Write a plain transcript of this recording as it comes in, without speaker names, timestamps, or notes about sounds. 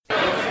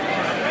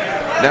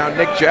Now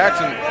Nick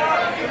Jackson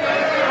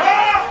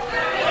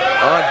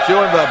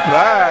undoing the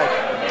bag.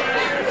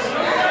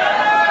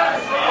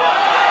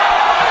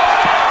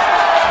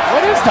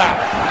 What is that?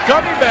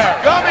 Gummy bear.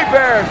 Gummy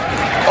bears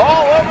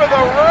all over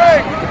the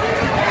ring.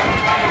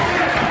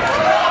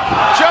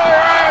 Joey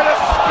Ryan,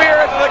 the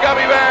spirit of the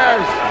gummy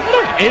bears.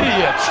 What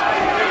idiots.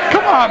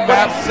 Come on,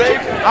 man. Safe.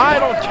 I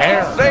don't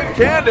care. Save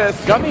Candace.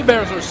 Gummy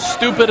bears are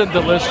stupid and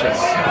delicious.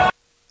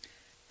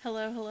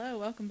 Hello.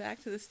 Welcome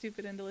back to the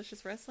Stupid and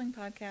Delicious Wrestling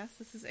Podcast.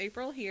 This is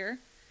April here,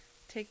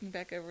 taking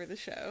back over the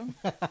show.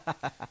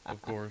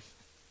 Of course.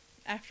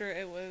 After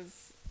it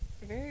was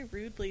very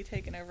rudely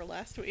taken over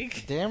last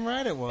week. Damn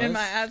right it was. In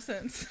my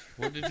absence.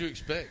 What did you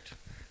expect?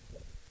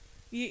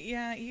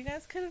 Yeah, you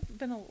guys could have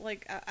been,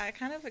 I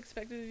kind of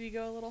expected you to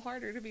go a little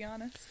harder, to be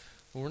honest.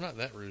 Well, we're not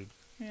that rude.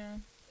 Yeah,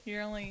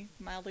 you're only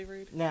mildly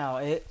rude. Now,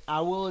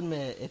 I will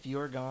admit, if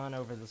you're gone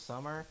over the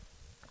summer,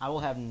 I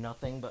will have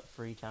nothing but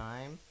free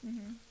time,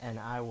 and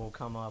I will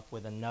come up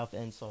with enough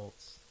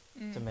insults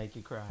to make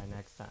you cry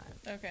next time.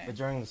 Okay. But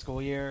during the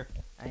school year,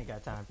 I ain't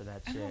got time for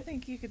that shit. I don't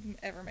think you could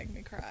ever make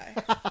me cry.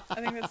 I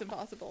think that's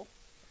impossible.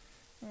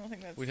 I don't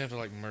think that's... We'd have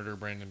to, murder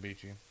Brandon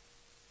Beachy.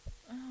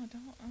 Oh,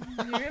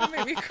 don't... you're going to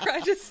make me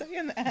cry just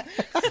saying that.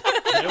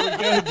 There we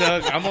go,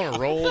 Doug. I'm on a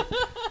roll.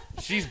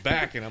 She's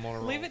back, and I'm on a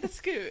roll. Leave it to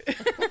Scoot.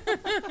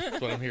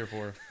 That's what I'm here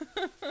for,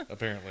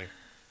 apparently.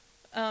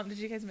 Did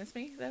you guys miss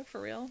me, though,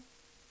 for real?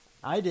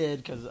 I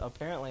did, because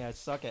apparently I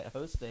suck at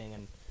hosting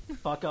and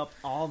fuck up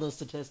all the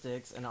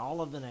statistics and all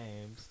of the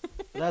names.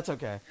 But that's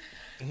okay.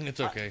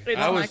 It's okay.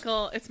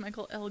 It's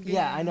Michael Elgin.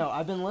 Yeah, I know.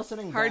 I've been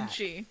listening Hard back.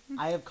 G.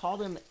 I have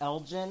called him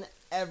Elgin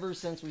ever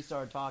since we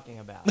started talking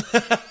about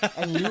it.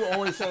 And you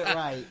always say it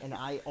right, and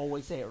I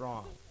always say it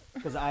wrong.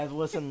 Because I've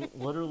listened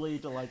literally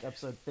to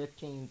episode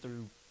 15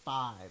 through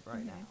 5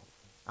 right now.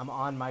 I'm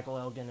on Michael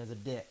Elgin as a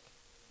dick.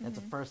 That's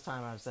the first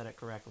time I've said it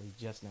correctly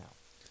just now.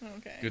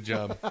 Okay. Good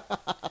job.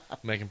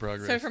 Making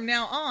progress. So from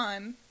now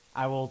on...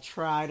 I will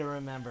try to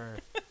remember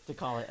to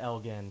call it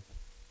Elgin.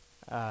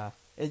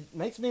 It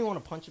makes me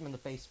want to punch him in the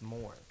face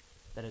more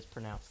that it's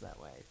pronounced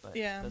that way. But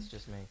that's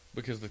just me.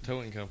 Because the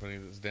towing company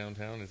that's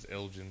downtown is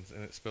Elgin's,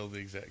 and it's spelled the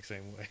exact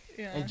same way.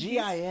 Yeah. And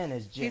G-I-N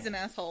is Jim. He's an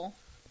asshole.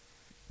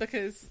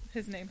 Because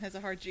his name has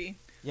a hard G.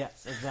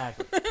 Yes,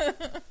 exactly.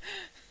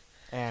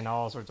 And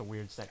all sorts of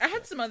weird sex. I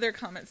had some other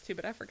comments too,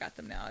 but I forgot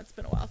them now. It's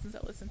been a while since I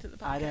listened to the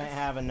podcast. I didn't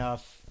have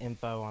enough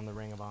info on the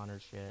Ring of Honor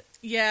shit.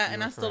 Yeah,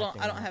 and I still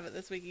don't. I don't have it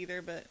this week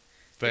either. But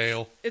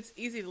fail. It's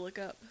easy to look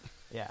up.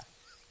 Yeah.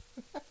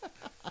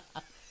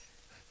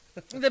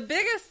 The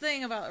biggest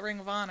thing about Ring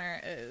of Honor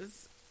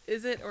is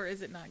it or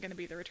is it not going to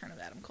be the return of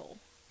Adam Cole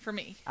for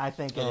me? I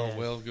think it is. Oh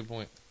well, good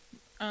point.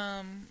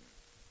 In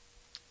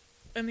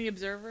the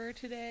Observer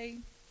today,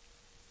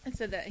 it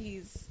said that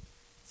he's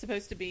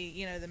supposed to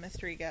be, the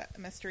mystery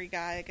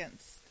guy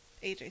against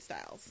AJ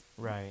Styles.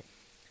 Right.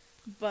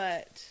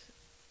 But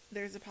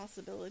there's a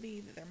possibility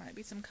that there might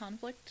be some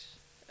conflict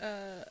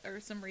or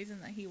some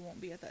reason that he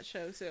won't be at that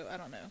show. So I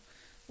don't know.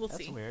 We'll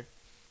see. That's weird.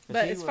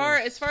 But as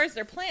far as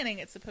they're planning,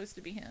 it's supposed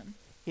to be him.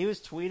 He was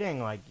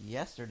tweeting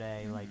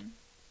yesterday,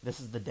 this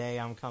is the day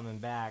I'm coming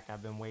back.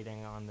 I've been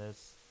waiting on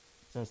this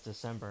since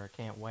December. I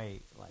can't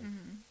wait.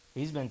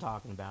 He's been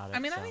talking about it. I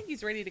mean, I think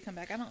he's ready to come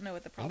back. I don't know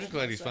what the problem is. I'm just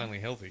glad he's finally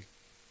healthy.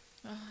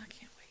 Oh, I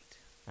can't wait.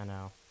 I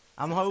know.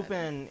 I'm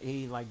hoping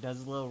he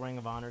does a little Ring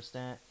of Honor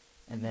stint,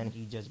 and then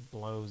he just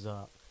blows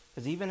up.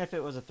 Because even if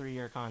it was a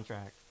 3-year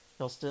contract,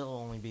 he'll still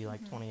only be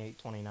 28,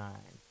 29.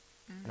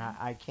 And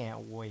I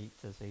can't wait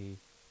to see.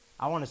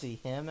 I want to see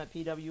him at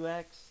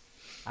PWX.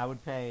 I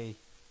would pay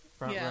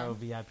front row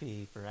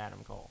VIP for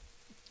Adam Cole.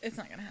 It's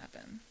not going to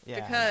happen.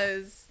 Yeah,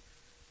 because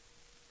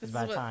this is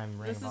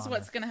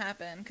what's going to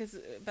happen. Because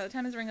by the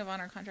time his Ring of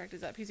Honor contract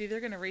is up, he's either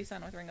going to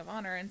re-sign with Ring of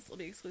Honor and still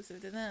be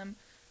exclusive to them,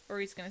 or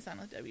he's going to sign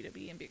with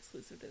WWE and be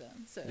exclusive to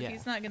them. So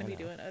he's not going to be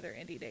doing other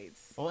indie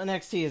dates. Well,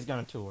 NXT is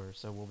going to tour,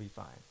 so we'll be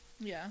fine.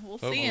 Yeah, we'll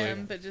see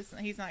him, but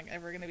he's not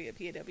ever going to be at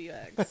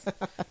PWX.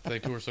 They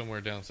tour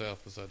somewhere down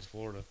south besides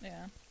Florida.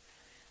 Yeah.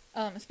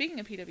 Speaking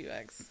of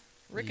PWX,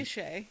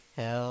 Ricochet.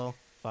 Hell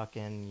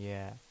fucking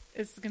yeah.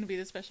 Is going to be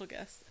the special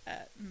guest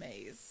at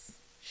May's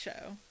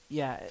show.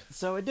 Yeah,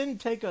 so it didn't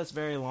take us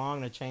very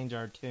long to change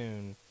our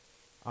tune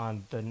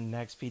on the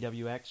next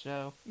PWX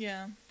show.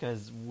 Yeah.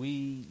 Because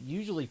we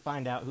usually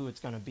find out who it's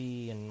going to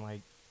be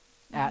and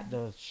at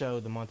the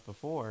show the month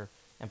before,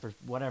 and for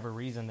whatever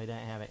reason they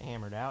didn't have it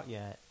hammered out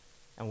yet.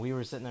 And we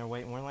were sitting there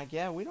waiting. We're like,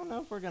 yeah, we don't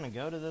know if we're going to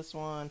go to this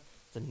one.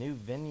 It's a new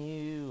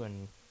venue,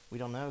 and we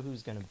don't know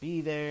who's going to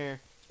be there.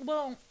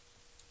 Well,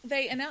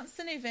 they announced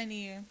the new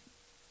venue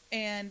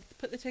and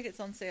put the tickets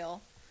on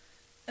sale.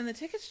 And the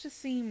tickets just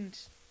seemed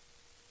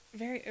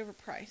very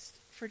overpriced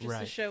for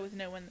just a show with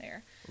no one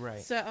there.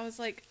 Right. So I was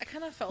like, I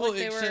kind of felt like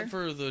they were... Well, except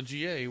for the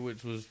GA,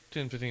 which was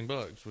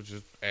 $10-15, which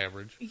is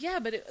average. Yeah,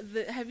 but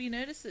have you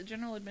noticed that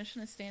general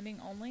admission is standing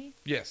only?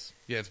 Yes.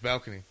 Yeah, it's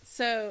balcony.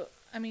 So...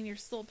 I mean, you're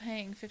still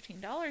paying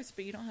 $15,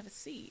 but you don't have a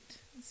seat.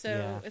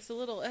 So it's a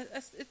little...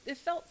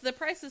 the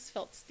prices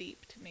felt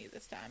steep to me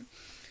this time.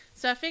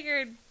 So I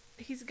figured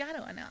he's got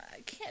to announce.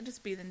 It can't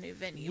just be the new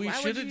venue. We Why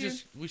should would have you?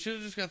 we should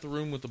have just got the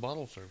room with the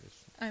bottle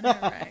service. I know,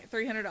 right?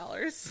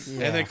 $300.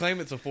 Yeah. And they claim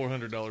it's a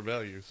 $400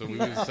 value, so we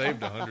would have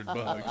saved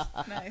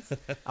 $100. Nice.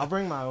 I'll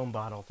bring my own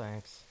bottle,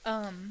 thanks.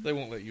 They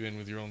won't let you in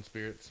with your own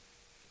spirits.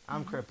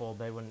 I'm crippled.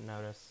 They wouldn't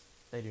notice.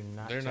 They do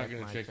not. They're not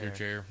going to check your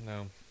chair.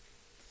 No.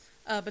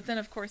 But then,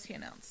 of course, he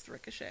announced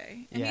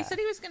Ricochet. And he Yeah. said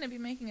he was going to be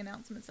making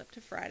announcements up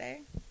to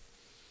Friday.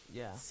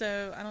 Yeah.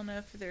 So, I don't know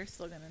if they're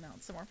still going to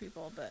announce some more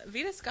people. But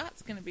Vita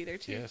Scott's going to be there,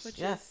 too. Yes. Which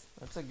Yes,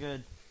 that's a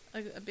good.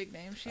 is a big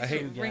name. She's I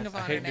hate, a Ring of I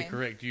Honor hate name. to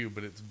correct you,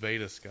 but it's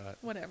Veda Scott.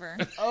 Whatever.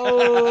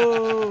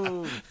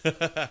 Oh.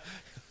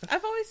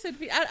 I've always said...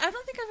 I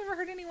don't think I've ever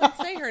heard anyone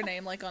say her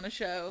name, like, on a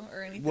show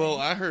or anything. Well,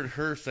 I heard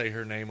her say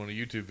her name on a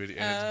YouTube video,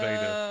 and it's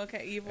Veda. Oh,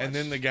 okay. You've watched... And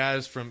then the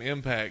guys from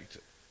Impact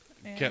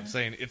kept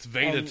saying, it's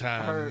Veda And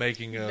time, her-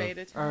 making a...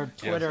 Veda Or time.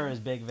 Twitter is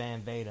Big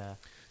Van Veda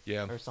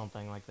Yeah. or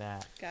something like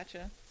that.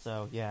 Gotcha.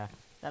 So yeah,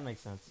 that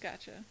makes sense.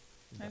 Gotcha.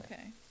 But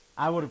Okay.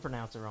 I would have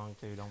pronounced it wrong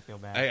too. Don't feel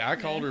bad. Hey, I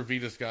called her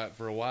Veda Scott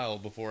for a while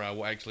before I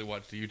actually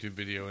watched the YouTube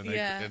video, and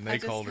they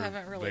called her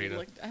haven't really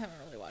Veda. I haven't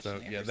really watched So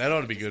any of yeah, her that stuff. ought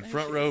to I be just good. know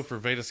Front she row is. for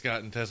Veda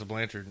Scott and Tessa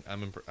Blanchard.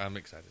 I'm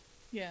excited.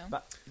 Yeah.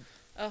 But-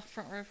 Oh,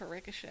 front row for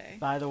Ricochet.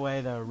 By the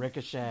way, the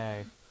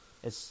Ricochet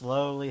is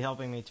slowly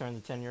helping me turn the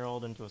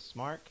 10-year-old into a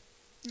smart.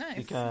 Nice.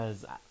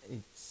 Because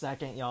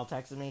second y'all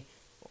texted me,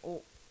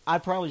 I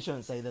probably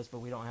shouldn't say this, but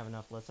we don't have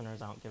enough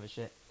listeners. I don't give a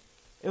shit.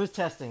 It was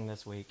testing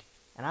this week,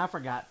 and I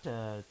forgot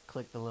to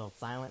click the little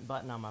silent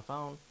button on my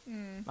phone.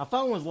 My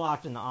phone was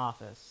locked in the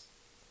office,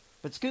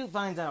 but Scoot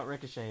finds out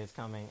Ricochet is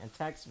coming and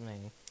texts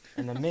me,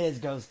 and the Miz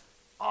goes,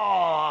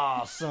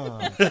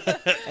 "Awesome!"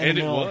 And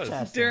it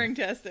was. during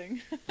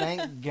testing.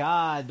 Thank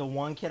God the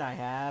one kid I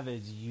have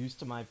is used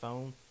to my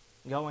phone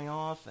going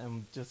off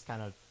and just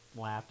kind of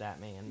laughed at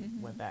me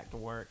and went back to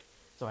work,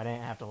 so I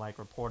didn't have to like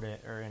report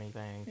it or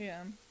anything.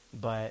 Yeah.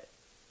 But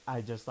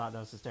I just thought that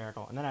was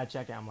hysterical. And then I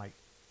check it, I'm like,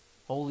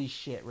 holy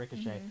shit,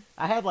 Ricochet.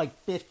 I had like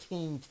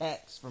 15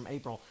 texts from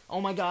April.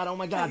 Oh my god,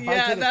 buy Yeah,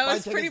 tickets, that buy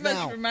was pretty tickets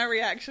much now. my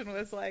reaction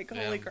was like,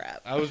 holy Yeah.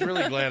 crap. I was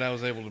really glad I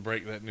was able to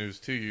break that news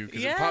to you,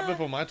 because Yeah. it popped up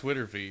on my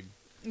Twitter feed.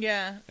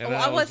 Yeah. And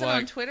Well, I I was wasn't on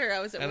like- Twitter. I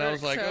was at And work. I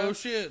was like, so oh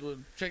shit, well,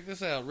 check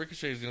this out.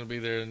 Ricochet's going to be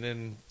there, and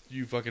then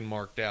you fucking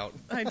marked out.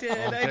 I did.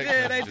 on I text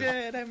did. I messages.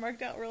 did. I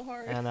marked out real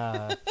hard.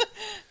 And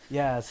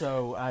yeah,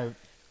 so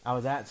I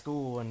was at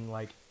school and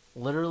like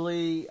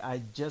literally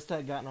I just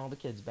had gotten all the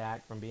kids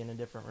back from being in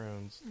different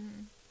rooms.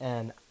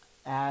 And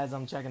as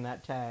I'm checking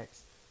that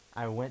text,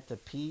 I went to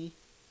pee,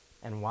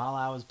 and while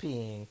I was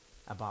peeing,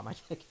 I bought my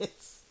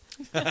tickets.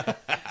 I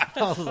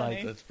was funny.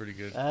 like, That's pretty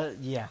good.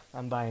 yeah,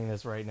 I'm buying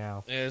this right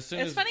now. Yeah, as soon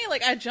It's as funny,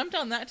 like, I jumped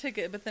on that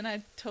ticket, but then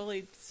I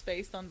totally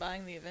spaced on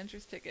buying the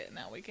Avengers ticket, and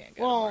now we can't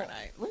go Well, tomorrow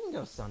night. we can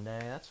go Sunday.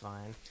 That's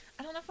fine.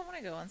 I don't know if I want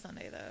to go on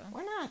Sunday, though.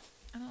 Why not?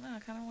 I don't know. I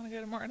kind of want to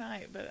go tomorrow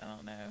night, but I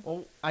don't know.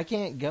 Well, I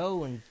can't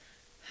go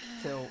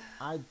until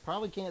I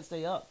probably can't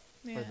stay up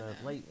Yeah, for the I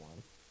know. late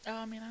one. Oh,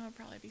 I mean, I would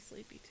probably be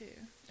sleepy, too.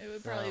 It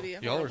would So- probably be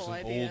a y'all are horrible some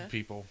idea. old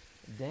people.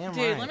 Damn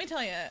Dude, right. let me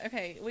tell you.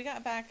 Okay, we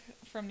got back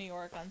from New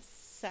York on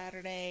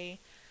Saturday.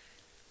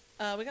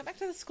 We got back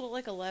to the school at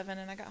like 11,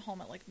 and I got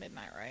home at like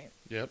midnight, right?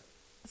 Yep.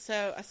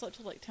 So I slept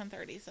till like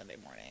 10:30 Sunday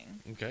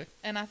morning. Okay.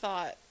 And I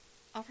thought,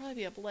 I'll probably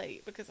be up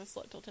late because I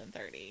slept till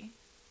 10:30.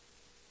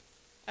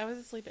 I was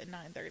asleep at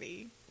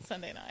 9:30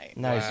 Sunday night.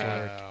 Nice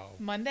work. Wow.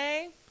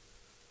 Monday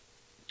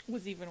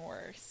was even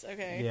worse,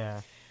 okay?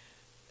 Yeah,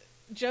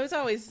 Joe's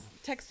always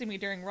texting me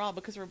during Raw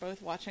because we're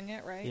both watching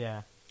it, right?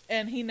 yeah.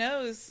 And he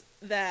knows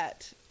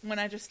that when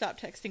I just stop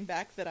texting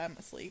back that I'm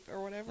asleep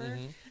or whatever.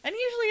 Mhm. And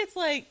usually it's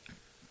like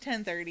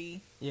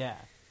 10:30. Yeah.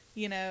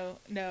 You know,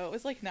 no, it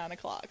was like 9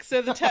 o'clock.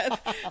 So the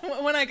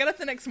when I got up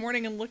the next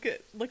morning and looked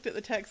at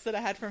the text that I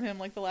had from him,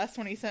 like the last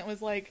one he sent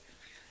was like,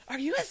 "Are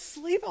you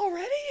asleep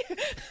already?"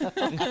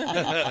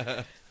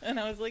 And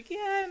I was like,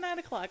 "Yeah, 9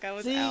 o'clock." I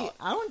was See, out.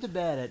 I went to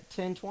bed at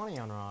 10:20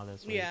 on Raw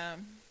this week. Yeah,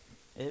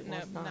 It no,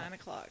 was not. 9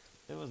 o'clock.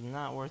 It was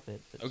not worth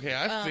it. Okay,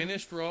 I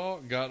finished Raw,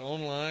 got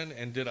online,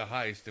 and did a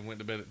heist, and went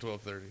to bed at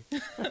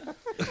 12:30.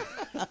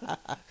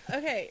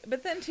 Okay,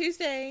 but then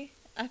Tuesday,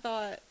 I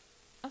thought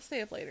I'll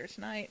stay up later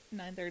tonight.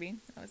 9:30.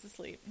 I was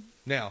asleep.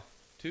 Now,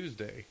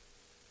 Tuesday,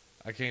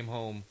 I came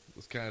home,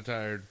 was kind of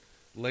tired,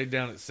 laid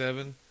down at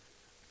 7,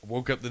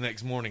 woke up the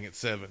next morning at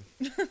 7.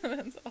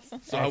 That's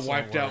awesome. So I Excellent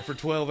wiped work. out for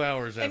 12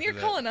 hours after And you're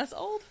that. calling us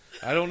old?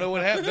 I don't know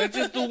what happened. That's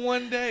just the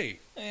one day.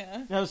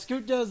 Yeah, No,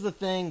 Scoot does the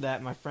thing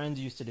that my friends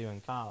used to do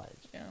in college.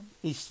 yeah.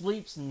 He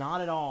sleeps not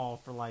at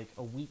all for like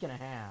a week and a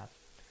half,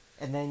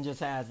 and then just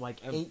has like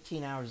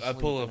 18 hours of I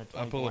sleep pull in a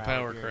 24-hour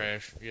power period.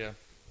 crash. Yeah.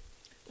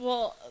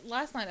 Well,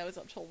 last night I was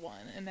up till 1,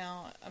 and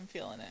now I'm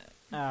feeling it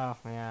Oh,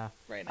 yeah.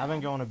 right now. I've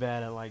been going to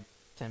bed at like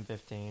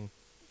 10:15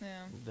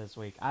 Yeah. this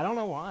week. I don't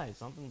know why.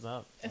 Something's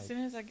up. As Like,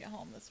 soon as I get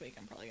home this week,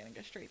 I'm probably going to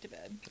go straight to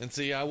bed. And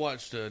see, I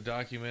watched a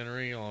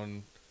documentary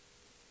on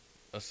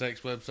a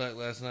sex website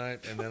last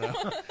night, and then I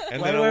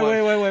and then I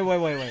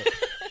watched, wait.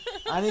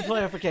 I need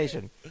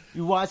clarification.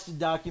 You watched a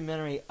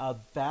documentary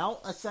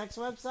about a sex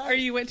website? Or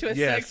you went to a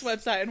Yes. sex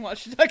website and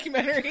watched a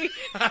documentary.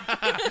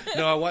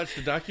 No, I watched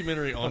a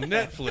documentary on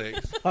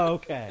Netflix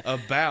Okay.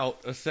 about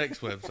a sex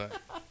website.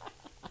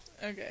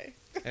 Okay.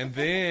 And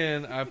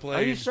then I played...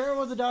 Are you sure it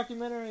was a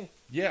documentary?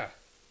 Yeah.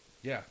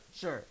 Yeah.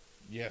 Sure.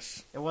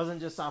 Yes. It wasn't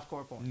just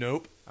softcore porn?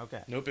 Nope.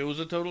 Okay. Nope, it was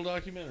a total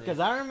documentary. Because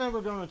I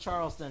remember going to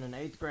Charleston in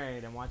 8th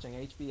grade and watching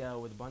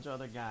HBO with a bunch of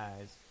other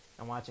guys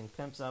and watching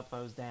Pimps Up,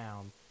 Hoes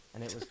Down.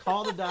 And it was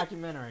called a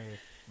documentary,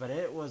 but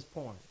it was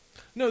porn.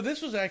 No,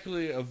 this was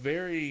actually a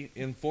very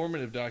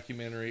informative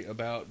documentary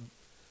about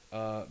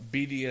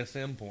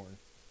BDSM porn.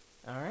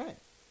 All right.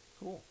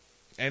 Cool.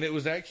 And it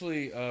was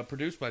actually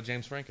produced by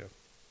James Franco.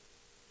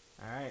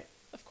 All right.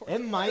 Of course. It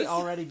might was.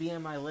 already be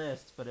in my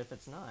list, but if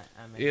it's not,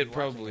 I may It be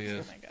probably watching Oh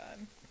is. my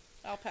god.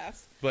 I'll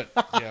pass. But,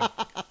 yeah.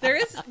 There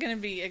is going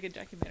to be a good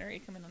documentary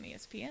coming on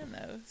ESPN,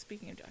 though.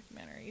 Speaking of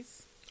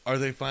documentaries, Are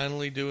they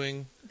finally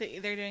doing...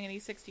 they're doing an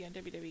E60 on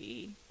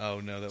WWE. Oh,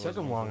 no, that Took wasn't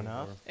them what long I was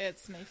enough. looking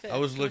It's May 5th. for. I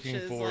was which looking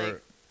is, for...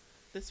 like,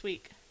 this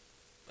week.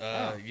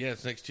 Oh. Yeah,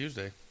 it's next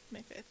Tuesday. May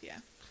 5th, yeah.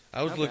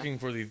 I was Okay. looking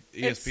for the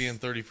ESPN It's-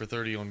 30 for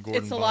 30 on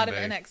Gordon It's a lot of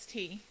Bombay.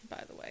 NXT,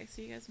 by the way,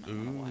 so you guys might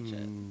want to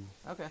watch it. Ooh.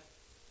 Okay.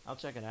 I'll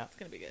check it out. It's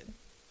going to be good.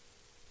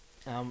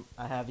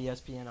 I have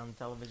ESPN on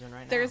television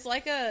right now. There's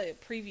like a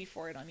preview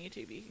for it on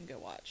YouTube you can go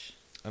watch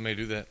I may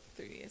do that.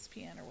 through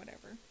ESPN or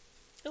whatever.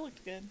 It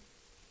looked good.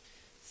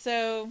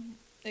 So,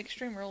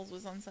 Extreme Rules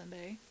was on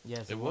Sunday.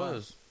 Yes, It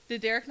was.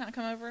 Did Derek not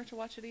come over to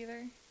watch it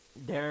either?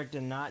 Derek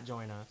did not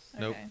join us.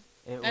 Nope. Okay.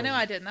 It I know was-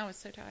 I didn't. I was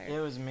so tired. It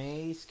was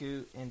me,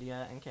 Scoot,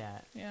 India, and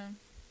Kat. Yeah.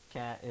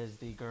 Kat is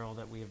the girl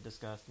that we have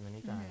discussed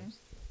many Mm-hmm.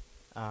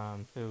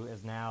 times, who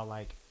is now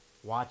like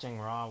watching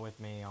Raw with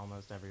me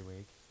almost every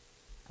week,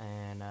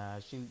 and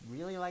she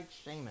really likes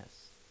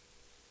Sheamus.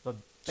 But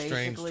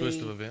Strange basically,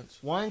 twist of events.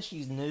 one,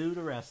 she's new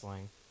to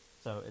wrestling,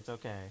 so it's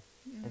okay,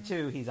 and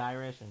two, he's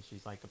Irish and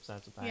she's like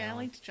obsessed with Yeah, I Ireland.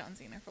 liked John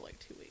Cena for like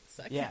 2 weeks.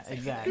 So I Yeah, can't say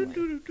exactly.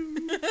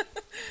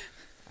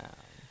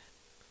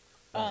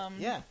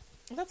 Yeah,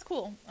 Well, that's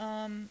cool.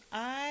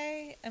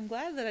 I am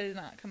glad that I did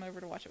not come over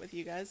to watch it with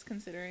you guys,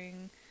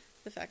 considering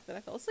the fact that I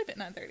fell asleep at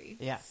 9:30.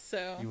 Yeah.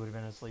 So you would have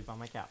been asleep on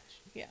my couch.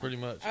 yeah, Pretty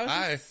much. I was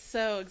just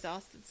so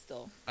exhausted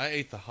still. I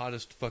ate the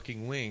hottest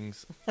fucking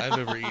wings I've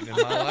ever eaten in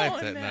my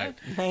life that no. night.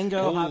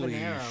 Mango Holy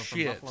habanero from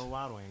shit. Buffalo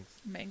Wild Wings.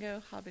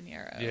 Mango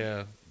habanero.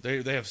 Yeah,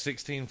 they have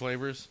 16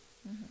 flavors.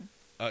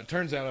 Mm-hmm.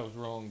 Turns out I was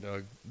wrong,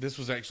 Doug. This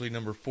was actually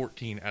number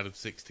 14 out of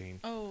 16.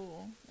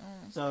 Oh.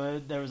 So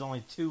there was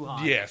only 2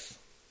 hot. Yes,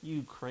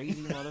 You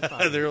crazy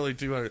motherfucker. there are only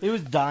 200. He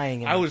was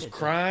dying. In I the was kitchen.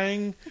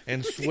 crying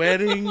and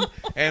sweating,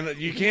 and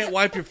you can't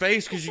wipe your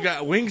face because you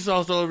got wing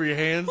sauce all over your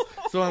hands.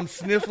 So I'm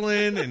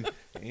sniffling, and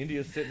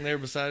India's sitting there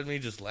beside me,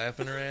 just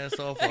laughing her ass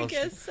off I while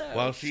guess so.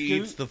 while she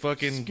Scoot- eats the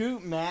fucking.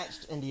 Scoot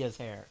matched India's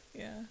hair.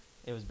 Yeah.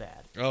 It was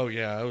bad. Oh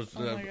yeah, I was.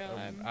 Oh my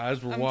God.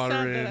 Eyes were I'm sad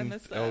watering. that I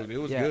missed that. Oh, it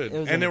was Yeah, good, it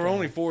was and there were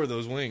only entertaining. 4 of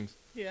those wings.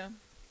 Yeah.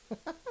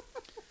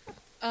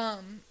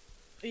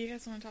 You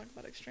guys want to talk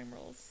about Extreme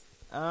Rules?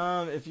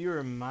 If you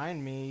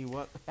remind me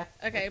what.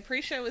 Okay,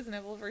 pre-show was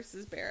Neville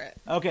versus Barrett.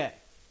 Okay,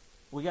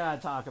 we gotta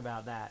talk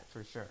about that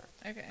for sure.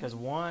 Okay. Because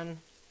one,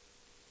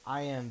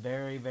 I am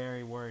very,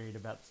 very worried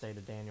about the state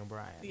of Daniel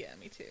Bryan. Yeah,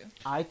 me too.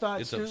 I thought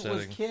It's Scoot was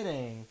upsetting.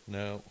 kidding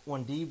No,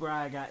 when D.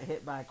 Bry got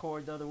hit by a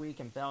cord the other week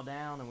and fell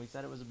down, and we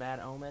said it was a bad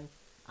omen.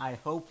 I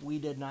hope we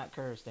did not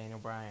curse Daniel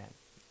Bryan.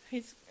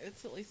 It's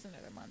at least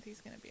another month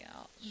he's going to be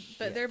out. Shit.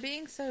 But they're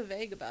being so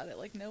vague about it.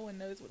 Like, no one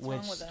knows what's Which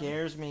wrong with him.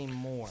 scares me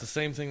more. it's the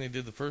same thing they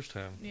did the first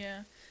time.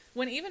 Yeah.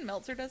 When even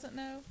Meltzer doesn't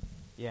know,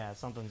 Yeah,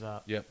 something's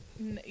up. Yep.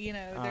 you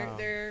know,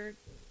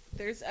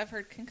 there's, I've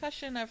heard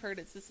concussion. I've heard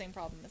it's the same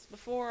problem as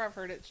before. I've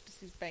heard it's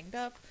just he's banged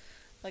up.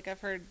 Like, I've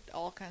heard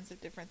all kinds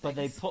of different But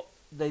things.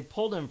 they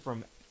pulled him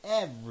from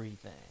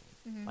everything.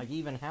 Mhm. Like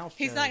even house.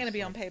 He's not shows, going to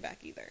be on like- payback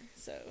either.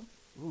 So,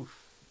 Oof.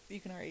 you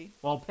can already,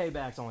 Well,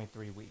 payback's only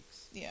 3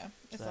 weeks. yeah,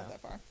 it's So. not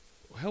that far.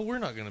 Hell, we're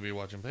not going to be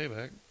watching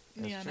Payback.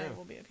 That's yeah, no, true.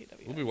 we'll be at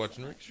PW. We'll be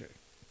watching Ricochet.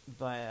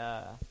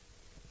 But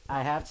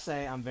I have to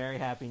say, I'm very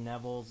happy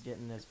Neville's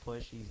getting this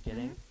push he's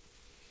getting.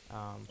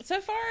 So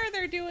far,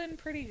 they're doing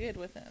pretty good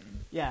with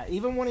him. Yeah,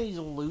 even when he's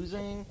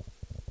losing,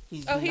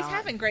 he's Oh, he's not-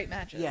 having great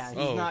matches. Yeah, he's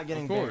Oh, not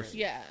getting of course. buried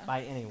Yeah.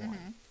 by anyone,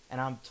 Mhm.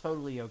 and I'm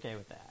totally okay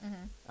with that.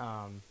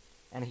 Mhm.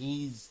 And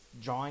he's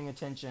drawing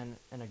attention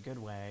in a good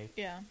way.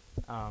 Yeah.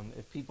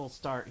 If people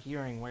start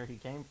hearing where he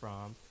came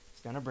from,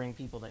 it's going to bring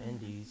people to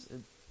indies.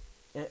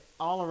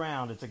 All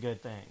around, it's a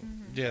good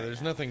thing. Yeah,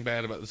 there's nothing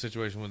bad about the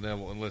situation with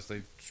Neville unless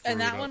they screw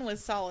And it that up. one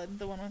was solid,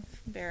 the one with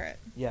Barrett.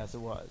 Yes, it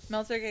was.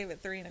 Meltzer gave it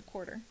 3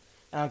 1/4.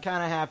 And I'm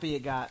kind of happy it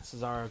got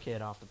Cesaro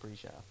Kid off the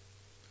pre-show.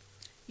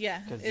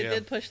 Yeah, 'Cause- it Yeah.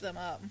 did push them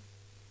up.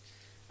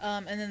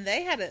 And then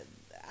they had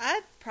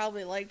I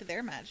probably liked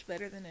their match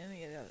better than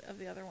any of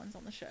the other ones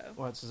on the show.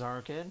 What,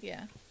 Cesaro Kid?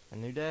 Yeah, A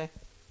New Day?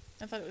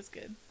 I thought it was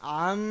good.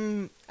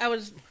 I'm I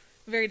was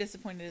very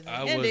disappointed in the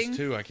I ending. was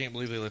too. I can't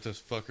believe they let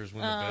those fuckers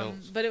win the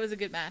belts. But it was a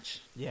good match.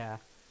 Yeah,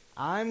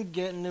 I'm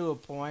getting to a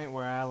point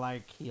where I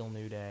like heel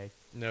New Day.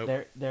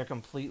 Nope. They're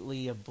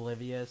completely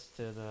oblivious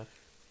to the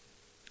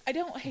I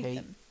don't hate Hate.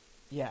 them,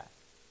 Yeah,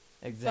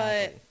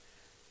 exactly.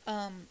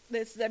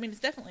 it's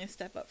definitely a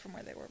step up from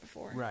where they were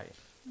before. Right.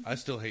 I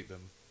still hate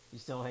them. You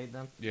still hate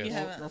them? Yes. You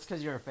Well, haven't- that's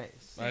because you're a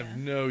face. I have Yeah.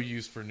 no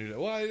use for New Day.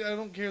 Well, I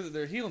don't care that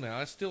they're heel now.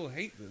 I still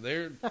hate that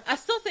they're. I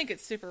still think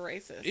it's super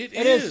racist. It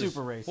is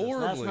super racist.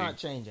 Horribly. That's not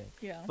changing.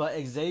 Yeah. But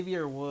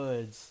Xavier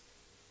Woods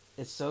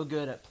is so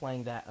good at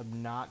playing that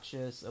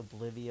obnoxious,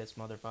 oblivious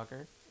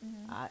motherfucker.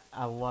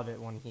 I love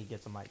it when he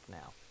gets a mic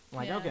now. I'm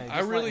like, Yeah. okay, just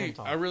I let him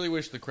talk. really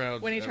wish the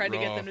crowd. When he at tried to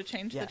get Raw- them to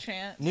change Yeah. the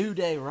chant. New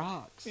Day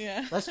rocks.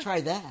 Yeah. Let's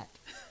try that.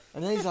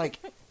 And then he's like,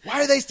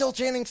 why are they still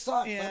chanting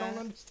sucks? I Yeah. don't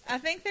understand. I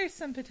think there's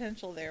some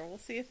potential there. We'll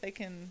see if they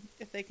can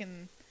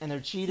And they're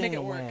cheating Make it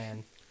to work.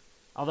 win.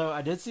 Although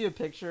I did see a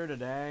picture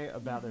today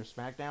about their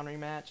SmackDown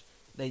rematch.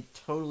 They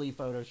totally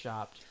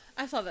photoshopped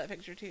I saw that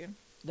picture too.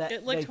 that.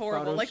 It looked they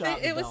horrible. Like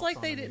photoshopped it was belts like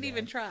on they the didn't New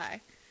even Day.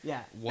 try.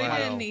 Yeah. Wow.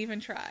 They didn't even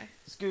try.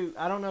 Scoot,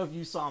 I don't know if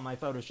you saw my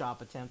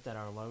Photoshop attempt at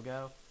our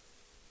logo.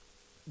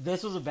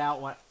 This was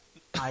about what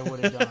I would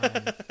have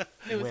done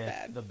It was with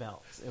bad. the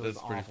belts. It was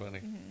That's pretty awful.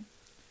 funny.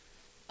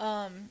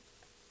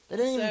 They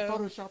didn't even So-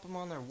 Photoshop them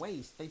on their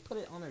waist. They put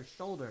it on their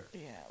shoulder. Yeah,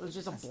 It was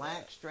just a messed black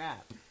up.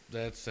 strap.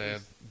 That's It sad.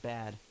 was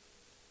bad.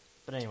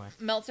 But anyway.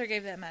 Meltzer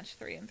gave that match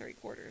 3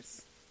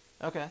 3/4.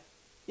 Okay.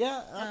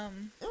 Yeah,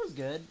 Um, it was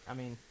good. I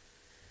mean,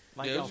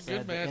 like Yeah, it y'all was a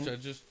good said,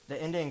 match.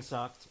 the ending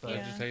sucked, but I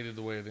Yeah. just hated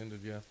the way it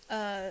ended.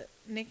 Yeah,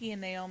 Nikki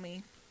and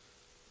Naomi.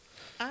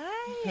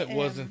 it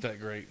wasn't that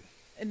great.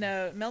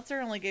 No, Meltzer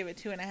only gave it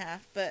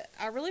 2.5, but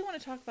I really want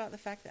to talk about the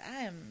fact that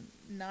I am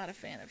not a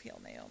fan of heel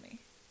Naomi.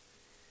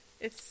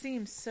 It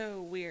seems so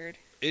weird.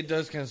 It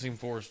does kind of seem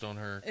forced on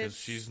her because It's-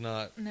 she's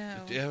not.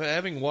 no.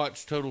 Having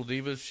watched Total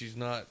Divas, she's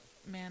not.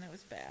 Man, it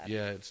was bad.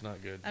 Yeah, it's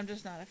not good. I'm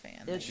just not a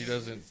fan. It's- She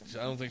doesn't.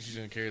 I don't think she's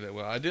going to carry that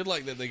well. I did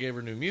like that they gave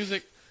her new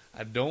music.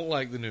 I don't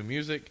like the new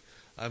music.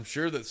 I'm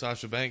sure that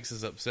Sasha Banks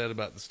is upset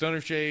about the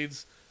stunner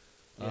shades.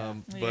 Yeah.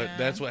 But Yeah.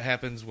 that's what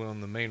happens when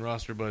on the main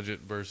roster budget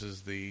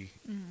versus the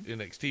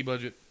NXT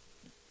budget.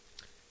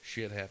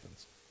 Shit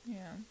happens.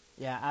 Yeah.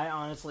 yeah, I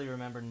honestly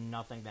remember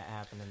nothing that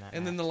happened in that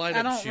And then match. the light I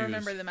up don't shoes.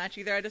 remember the match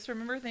either. I just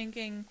remember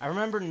thinking I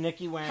remember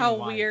Nikki wearing how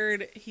white.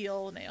 weird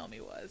heel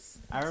Naomi was.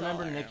 I That's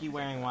remember all Nikki remember.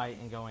 wearing white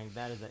and going,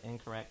 that is an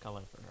incorrect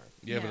color for her.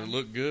 Yeah, but Yeah. it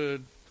looked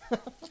good.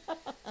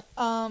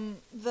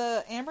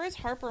 The Ambrose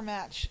Harper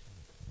match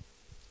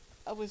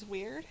was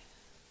weird.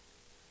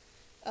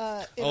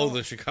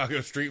 The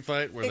Chicago street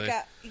fight where it they.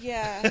 got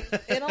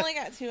it only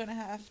got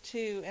 2.5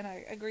 too, and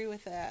I agree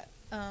with that.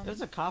 It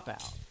was a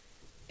cop-out.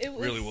 It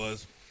was, really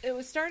was. It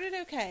was started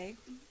okay.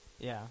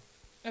 Yeah.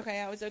 Okay,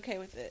 I was okay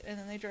with it, and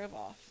then they drove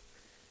off.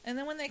 And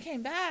then when they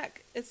came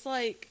back, it's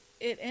like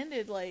it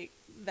ended like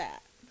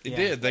that, It Yeah.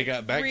 did. They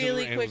got back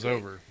Really to it and it was quickly.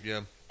 over.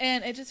 Yeah.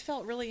 and it just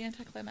felt really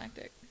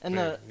anticlimactic. And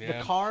Fair, the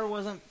yeah. car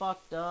wasn't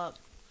fucked up.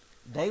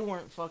 They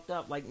weren't fucked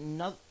up. Like,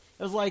 no,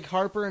 it was like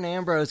Harper and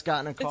Ambrose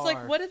got in a car. It's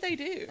like, what did they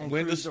do? and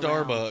Went to cruised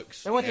around.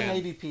 Starbucks. They went to and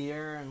Navy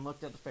Pier and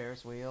looked at the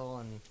Ferris wheel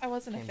and I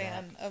wasn't a came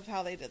fan of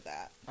how they did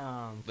that.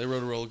 They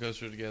rode a roller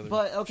coaster together.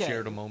 But okay,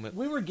 Shared a moment.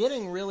 We were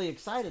getting really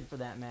excited for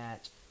that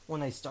match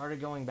when they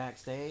started going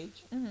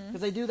backstage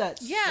because they do that.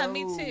 Yeah, so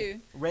me too.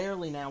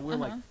 Rarely now. We're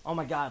like, oh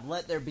my god,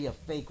 let there be a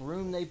fake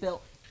room they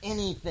built.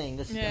 Anything.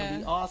 This is gonna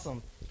be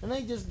awesome. And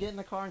they just get in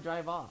the car and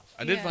drive off.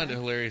 I did Yeah. find it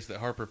hilarious that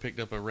Harper picked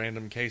up a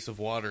random case of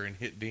water and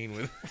hit Dean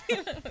with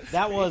it.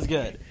 That was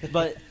good.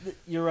 But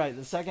you're right.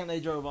 The second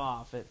they drove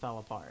off, it fell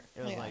apart.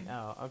 It was Yeah. like,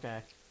 oh, okay.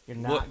 You're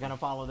not What- going to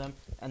follow them.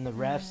 And the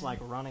ref's like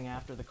running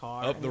after the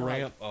car. up and the you're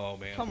like, ramp. Oh,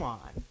 man. come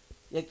on.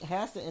 It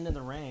has to end in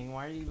the ring.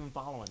 Why are you even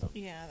following them?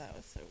 Yeah, that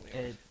was so weird.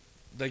 It,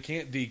 They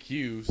can't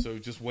DQ, so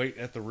just wait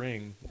at the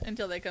ring.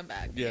 Until they come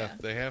back. Yeah,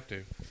 they have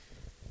to.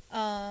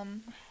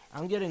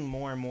 I'm getting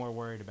more and more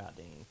worried about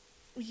Dean.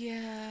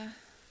 Yeah.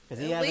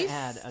 Because he At hasn't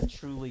least- had a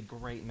truly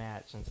great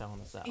match since Hell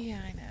in a Cell. Yeah,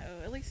 I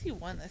know. At least he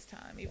won this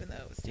time, even though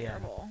it was Yeah.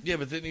 terrible. Yeah,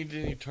 but didn't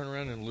he turn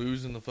around and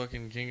lose in the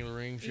fucking King of the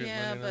Ring shit?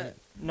 Yeah, Monday but night?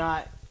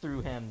 Not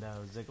through him,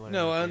 though. Ziggler.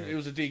 No, and it Pierce.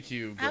 was a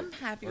DQ. But, I'm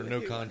happy or with no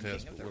who won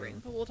contest. King of but the whatever.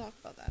 Ring, but we'll talk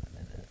about that in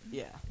a minute.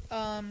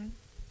 Yeah.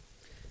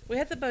 We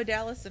had the Bo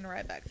Dallas and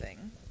Ryback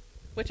thing,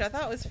 which I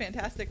thought was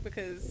fantastic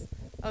because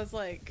I was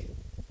like,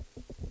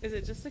 is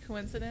it just a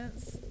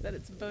coincidence that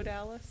it's Bo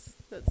Dallas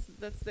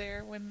that's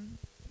there when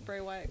Bray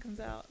Wyatt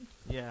comes out?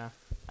 Yeah.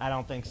 I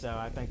don't think so.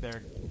 I think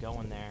they're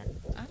going there.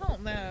 I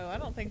don't know. I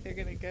don't think they're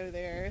going to go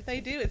there. If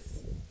they do, it's...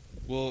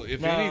 Well, if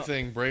No.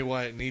 anything, Bray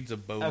Wyatt needs a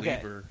Bo Okay.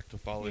 Leaper to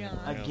follow him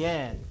Yeah. around.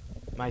 Again,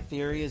 my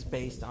theory is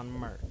based on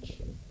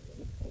merch.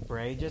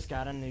 Bray just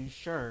got a new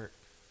shirt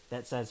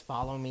that says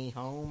 "Follow me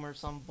home" or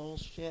some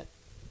bullshit.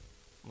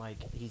 Like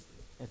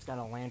it's got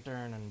a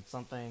lantern and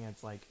something.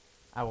 It's like,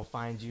 "I will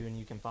find you and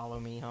you can follow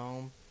me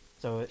home."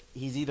 So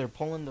he's either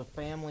pulling the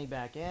family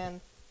back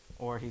in,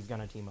 or he's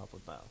gonna team up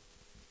with Bo.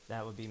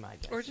 That would be my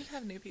guess. Or just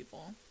have new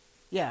people.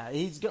 Yeah,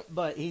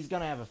 but he's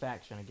gonna have a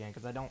faction again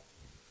because I don't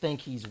think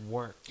he's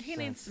worked. He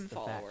needs since some the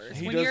followers. faction.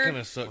 He When does you're- kind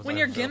of suck. When by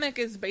your himself. gimmick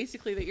is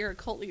basically that you're a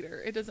cult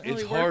leader, it doesn't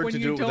really It's work hard when to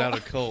you do it don't, without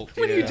a cult.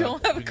 when you yeah.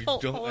 don't have a When you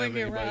cult don't following have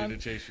you anybody around. to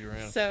chase you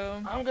around.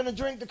 So, I'm gonna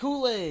drink the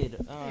Kool-Aid.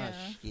 Yeah.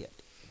 Shit.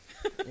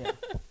 Yeah.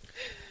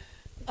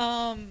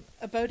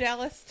 Bo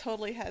Dallas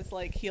totally has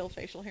like heel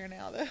facial hair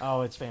now, though.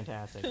 Oh, it's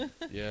fantastic.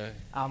 Yeah,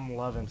 I'm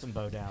loving some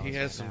Bo Dallas. he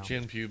has right some now.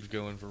 chin pubes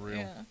going for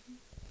real.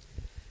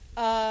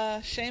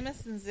 Yeah.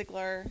 Sheamus and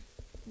Ziggler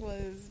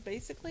was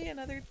basically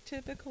another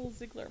typical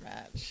Ziggler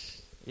match.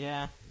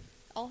 Yeah.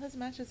 All his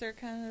matches are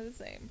kind of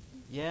the same.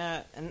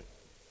 Yeah, and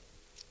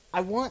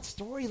I want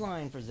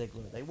storyline for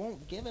Ziggler. They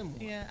won't give him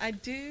one. Yeah, I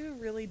do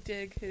really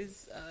dig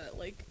his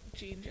like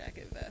jean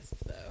jacket vest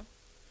though.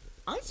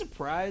 I'm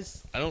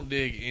surprised. I don't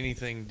dig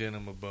anything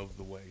denim above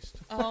the waist.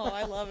 Oh,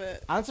 I love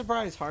it. I'm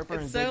surprised Harper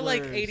It's and so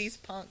like Ziggler's-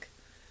 80s punk.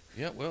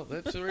 Yeah, well,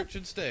 that's where it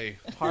should stay.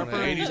 On Harper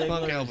an and 80s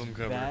punk Ziggler's album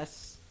cover.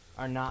 vests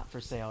are not for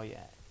sale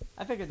yet.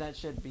 I figured that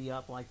should be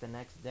up like the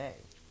next day.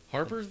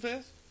 Harper's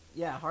vest?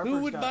 Yeah, Harper's Who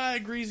would got- buy a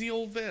greasy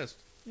old vest?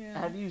 Yeah.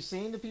 Have you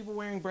seen the people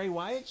wearing Bray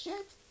Wyatt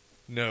shit?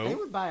 They No.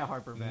 would buy a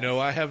Harper vest. No,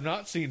 I have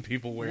not seen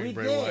people wearing we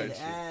Bray did Wyatt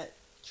shit. at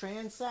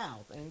Trans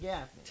South and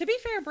Gaffney, To be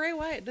fair, Bray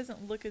Wyatt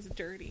doesn't look as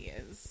dirty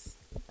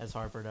as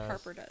Harper does.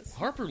 Harper does.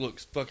 Harper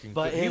looks fucking...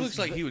 But he his looks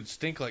like ve- he would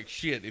stink like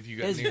shit if you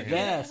got His near him.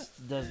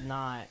 vest does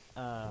not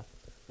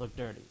look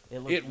dirty.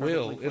 Looks It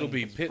will. perfectly It'll clean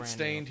be 'cause it's pit brand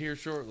stained new. here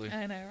shortly.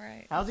 I know,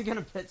 right? How's he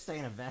gonna pit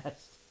stain a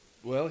vest?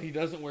 Well, he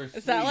doesn't wear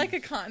Is that like a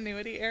sleeves.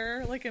 continuity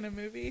error, like in a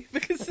movie?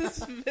 Because his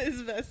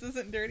vest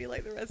isn't dirty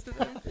like the rest of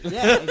him.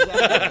 Yeah,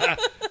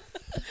 exactly.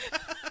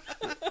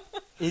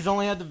 He's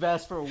only had the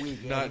vest for a week.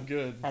 He Not hasn't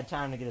good. Had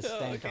time to get a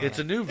stank on It's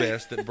a it. new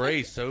vest that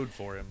Bray sewed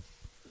for him.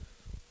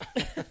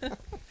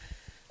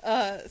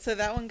 So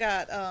that one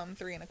got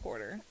 3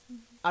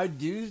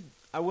 1/4.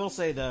 I will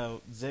say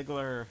though,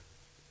 Ziggler,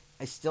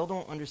 I still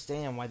don't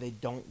understand why they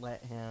don't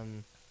let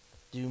him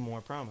do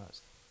more promos.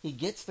 He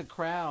gets the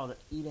crowd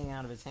eating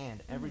out of his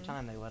hand every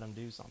time they let him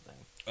do something.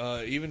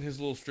 Even his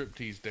little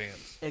striptease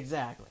dance.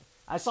 Exactly.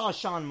 I saw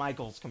Shawn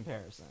Michaels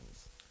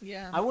comparisons.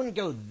 Yeah. I wouldn't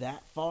go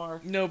that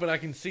far, No, but I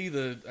can see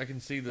the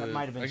That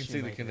might have been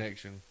Shoemaker.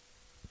 connection.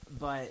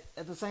 but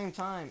at the same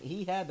time,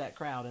 he had that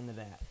crowd into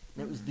that.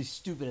 And it was the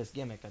stupidest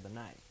gimmick of the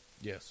night.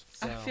 Yes.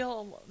 So, I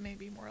feel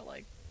maybe more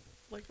like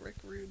Rick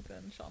Rude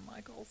than Shawn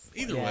Michaels.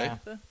 Either Yeah. way,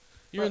 The-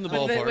 you're in the with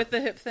ballpark. with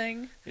the hip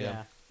thing.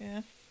 yeah.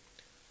 Yeah.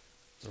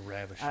 It's a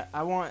ravishing.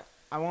 I want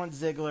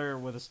Ziggler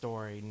with a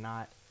story,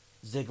 not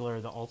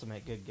Ziggler the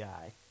ultimate good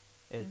guy.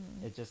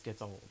 It just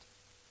gets old.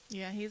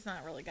 Yeah, he's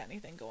not really got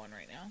anything going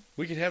right now.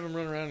 We could have him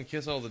run around and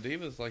kiss all the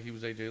divas like he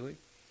was AJ Lee.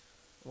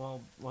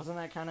 Well, wasn't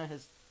that kind of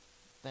his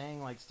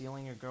thing, like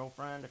stealing your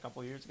girlfriend a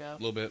couple years ago? A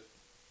little bit.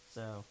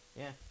 So,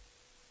 yeah,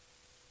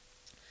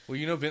 Well,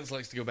 you know Vince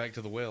likes to go back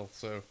to the well,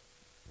 so...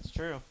 it's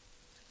true.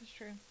 That's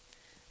true.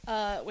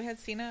 We had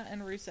Cena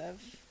and Rusev.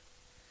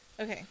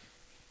 Okay.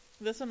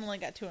 This one only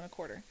got 2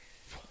 1/4.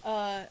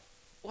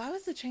 Why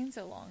was the chain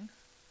so long?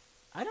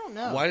 I don't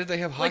know. Why did they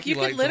have hockey Like, you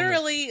lights could on the-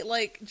 literally,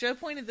 like, Joe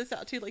pointed this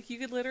out, too. Like, you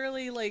could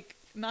literally, like,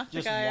 knock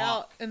Just the guy walk.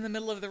 out in the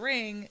middle of the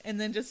ring and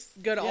then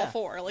just go to all Yeah.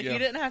 4. Like, Yeah. you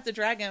didn't have to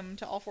drag him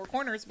to all 4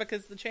 corners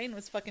because the chain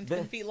was fucking 10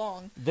 Vin- feet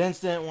long. Vince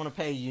didn't want to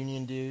pay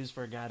union dues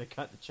for a guy to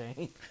cut the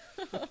chain.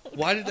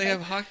 Why did they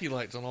have hockey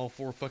lights on all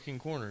 4 fucking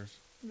corners?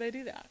 They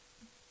do that.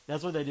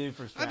 That's what they do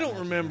for I strap don't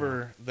matches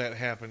remember that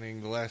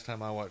happening the last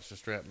time I watched a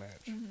strap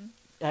match. Mm-hmm.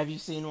 now. Have you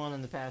seen one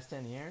in the past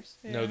 10 years?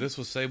 No, Yeah. this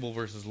was Sable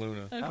versus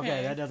Luna.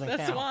 Okay, that doesn't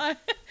That's count. why.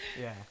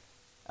 Yeah.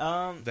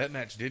 That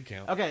match did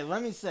count. Okay,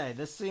 let me say,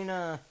 this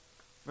Cena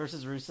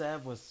versus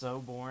Rusev was so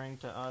boring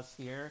to us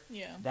here.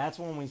 Yeah. That's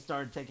when we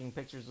started taking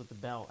pictures with the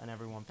belt and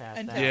everyone passed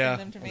And out. texting Yeah.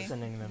 them to And me.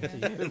 sending them Yeah. to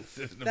you. It's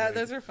That, amazing.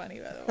 those are funny,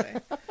 by the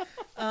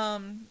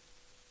way.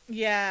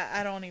 Yeah,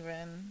 I don't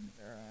even.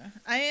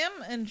 I am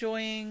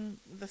enjoying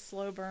the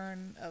slow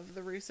burn of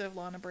the Rusev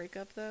Lana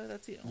breakup, though.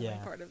 That's the only Yeah.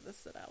 part of this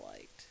that I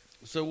liked.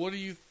 So what do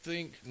you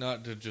think,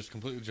 not to just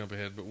completely jump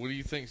ahead, but what do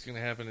you think is going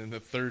to happen in the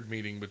third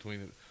meeting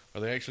between it?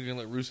 Are they actually going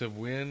to let Rusev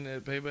win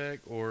at Payback,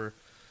 or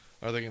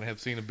are they going to have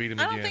Cena beat him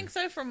I again? don't think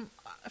so.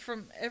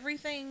 From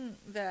everything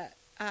that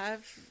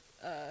I've,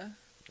 I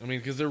mean,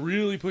 because they're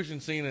really pushing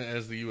Cena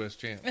as the U.S.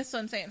 champ. that's what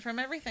I'm saying. From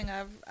everything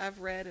I've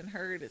read and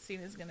heard,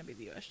 Cena's going to be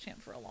the U.S.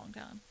 champ for a long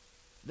time.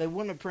 They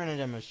wouldn't have printed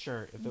him a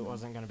shirt if it Mhm.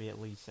 wasn't going to be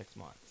at least 6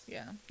 months.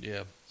 Yeah.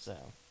 Yeah, So,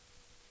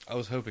 I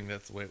was hoping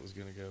that's the way it was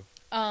going to go.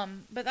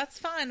 But that's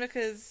fine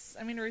because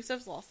I mean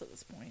Rusev's lost at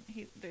this point.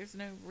 There's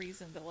no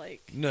reason to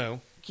like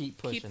No, keep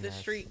pushing keep the this.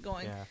 streak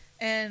going. Yeah.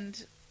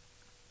 And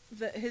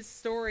his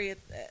story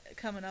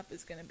coming up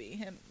is going to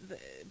be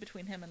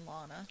between him and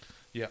Lana.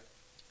 yeah,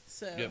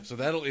 So yep. So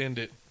that'll end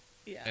it,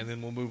 yeah. and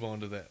then we'll move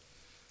on to that.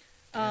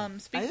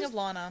 Speaking I of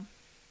Lana,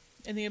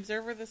 in the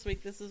Observer this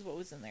week, this is what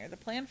was in there. The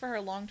plan for her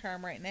long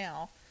term right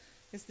now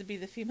is to be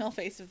the female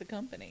face of the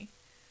company.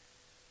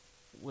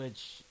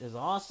 Which is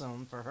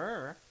awesome for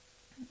her.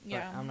 But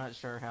Yeah. I'm not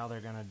sure how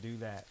they're going to do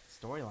that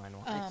storyline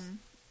wise.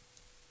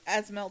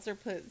 As Meltzer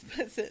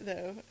puts it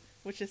though,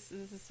 this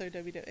is so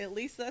WWE. At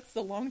least that's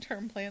the long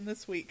term plan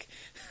this week.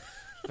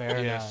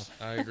 Fair Yes,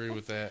 enough. I agree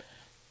with that.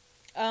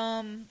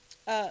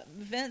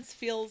 Vince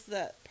feels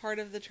that part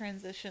of the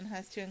transition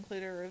has to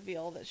include a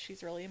reveal that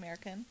she's really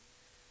American.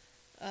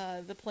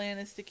 the plan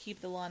is to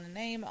keep the Lana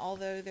name,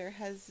 although there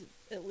has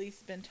at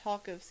least been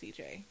talk of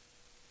CJ.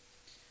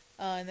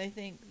 And they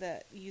think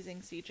that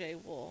using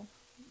CJ will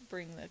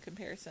bring the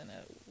comparison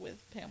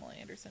with Pamela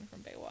Anderson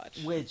from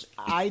Baywatch. Which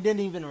I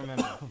didn't even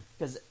remember.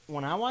 Because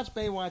when I watched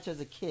Baywatch as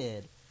a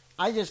kid,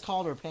 I just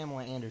called her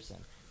Pamela Anderson.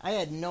 I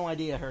had no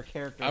idea her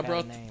character had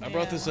a name. I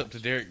brought this up to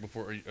Derek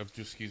before.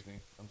 Excuse me.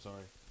 I'm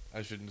sorry.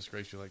 I shouldn't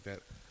disgrace you like that.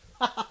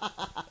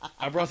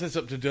 I brought this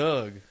up to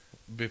Doug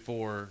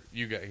before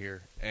you got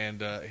here,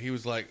 and he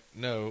was like,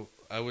 "No,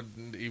 I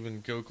wouldn't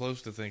even go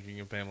close to thinking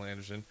of Pamela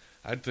Anderson.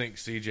 I'd think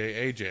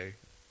CJ AJ."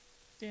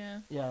 Yeah.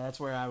 Yeah, that's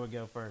where I would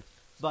go first.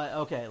 But,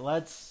 okay,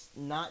 let's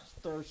not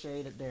throw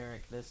shade at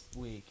Derek this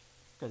week,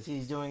 because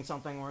he's doing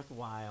something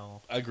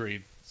worthwhile.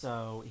 Agreed.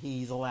 So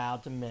he's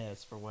allowed to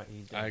miss for what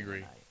he's doing I agree.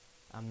 tonight.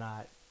 I'm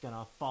not going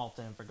to fault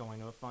him for going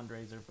to a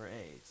fundraiser for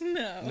AIDS.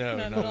 No, No,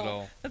 not at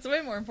all. That's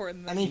way more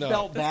important than And he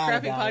felt this bad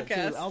crappy about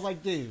podcast. it, too. I was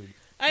like, dude.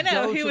 I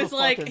know. go He to was the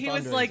like, fucking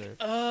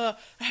I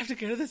have to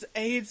go to this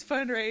AIDS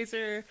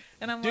fundraiser.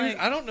 And I'm Dude, like,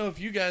 I don't know if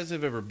you guys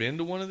have ever been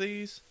to one of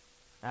these,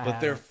 but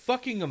they're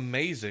fucking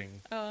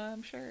amazing. oh,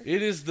 I'm sure.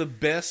 It is the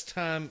best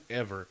time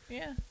ever.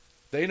 Yeah.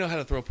 They know how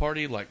to throw a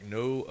party like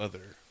no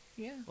other.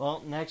 Yeah.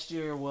 Well, next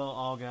year we'll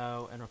all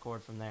go and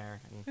record from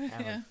there and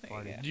have Yeah, a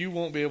party. yeah. You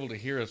won't be able to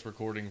hear us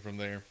recording from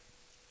there.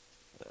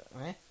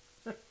 Eh?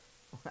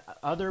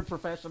 Other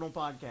professional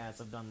podcasts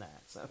have done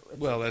that. So it's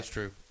Well, okay. that's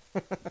true.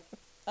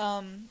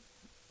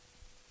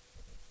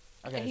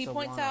 Okay, he so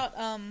points Lana.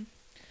 out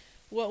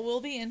what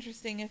will be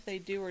interesting if they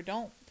do or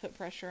don't put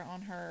pressure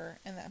on her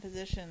in that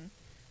position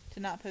to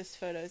not post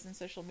photos in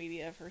social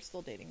media of her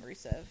still dating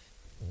Rusev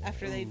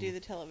after they do the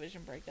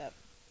television breakup.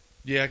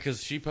 Yeah,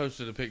 because she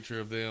posted a picture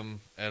of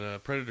them at a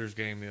Predators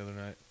game the other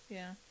night.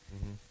 Yeah.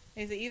 Mhm.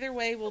 He said either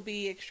way will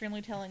be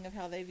extremely telling of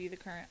how they view the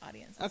current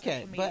audience. on Okay,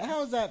 social media. but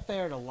how is that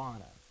fair to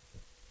Lana?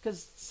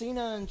 Because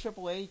Cena and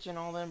Triple H and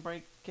all them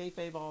break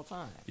kayfabe all the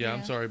time. Yeah, Yeah.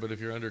 I'm sorry, but if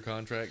you're under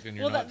contract and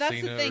you're Well, not that's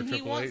Cena the thing. or He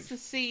Triple wants H, to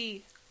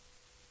see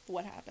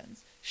what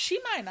happens.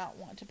 She might not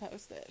want to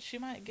post it. She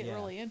might get Yeah.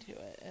 really into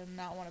it and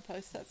not want to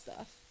post that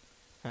stuff.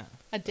 Huh.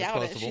 I doubt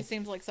it. possible. She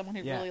seems like someone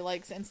who Yeah. really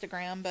likes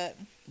Instagram, but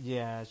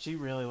Yeah, she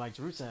really likes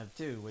Rusev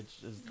too, which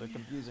is the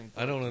confusing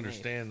part I don't to me.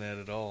 understand that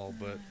at all.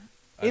 But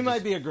He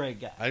might be a great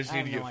guy. I just need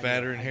have to get no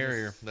fatter idea. and I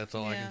hairier. just- That's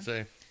all I Yeah. can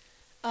say.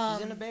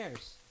 He's in the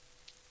Bears.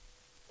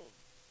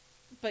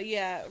 But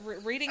yeah,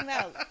 reading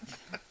that.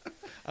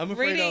 I'm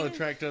afraid I'll Reading-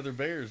 attract other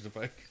bears if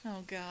I.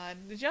 Oh God!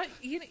 Did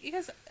you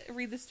guys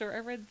read the story? I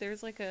read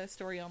there's like a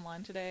story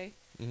online today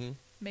Mm-hmm.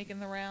 making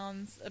the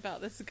rounds about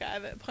this guy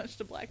that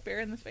punched a black bear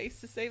in the face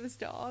to save his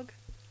dog.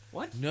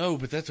 What? No,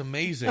 but that's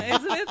amazing.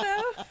 Isn't it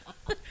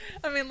though?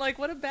 I mean, like,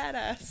 what a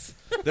badass!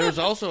 There was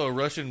also a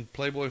Russian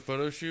Playboy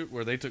photo shoot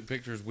where they took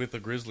pictures with a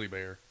grizzly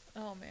bear.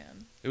 Oh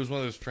man! It was one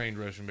of those trained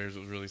Russian bears. It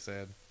was really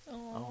sad.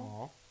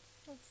 Oh,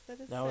 Oh,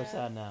 that is that was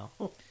sad now.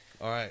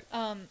 All right.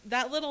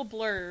 That little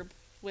blurb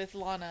with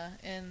Lana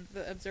in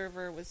the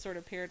Observer was sort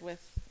of paired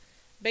with.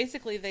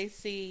 Basically, they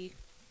see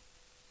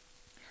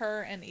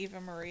her and Eva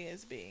Marie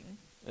as being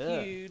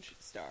Ugh. huge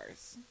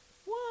stars.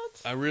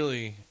 What? I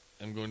really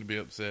am going to be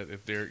upset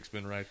if Derek's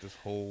been right this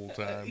whole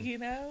time. You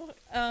know,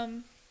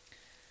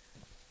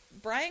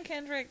 Brian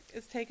Kendrick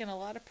is taking a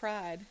lot of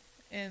pride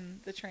in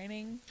the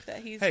training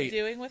that he's Hey,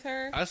 doing with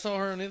her. I saw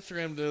her on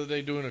Instagram the other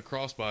day doing a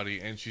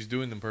crossbody, and she's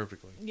doing them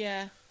perfectly.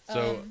 Yeah.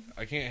 So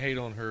I can't hate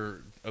on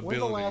her When's the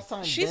ability. last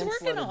time She's Vince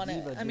working let a on it.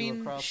 diva I do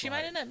mean, a she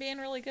might crossbody? end up being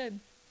really good.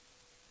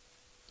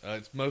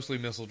 It's mostly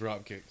missile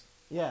drop kicks.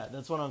 Yeah,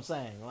 that's what I'm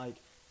saying. Like,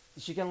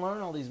 she can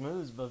learn all these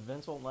moves, but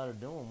Vince won't let her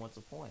do them. What's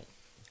the point?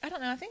 I don't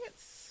know. I think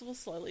will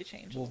slowly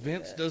change. Well, a little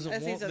Vince bit doesn't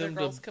as want these other them to-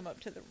 girls come up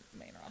to the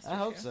main roster. I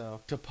hope too.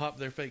 so. To pop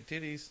their fake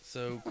titties,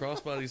 so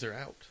crossbodies are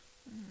out.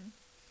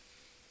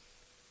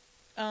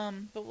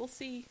 But we'll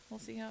see. We'll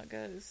see how it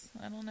goes.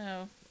 I don't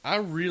know. I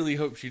really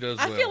hope she does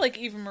well. I feel like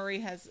Eva Marie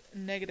has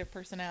negative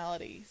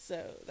personality,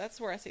 so that's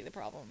where I see the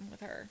problem with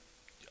her.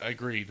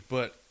 Agreed,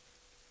 but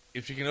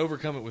if she can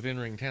overcome it with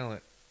in-ring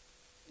talent,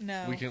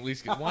 No, we can at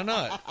least get. Why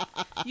not?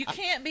 You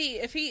can't be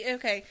if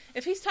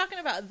he's talking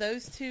about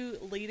those two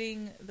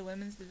leading the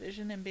women's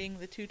division and being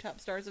the two top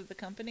stars of the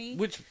company.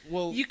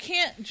 You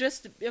can't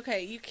just you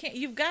can't.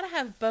 You've got to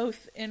have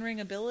both in-ring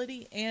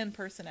ability and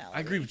personality.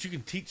 I agree, but you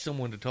can teach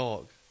someone to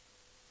talk.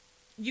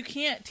 You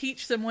can't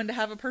teach someone to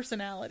have a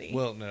personality.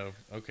 Well, no,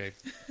 okay,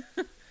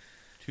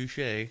 touche.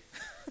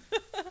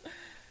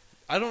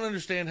 I don't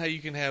understand how you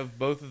can have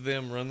both of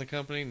them run the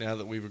company now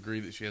that we've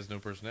agreed that she has no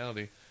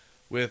personality,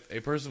 with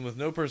a person with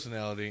no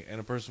personality and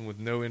a person with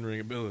no in-ring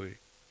ability.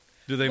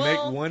 Do they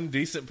make one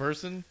decent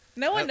person?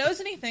 No one knows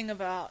anything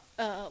about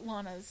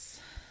Lana's.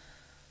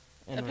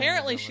 In-ring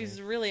Apparently, ability.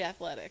 she's really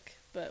athletic,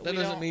 but That we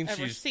doesn't don't mean ever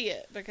she's- see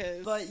it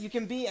because. But you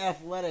can be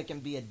athletic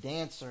and be a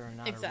dancer and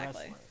not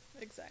exactly, a wrestler.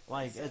 exactly.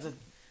 Like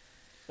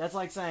that's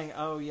like saying,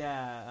 "Oh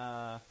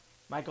yeah,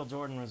 Michael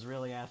Jordan was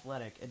really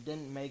athletic." It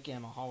didn't make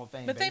him a Hall of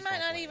Fame. But they might baseball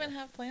not player. even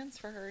have plans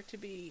for her to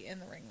be in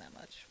the ring that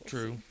much. We'll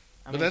True. see.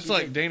 I But mean, that's she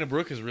like did- Dana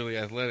Brooke is really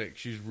athletic.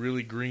 She's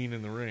really green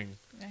in the ring.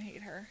 I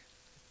hate her.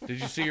 Did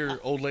you see your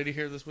old lady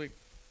hair this week?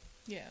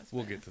 Yeah. It's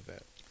We'll better. get to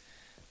that.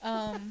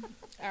 All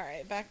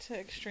right, back to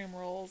Extreme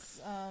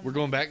Rules. We're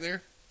going back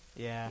there?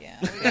 Yeah. Yeah,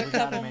 we got a We gotta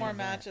couple make more it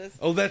back. matches.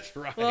 Oh, that's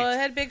right. Well, it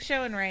had Big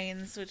Show and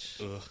Reigns, which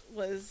Ugh.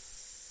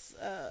 was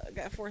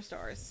got 4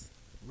 stars.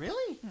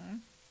 Really? Mhm.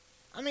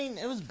 I mean,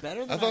 it was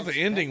better than I thought the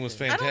ending was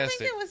expected. I don't fantastic.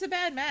 think it was a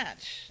bad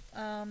match,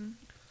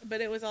 but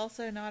it was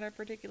also not a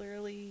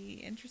particularly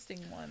interesting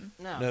one.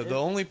 No, the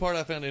only part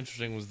I found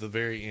interesting was the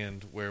very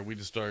end where we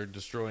just started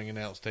destroying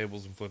announce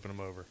tables and flipping them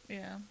over.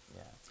 Yeah,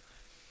 Yeah.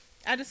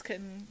 I just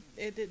couldn't.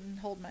 It didn't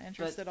hold my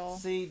interest But at all.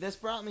 see, this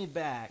brought me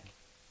back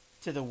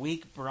to the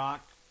week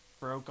Brock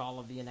broke all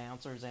of the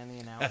announcers and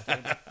the announce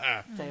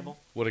table.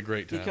 What a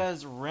great time.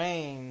 Because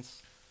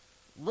Reigns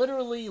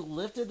literally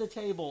lifted the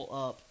table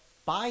up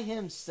by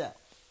himself.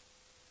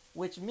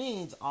 Which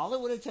means all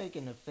it would have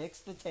taken to fix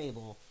the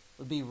table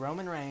would be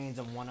Roman Reigns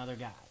and one other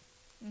guy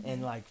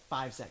in like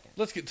 5 seconds.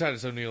 Let's get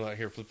Titus O'Neil out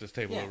here, flip this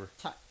table over.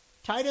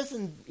 Titus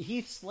and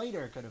Heath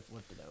Slater could have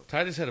flipped it over.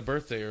 Titus had a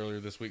birthday earlier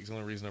this week. Is the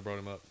only reason I brought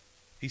him up.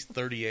 He's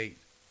 38.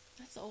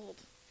 That's old.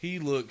 He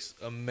looks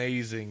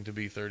amazing to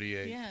be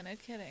 38. Yeah, no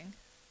kidding.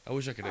 I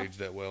wish I could age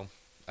that well.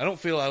 I don't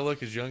feel I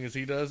look as young as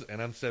he does,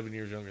 and I'm 7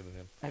 years younger than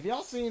him. Have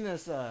y'all seen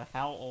this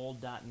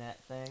howold.net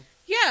thing?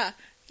 Yeah.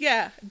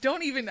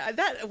 Don't even.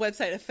 That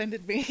website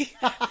offended me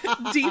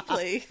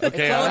deeply. That's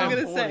Okay, all I'm I'm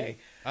gonna 40. say.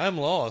 I'm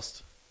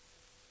lost.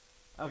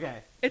 Okay.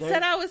 It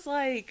said I was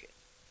like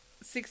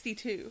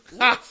 62.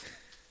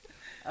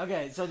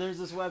 Okay, so there's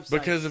this website.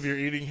 Because of your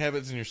eating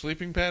habits and your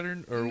sleeping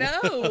pattern? Or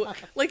No,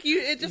 like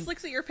it just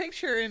looks at your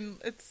picture and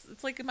it's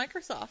like a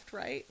Microsoft,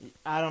 right?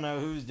 I don't know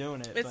who's doing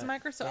it. It's but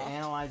Microsoft. It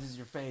analyzes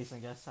your face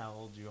and guess how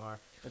old you are.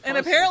 The And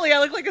closest- apparently, I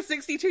look like a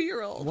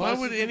 62-year-old. Why would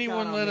closest we've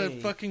anyone got let on a me.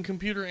 fucking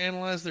computer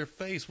analyze their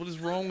face? What is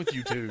wrong with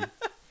you two?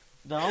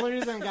 The only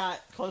reason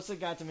closest it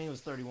got to me was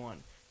 31.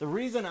 The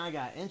reason I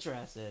got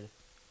interested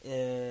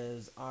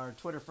is our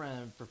Twitter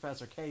friend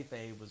Professor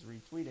Kayfabe was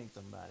retweeting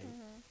somebody,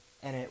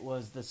 and it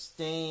was the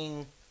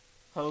Sting,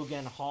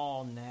 Hogan,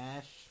 Hall,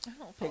 Nash I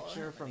don't follow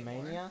picture him from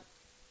anymore. Mania,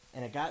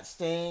 and it got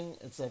Sting.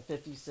 It said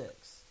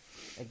 56.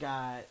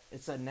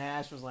 It said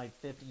Nash was like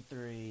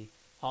 53.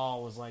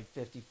 Hall was like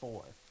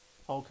 54.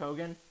 Hulk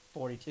Hogan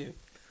 42.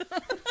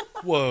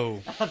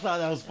 Whoa. I thought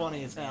that was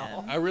funny as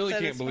hell. man. I really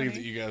That can't is believe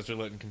funny. that you guys are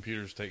letting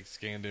computers take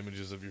scanned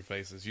images of your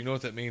faces. You know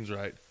what that means,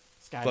 right?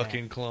 Skynet.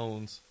 Fucking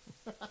clones.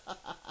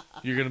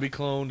 You're going to be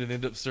cloned and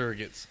end up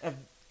surrogates.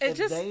 If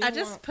they I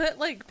just want- put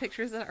like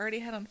pictures that I already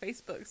had on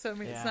Facebook, so I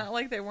mean, it's Yeah. not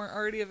like they weren't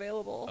already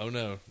available. Oh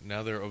no,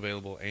 now they're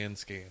available and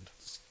scanned.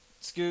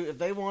 Scoot, if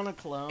they want to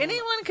clone,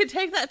 Anyone could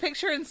take that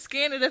picture and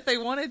scan it if they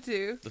wanted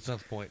to. That's not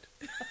the point.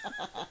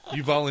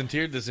 You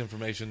volunteered this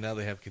information, now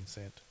they have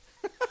consent.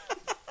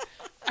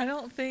 I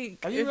don't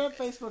think. have you if-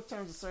 read Facebook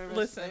Terms of Service?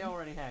 Listen. They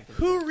already had consent.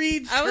 Who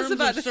reads I was terms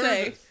about of to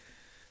say. service?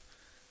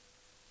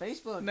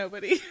 Facebook?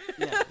 Nobody.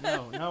 Yeah,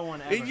 no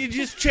one ever. You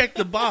just check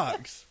the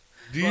box.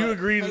 Do you But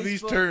agree to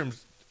these Facebook-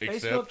 terms? Facebook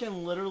Except,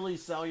 can literally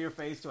sell your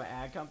face to an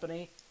ad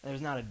company, and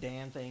there's not a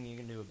damn thing you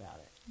can do about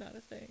it. Not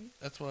a thing.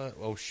 that's why.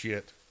 Oh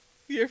shit!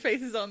 Your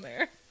face is on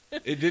there.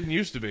 It didn't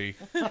used to be.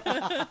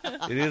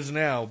 It is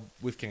now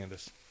with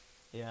Candace.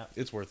 Yeah.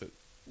 It's worth it.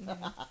 All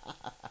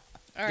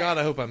right. God,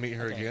 I hope I meet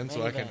her Okay, again so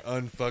main I can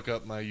event. unfuck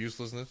up my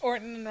uselessness.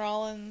 Orton and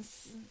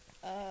Rollins,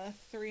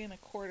 3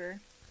 1/4.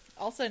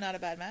 Also not a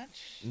bad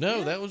match. No,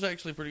 Yeah. that was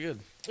actually pretty good.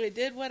 It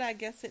did what I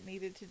guess it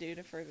needed to do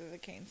to further the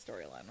Kane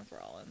storyline with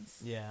Rollins.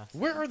 Yeah.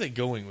 Where are they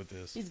going with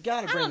this? He's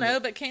got to I bring. don't know,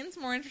 but Kane's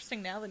more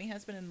interesting now than he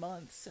has been in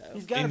months, so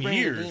He's got to In bring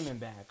years. the demon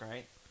back,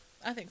 right?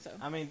 I think so.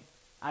 I mean,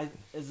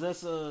 is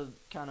this a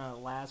kind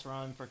of last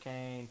run for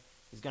Kane?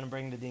 He's going to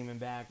bring the demon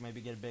back,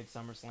 maybe get a big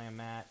SummerSlam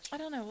match. I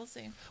don't know. We'll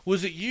see.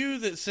 Was it you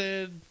that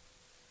said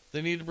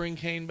they need to bring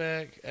Kane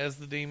back as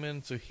the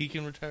demon so he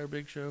can retire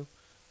Big Show?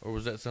 Or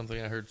was that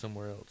something I heard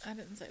somewhere else? I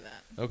didn't say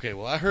that. Okay,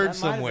 well, I heard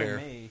That might have been somewhere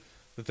me.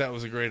 that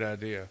was a great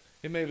idea.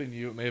 It may have been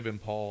you, it may have been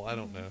Paul, I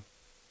don't know.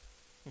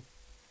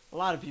 A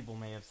lot of people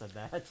may have said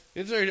that.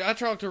 It's very, I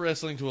talk to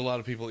wrestling to a lot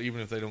of people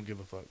even if they don't give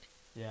a fuck.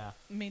 Yeah.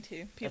 Me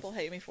too. People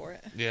hate me for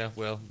it. Yeah,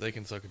 well, they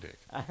can suck a dick.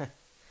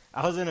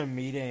 I was in a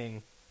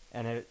meeting,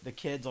 and the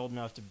kid's old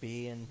enough to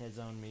be in his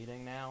own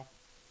meeting now,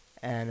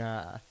 and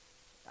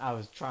I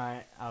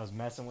was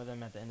messing with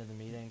him at the end of the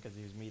meeting because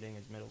he was meeting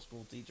his middle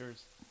school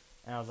teachers,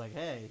 and I was like,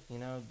 hey, you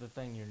know the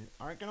thing you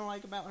aren't gonna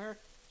like about her?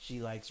 She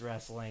likes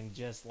wrestling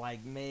just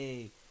like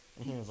me,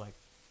 and he was like,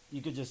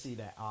 you could just see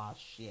that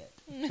shit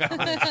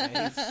on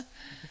his face.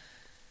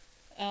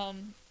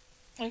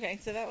 Okay,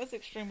 so that was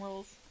Extreme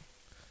Rules.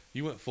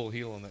 You went full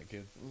heel on that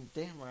kid.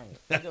 Damn right,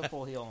 I go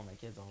full heel on my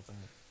kids all the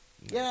time.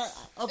 Yeah,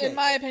 okay. In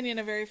my opinion,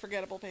 a very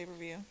forgettable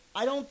pay-per-view.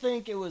 I don't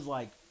think it was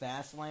like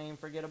Fastlane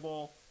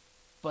forgettable,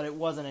 but it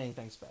wasn't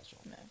anything special.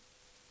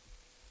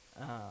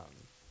 No. Um,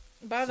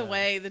 By the So-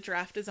 way, the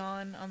draft is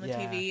on the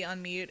Yeah. TV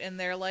on mute, and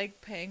they're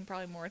like paying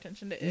probably more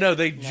attention to it. No,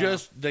 they No.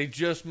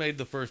 just made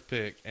the first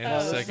pick and Oh,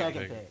 the the second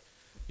second pick. pick.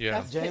 Yeah.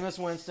 That's- Jameis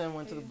Winston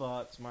went to the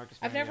Bucks. Marcus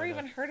I've Mariota. never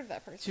even heard of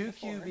that person. Two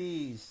before.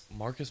 QBs.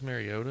 Marcus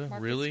Mariota?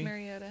 Marcus Really?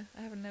 Mariota.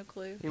 I have no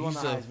clue. He won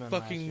He's the a Heisman last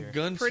fucking year.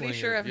 gunslinger. Pretty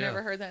sure I've yeah.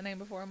 never heard that name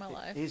before in my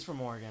life. He's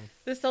from Oregon.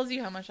 This tells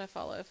you how much I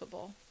follow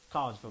football.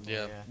 College football,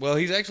 Yeah. yeah. Well,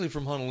 he's actually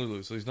from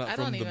Honolulu, so he's not I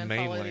from don't the even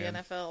mainland. follow the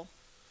NFL.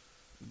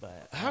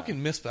 But How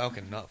can Miss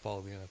Falcon not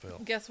follow the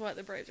NFL? Guess what?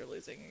 The Braves are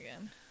losing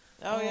again.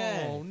 Oh,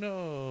 yeah. Oh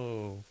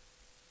no!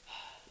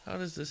 How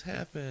does this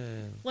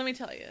happen? Let me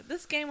tell you,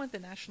 this game with the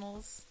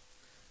Nationals,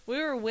 we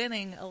were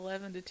winning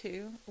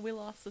 11-2. We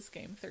lost this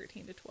game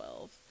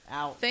 13-12.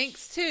 Ouch.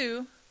 Thanks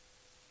to,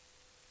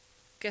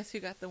 guess who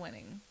got the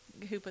winning?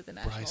 Who put the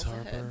Nationals Bryce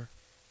Harper. ahead?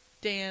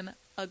 Dan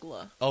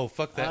Ugla. Oh,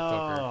 fuck that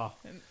fucker! Oh.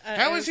 And,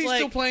 How it is he was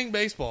still like- playing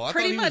baseball? I thought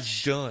pretty he was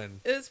much-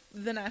 done. It's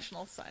the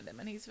Nationals signed him,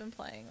 and he's been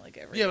playing like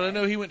every Yeah, but I day.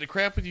 know he went to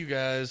crap with you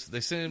guys. They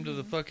sent him to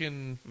the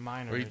fucking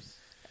Minors.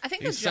 I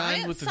think he the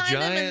signed Giants with the signed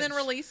him and then Giants,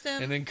 released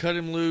him. and then cut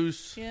him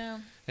loose. yeah,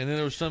 And then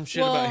there was some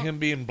shit Well, about him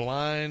being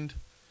blind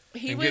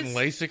he and was. getting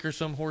LASIK or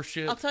some horse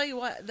shit. I'll tell you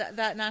what,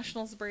 that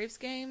Nationals Braves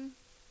game.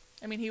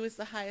 I mean, he was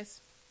the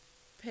highest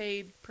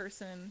paid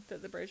person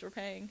that the Braves were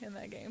paying in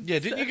that game. Yeah,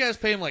 didn't So you guys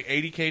pay him like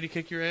 $80K to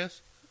kick your ass?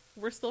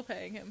 We're still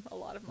paying him a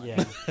lot of money.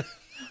 Yeah.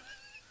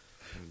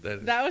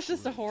 That was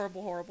just a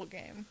horrible, horrible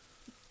game.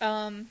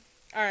 All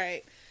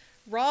right.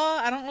 Raw,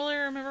 I don't really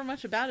remember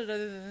much about it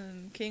other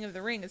than King of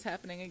the Ring is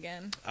happening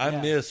again. I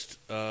Yeah. missed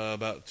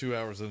about 2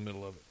 hours in the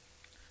middle of it.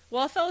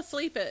 Well, I fell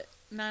asleep at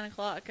 9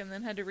 o'clock and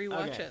then had to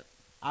rewatch Okay. it.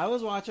 I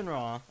was watching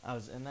Raw. I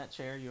was in that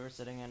chair you were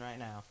sitting in right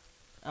now.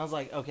 I was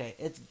like, okay,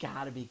 it's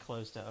got to be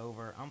close to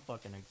over. I'm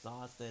fucking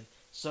exhausted.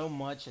 So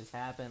much has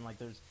happened. Like,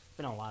 there's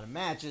been a lot of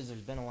matches.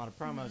 There's been a lot of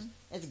promos.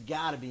 Mm-hmm. It's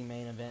got to be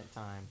main event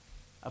time.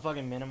 I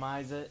fucking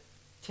minimize it.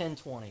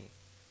 10:20.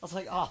 I was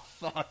like, oh,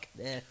 fuck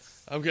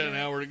this. I've got an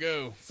hour to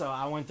go. So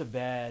I went to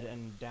bed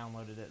and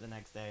downloaded it the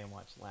next day and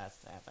watched the last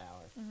half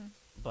hour. Mhm.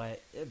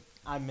 But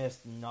I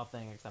missed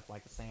nothing except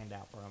like a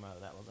Sandow promo.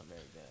 That wasn't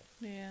very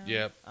good. Yeah.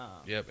 Yep. Um,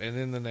 Yep. And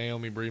then the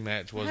Naomi Bree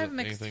match I have wasn't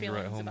mixed anything to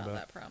write feelings home about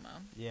about. that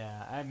promo.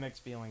 Yeah, I have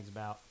mixed feelings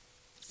about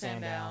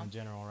Sandow Sandow. in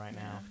general right Yeah,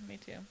 now. me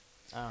too.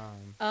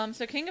 Um,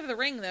 So King of the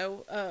Ring,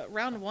 though,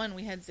 round one,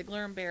 we had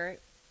Ziggler and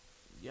Barrett.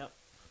 yep.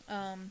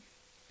 Um,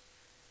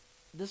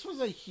 This was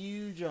a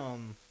huge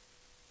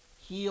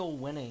heel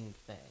winning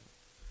thing.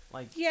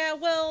 Like, yeah,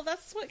 well,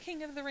 that's what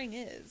King of the Ring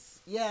is.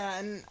 yeah,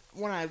 and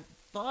when I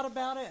thought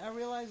about it, I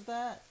realized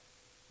that.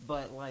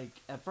 But like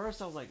at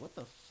first, I was like, "What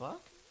the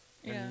fuck?"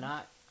 They're Yeah.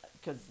 not,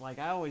 because like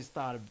I always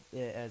thought of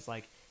it as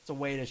like it's a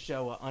way to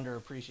show an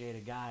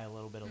underappreciated guy a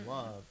little bit of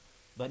love.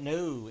 But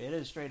no, it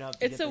is straight up.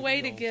 To It's get a the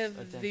way to heels give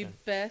the attention.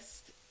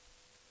 best,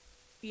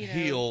 you know,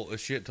 Heel a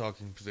shit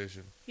talking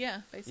position.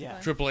 Yeah, basically.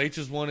 Yeah. Triple H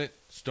has won it.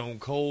 Stone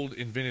Cold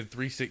invented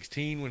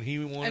 316 when he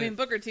won I mean, it.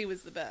 Booker T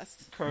was the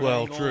best. Kurt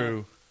Well, Angle.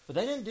 true. But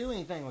they didn't do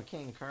anything with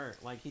King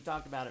Kurt. Like he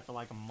talked about it for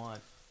like a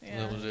month.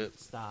 Yeah. That was it.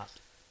 Stopped.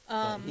 But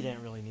he Um,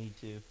 didn't really need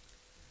to.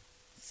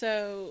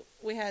 So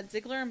we had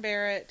Ziggler and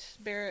Barrett.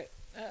 Barrett,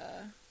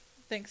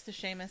 thanks to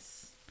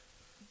Sheamus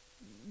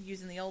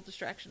using the old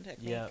distraction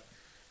technique. Yep.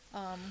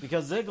 Um,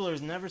 Because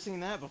Ziggler's never seen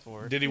that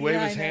before. Did he wave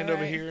Yeah, his I know, hand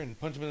over right? here and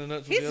punch him in the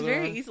nuts with he's the other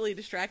very arm? easily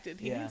distracted.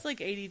 He Yeah. needs like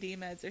ADD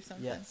meds or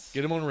something. Yes.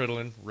 Get him on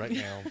Ritalin right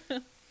now.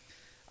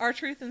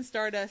 R-Truth and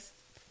Stardust.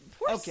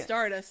 Poor Okay.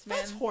 Stardust, man.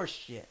 That's horse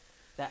shit.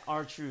 That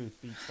R-Truth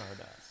beat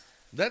Stardust.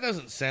 That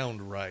doesn't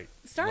sound right.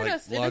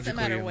 Stardust. like, It doesn't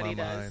matter logically what in he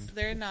my does. mind.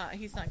 They're not.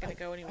 He's not going to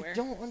go anywhere. I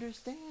don't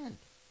understand.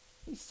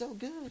 He's so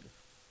good.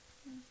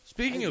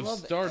 Speaking I of love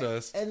it.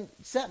 Stardust, And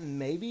except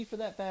maybe for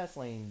that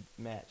Fastlane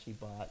match he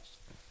botched.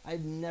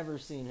 I've never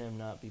seen him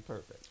not be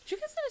perfect. Did you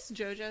guys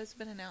notice JoJo's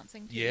been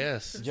announcing? Too,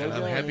 yes, since JoJo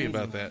I'm happy and-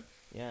 about that.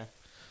 Yeah.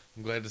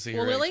 I'm glad to see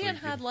Well, her. Lillian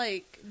actually had get-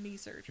 like knee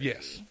surgery.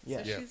 Yes.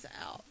 Yeah. So she's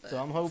out. But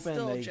So I'm hoping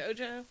still they-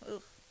 JoJo.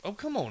 Ugh. Oh,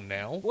 come on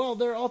now. Well,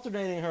 they're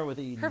alternating her with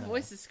Eden. Her though.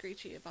 voice is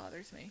screechy. It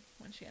bothers me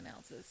when she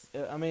announces.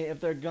 I mean, if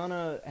they're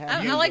gonna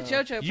have, I like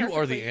JoJo. You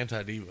are the perfectly-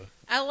 anti-diva.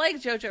 I like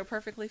JoJo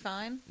perfectly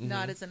fine, Mhm.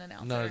 not as an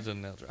announcer. Not as an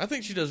announcer. I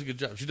think she does a good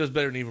job. She does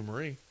better than Eva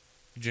Marie.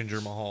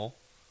 Ginger Mahal.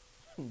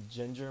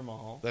 Ginger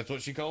Mahal. That's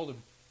what she called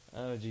him.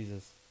 Oh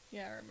Jesus,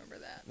 Yeah, I remember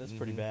that. that's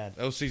pretty Mhm. bad.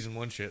 That was season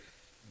 1 shit.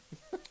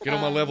 Get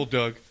on my level,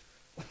 Doug.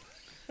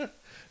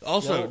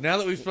 Also, Yo. now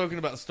that we've spoken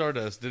about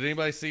Stardust, did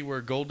anybody see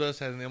where Goldust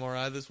had an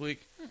MRI this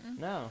week?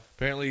 No,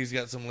 Apparently he's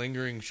got some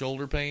lingering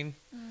shoulder pain.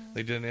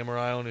 They did an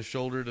MRI on his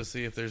shoulder to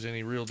see if there's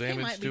any real He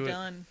damage might be to it.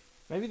 done.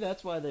 maybe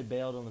that's why they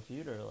bailed on the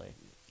feud early.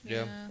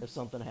 Yeah. If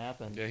something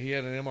happened. Yeah, he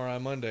had an MRI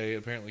Monday. It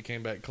apparently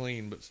came back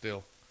clean, but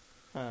still.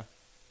 Huh.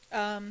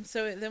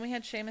 So then we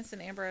had Sheamus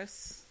and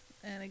Ambrose,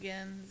 and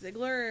again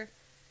Ziggler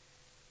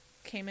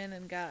came in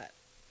and got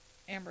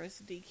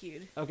Ambrose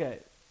DQ'd. Okay,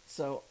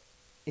 so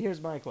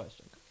here's my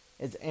question: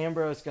 is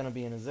Ambrose gonna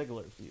be in a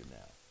Ziggler feud now?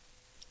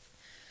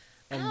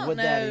 And I don't would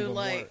know, that even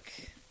like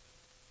work?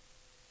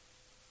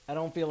 I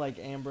don't feel like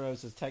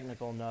Ambrose is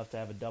technical enough to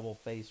have a double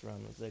face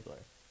run with Ziggler.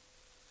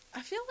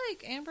 I feel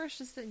like Ambrose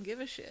just didn't give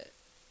a shit.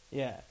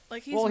 Yeah.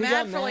 Like, he's Well, he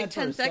mad got for like mad for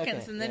 10 a seconds,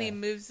 second, and then he yeah.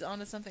 moves on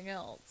to something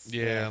else.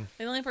 Yeah.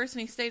 The only person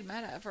he stayed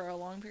mad at for a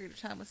long period of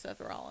time was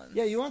Seth Rollins.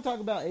 Yeah, you want to talk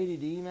about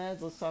ADD,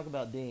 Mads? Let's talk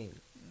about Dean.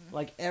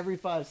 Like, every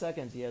 5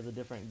 seconds he has a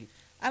different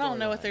I don't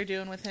know what storyline. they're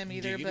doing with him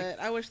either, Giggity. but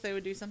I wish they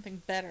would do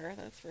something better,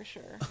 that's for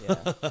sure.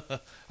 Yeah.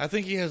 I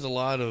think he has a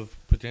lot of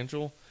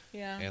potential,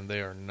 Yeah. and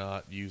they are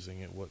not using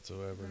it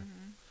whatsoever.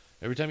 Mhm.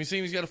 Every time you see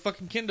him, he's got a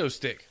fucking kendo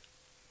stick,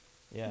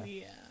 Yeah.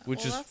 Yeah. which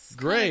Well, is that's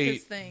kind of his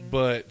great, thing.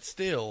 but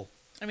still,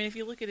 I mean, if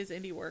you look at his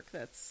indie work,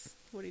 that's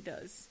what he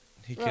does.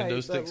 he Right, kendo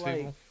but, sticks like,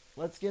 people.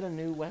 Let's get a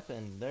new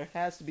weapon. There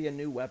has to be a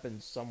new weapon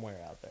somewhere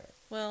out there.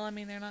 Well, I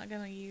mean, they're not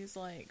going to use,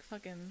 like,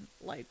 fucking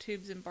light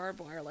tubes and barbed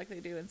wire like they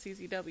do in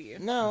CZW.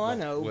 No, I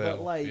know, Well,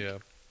 but like, yeah,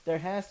 there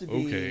has to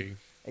be okay.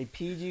 a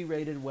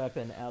PG-rated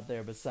weapon out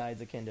there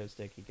besides a kendo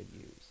stick he could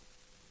use.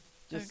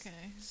 Just Okay.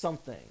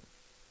 something,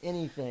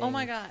 anything. Oh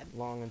my God.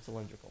 Long and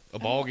cylindrical. A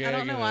ball I gag.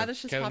 don't know and why a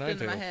this just cat o' popped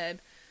into my nine tails. head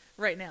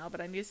right now,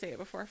 but I need to say it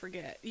before I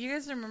forget. You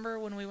guys remember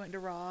when we went to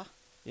Raw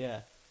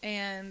Yeah.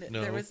 and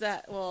No. there was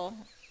that, well,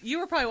 you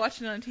were probably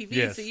watching it on TV,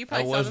 Yes, so you I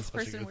probably saw was this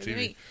watching person it on with TV.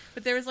 me.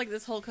 But there was like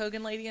this Hulk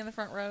Hogan lady in the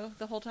front row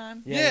the whole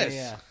time. Yeah, Yes.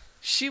 yeah,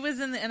 She was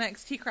in the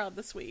NXT crowd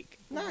this week.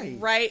 Nice.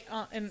 Right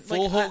on, and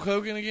Full like, Hulk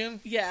Hogan again?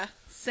 yeah,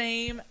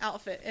 same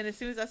outfit. And as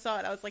soon as I saw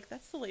it, I was like,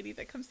 that's the lady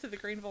that comes to the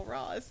Greenville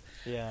Raws.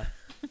 yeah.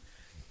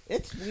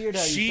 It's weird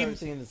how She- you start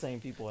seeing the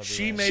same people everywhere.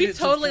 she made She it to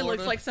totally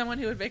Florida? looks like someone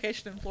who would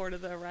vacation in Florida,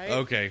 though, right?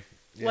 Okay.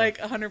 Yeah. Like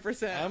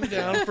 100%. I'm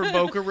down for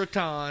Boca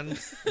Raton.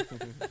 Yep.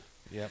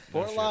 no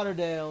Fort shit.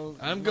 Lauderdale.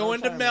 I'm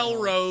going to retirement home.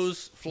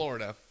 Melrose,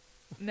 Florida.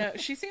 No,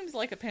 she seems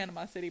like a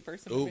Panama City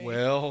person. Oh, to me.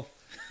 well.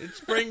 It's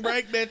spring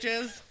break,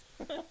 bitches.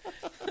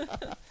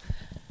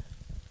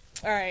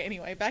 All right.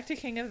 Anyway, back to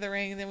King of the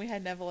Ring. Then we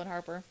had Neville and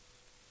Harper.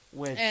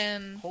 Which,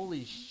 And-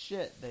 holy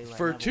shit, they let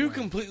For Neville two win.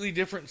 completely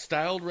different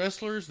styled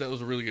wrestlers, that was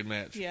a really good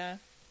match. Yeah.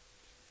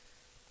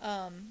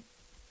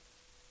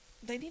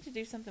 They need to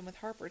do something with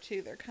Harper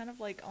too. They're kind of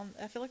like on.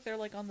 I feel like they're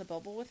like on the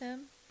bubble with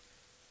him,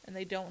 and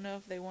they don't know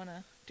if they want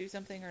to do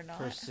something or not.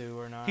 pursue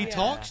or not. He Yeah.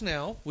 talks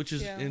now, which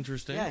is Yeah.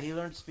 interesting. Yeah, he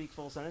learned to speak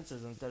full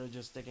sentences instead of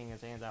just sticking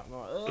his hands out and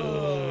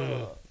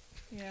going, ugh.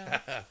 Yeah.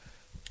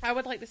 I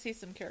would like to see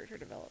some character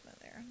development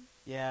there.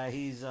 Yeah,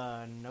 he's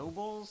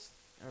Noble's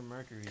or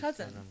Mercury's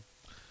Cousin.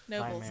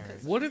 Noble's marriage.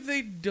 cousin. What have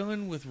they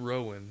done with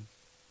Rowan?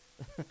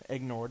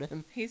 Ignored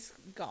him. He's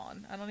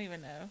gone. I don't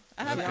even know.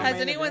 he Has on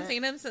main anyone event?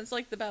 seen him since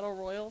like the Battle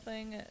Royal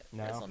thing at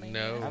No. WrestleMania?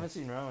 No. I haven't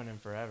seen Rowan in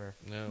forever.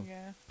 No.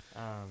 Yeah.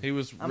 He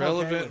was I'm okay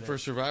relevant with for it.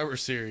 Survivor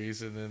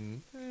Series, and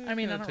then I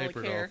mean, I kinda don't really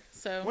tapered care. off.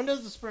 So When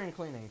does the spring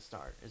cleaning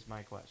start? Is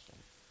my question.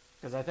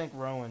 Because I think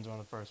Rowan's one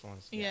of the first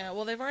ones. to go. yeah.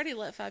 Well, they've already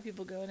let 5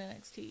 people go in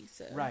NXT.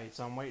 So Right.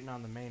 So I'm waiting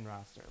on the main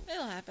roster.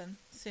 it'll happen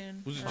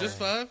soon. Was it Or- just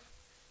 5?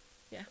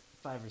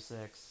 5 or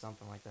 6,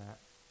 something like that.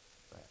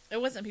 It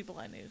wasn't people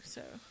I knew.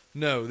 So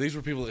No, these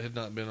were people that had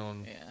not been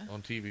on Yeah.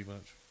 on TV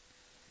much,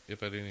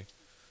 if at any.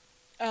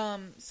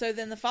 So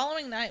then the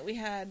following night we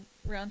had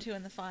round 2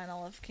 and the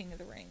final of King of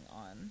the Ring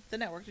on the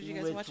network. Did you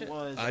guys Which watch it?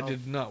 Was I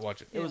did not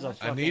watch it. It was a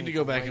I need to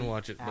go back and fucking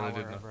watch it, but I hour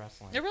did not. of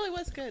wrestling. It really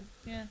was good.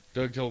 Yeah.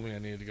 Doug told me I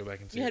needed to go back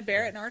and see You it. had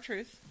Barrett and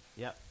R-Truth.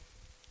 Yep.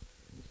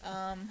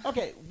 Um,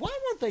 Okay, why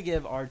won't they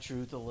give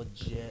R-Truth a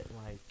legit,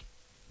 like,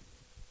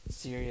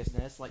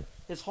 seriousness? Like,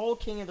 his whole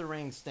King of the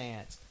Ring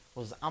stance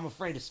was, I'm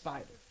afraid of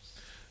spiders.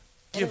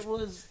 And Give- it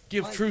was,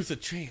 Give like, Truth a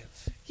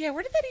chance. yeah,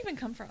 where did that even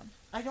come from?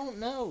 I don't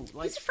know.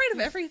 Like, He's afraid of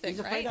everything, he's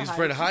afraid right? of He's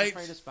afraid of heights,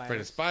 heights, he's afraid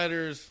of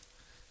spiders,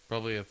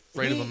 probably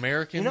afraid He- of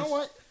Americans. You know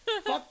what?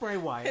 Fuck Bray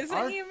Wyatt.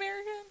 Isn't he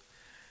American?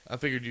 I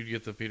figured you'd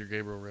get the Peter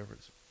Gabriel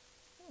reference.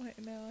 Wait,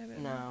 no, I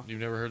didn't. No. You've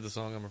never heard the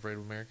song "I'm Afraid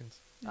of Americans"?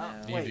 No.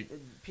 You Wait, do-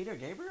 Peter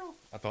Gabriel?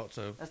 I thought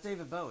so. That's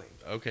David Bowie.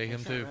 Okay, And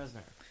him Trent too.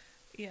 Reznor.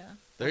 Yeah.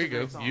 There That's you a go.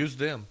 great song. Use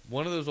them.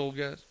 One of those old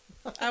guys.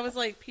 I was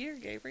like, Peter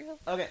Gabriel?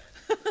 Okay,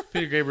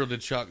 Peter Gabriel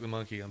did Shock the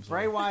Monkey. I'm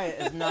sorry. Bray Wyatt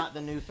is not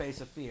the new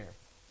face of fear.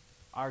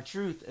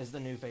 R-Truth is the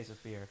new face of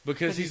fear.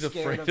 Because he's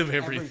scared afraid of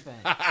everything.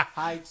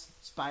 Heights,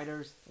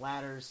 spiders,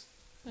 ladders,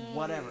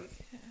 whatever.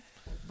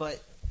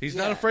 But He's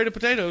yeah, not afraid of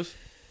potatoes.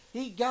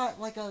 He got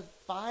like a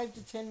 5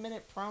 to 10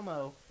 minute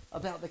promo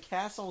about the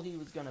castle he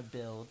was going to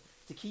build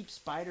to keep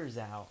spiders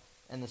out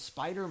and the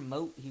spider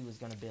moat he was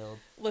going to build.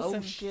 Listen,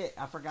 oh shit,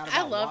 I forgot about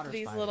I water love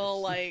these spiders.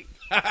 little, like,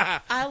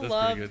 That's I pretty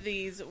love good.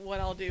 these what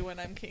I'll do when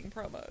I'm king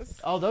promos.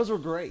 Oh, those were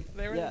great.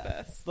 They were Yeah. the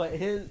best. But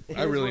his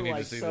I really were need to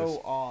like see so this.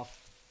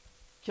 off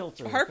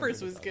kilter. Harper's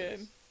compared was to others.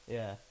 good.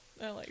 Yeah.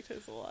 I liked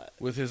his a lot.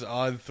 With his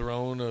odd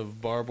throne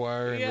of barbed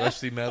wire and Yeah.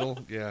 rusty metal.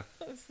 Yeah.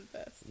 That was the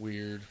best.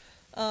 Weird.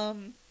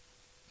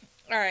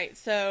 All right,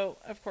 so,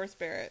 of course,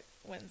 Barrett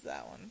wins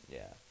that one.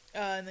 Yeah.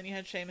 And then you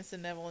had Sheamus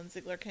and Neville, and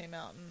Ziggler came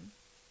out and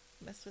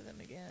messed with him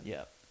again.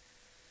 Yep.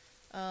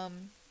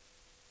 And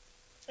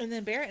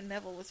then Barrett and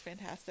Neville was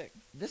fantastic.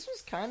 This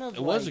was kind of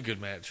It was a good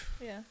match.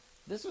 Yeah.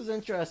 This was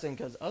interesting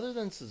because other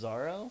than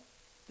Cesaro,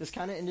 this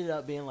kind of ended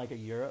up being like a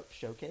Europe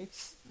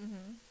showcase Mm-hmm.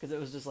 because it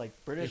was just like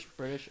British,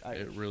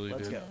 Irish. really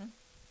Let's did. go.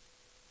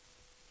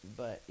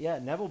 But yeah,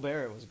 Neville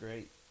Barrett was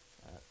great.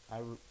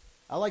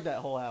 I like that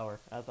whole hour.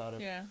 I thought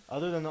it. Yeah.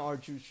 Other than the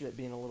R-Truth shit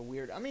being a little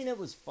weird. I mean, it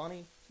was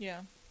funny,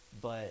 Yeah.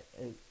 but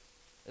it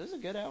was a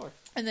good hour.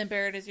 And then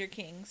Barrett is your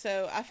king.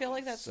 So I feel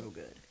like that's so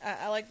good.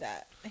 I like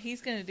that.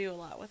 He's going to do a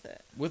lot with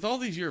it. With all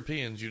these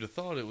Europeans, you'd have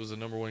thought it was a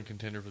number one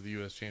contender for the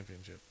U.S.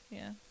 Championship.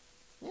 Yeah.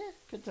 Yeah,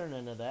 could turn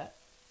into that.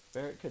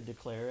 Barrett could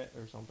declare it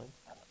or something.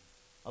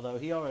 Although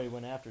he already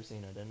went after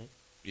Cena, didn't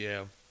he?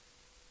 Yeah.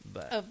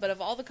 But But of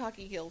all the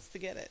cocky heels to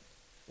get it,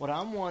 what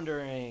I'm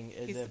wondering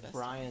is He's the if best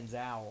Bryan's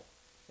out,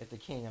 if the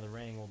King of the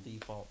Ring will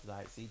default to the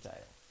IC title.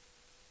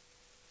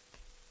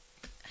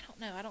 I don't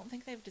know. I don't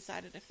think they've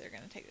decided if they're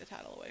going to take the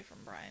title away from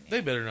Bryan yet.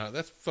 They better not.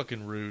 That's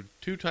fucking rude.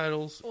 2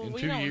 titles Well, in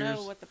we 2 don't years.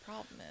 know what the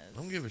problem is.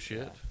 I don't give a shit.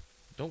 Yeah.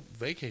 Don't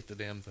vacate the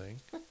damn thing.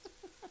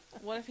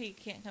 What if he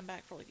can't come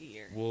back for like a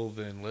year? Well,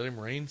 then let him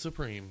reign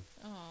supreme.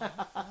 Oh,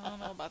 I don't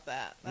know about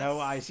that. No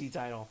That's- IC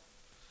title.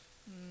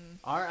 Mm,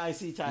 Our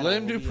IC title. Let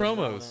him will do be as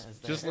relevant promos. as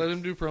Just theirs. let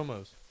him do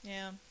promos.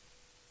 yeah.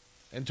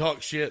 And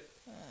talk shit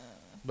Uh,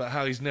 about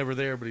how he's never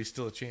there, but he's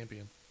still a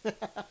champion.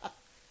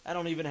 I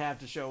don't even have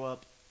to show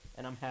up,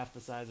 and I'm half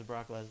the size of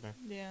Brock Lesnar.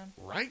 yeah.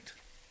 Right?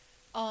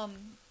 All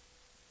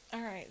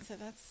right. So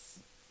that's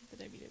the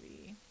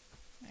WWE.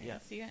 I Yeah.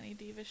 guess you got any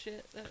diva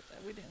shit that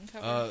we didn't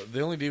cover?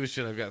 The only diva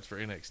shit I've got is for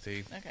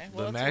NXT. Okay.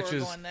 Well, the that's matches, where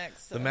we're going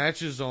next. So. The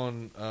matches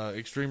on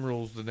Extreme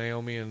Rules, the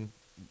Naomi and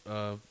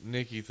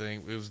Nikki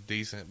thing, it was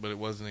decent, but it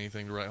wasn't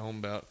anything to write home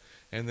about.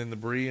 And then the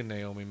Brie and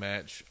Naomi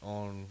match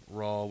on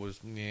Raw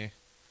was meh.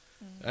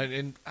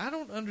 And I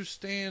don't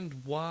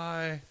understand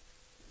why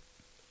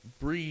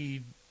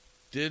Brie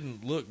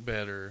didn't look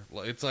better.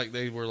 It's like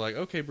they were like,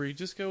 okay, Brie,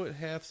 just go at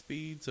half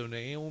speed so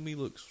Naomi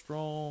looks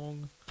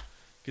strong.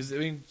 Because, I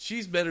mean,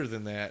 she's better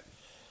than that.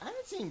 I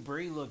haven't seen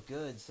Brie look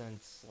good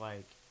since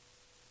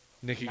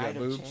Nikki Night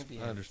got of boobs.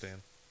 Champions. I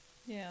understand.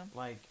 Yeah.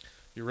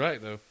 You're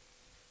right, though.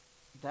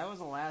 That was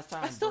the last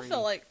time. I still Brie,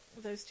 feel like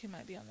those two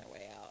might be on their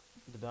way out.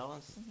 the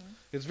Bellas.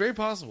 It's very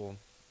possible.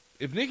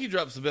 If Nikki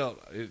drops the belt,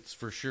 it's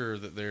for sure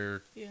that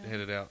they're Yeah.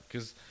 headed out.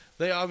 Because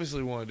they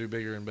obviously want to do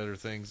bigger and better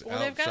things Well,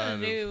 outside they've got a of...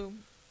 new,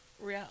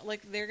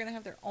 they're going to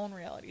have their own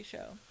reality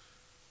show,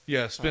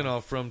 Yeah,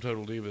 spin-off from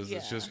Total Divas. Yeah.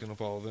 It's just going to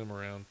follow them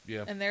around.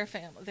 Yeah. and their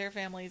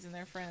families and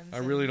their friends. I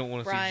really and don't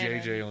want to see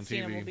Brian JJ and on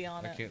Cena TV. will be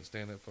on I it. can't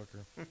stand that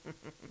fucker.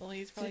 Well,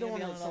 he's Is he probably the going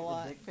one to that be on it a sent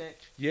lot. the dick pic?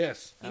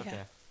 Yes. Yeah. Okay,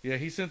 Yeah,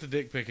 he sent the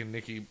dick pic and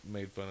Nikki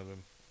made fun of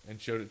him and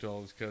showed it to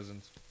all his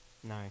cousins.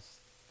 nice.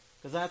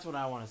 Because that's what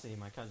I want to see.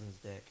 My cousin's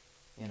dick.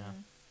 You know,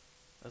 Mhm.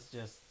 that's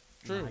just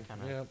True. my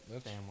kind of Yeah,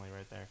 that's... family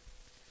right there.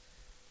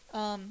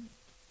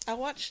 I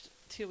watched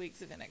 2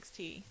 weeks of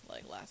NXT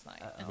last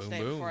night and Boom, today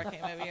boom. before I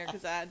came over here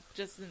because I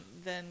just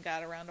then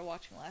got around to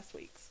watching last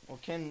week's. Well,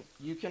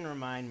 you can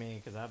remind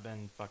me because I've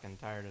been fucking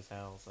tired as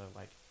hell. So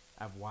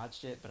I've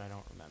watched it, but I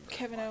don't remember.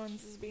 Kevin much.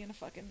 Owens is being a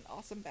fucking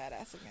awesome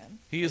badass again.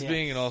 He is Yes.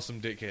 being an awesome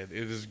dickhead.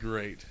 It is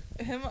great.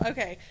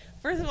 Okay,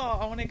 first of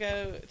all, I want to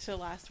go to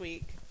last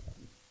week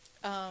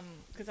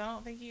because I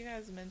don't think you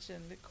guys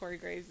mentioned Corey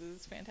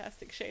Graves'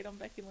 fantastic shade on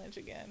Becky Lynch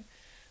again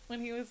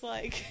when he was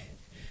like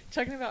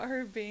talking about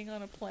her being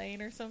on a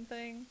plane or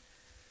something.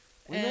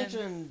 We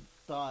mentioned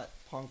thought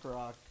punk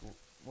rock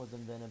was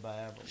invented by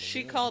Avril She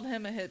Lavigne. called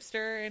him a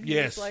hipster, and he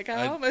Yes, was like,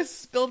 I I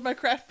almost spilled my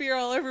craft beer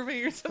all over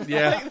me or something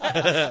Yeah. like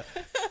that.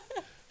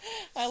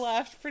 I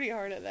laughed pretty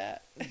hard at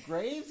that.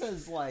 Graves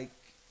has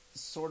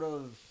sort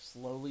of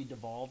slowly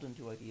devolved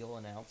into a heel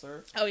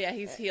announcer, Oh, yeah,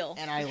 he's heel.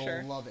 and for I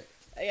sure. love it.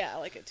 Yeah, I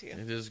like it too.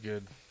 It is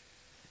good.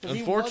 'Cause he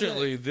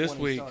Unfortunately, wasn't this when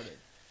he week... started.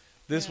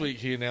 This Yeah. week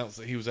he announced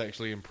that he was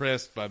actually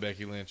impressed by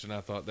Becky Lynch, and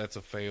I thought that's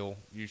a fail.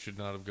 You should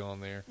not have gone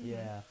there.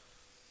 Yeah.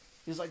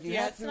 He's like, you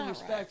Yeah, have it's to not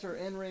respect her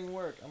in-ring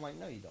work. I'm like,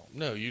 no, you don't.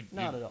 No, you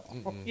Not you- at all.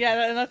 mm-mm.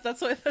 Yeah, and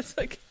that's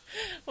like,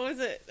 what was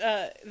it?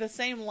 The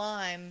same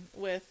line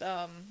with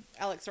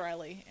Alex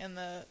Riley in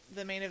the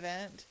main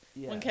event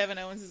Yeah. when Kevin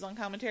Owens is on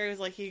commentary. He was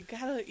like, you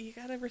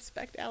gotta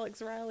respect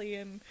Alex Riley,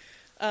 and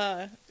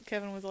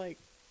Kevin was like,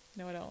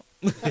 no, I don't.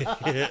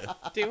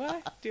 Do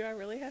I? Do I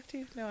really have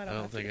to? No, I I don't.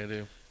 don't have think to. I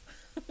do.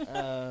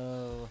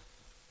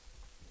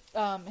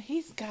 Oh,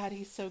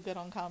 He's so good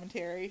on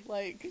commentary.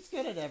 Like, he's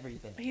good at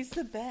everything. he's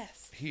the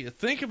best.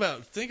 Think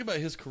about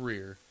his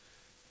career.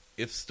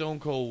 If Stone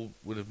Cold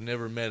would have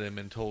never met him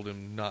and told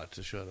him not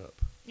to shut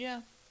up.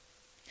 Yeah.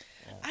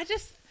 Yeah.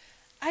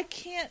 I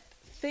can't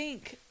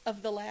think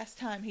of the last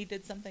time he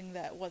did something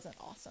that wasn't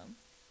awesome.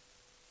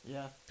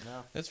 Yeah,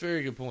 no, That's a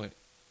very good point.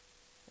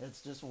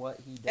 it's just what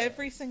he does.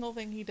 Every single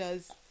thing he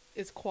does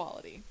is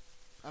quality.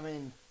 I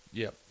mean,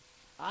 Yep.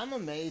 I'm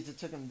amazed it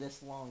took him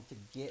this long to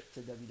get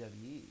to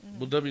WWE.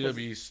 Well,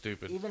 WWE's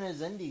stupid. Even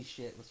his indie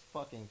shit was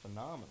fucking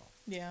phenomenal.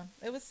 Yeah,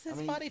 it was his I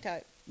mean- body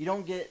type. You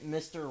don't get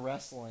Mr.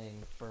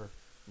 Wrestling for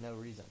no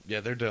reason. Yeah,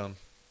 they're dumb.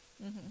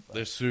 Mm-hmm.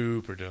 They're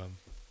super dumb.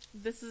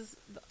 This is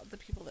the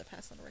people that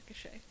passed on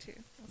Ricochet too.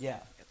 Let's Yeah.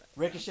 not forget that.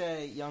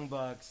 Ricochet, Young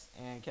Bucks,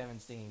 and Kevin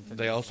Steen. took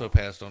They this also long.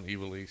 passed on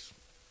Evilise.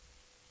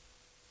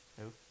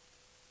 Who?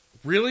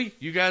 Really?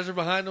 You guys are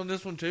behind on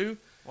this one too?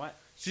 What?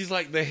 She's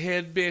like the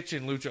head bitch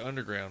in Lucha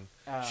Underground.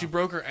 She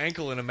broke her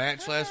ankle in a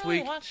match last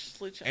week watched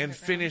Lucha and Underground.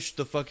 finished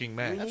the fucking We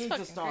match. That's need to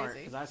fucking start crazy.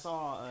 because I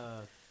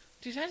saw.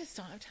 Dude, I just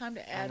don't have time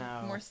to add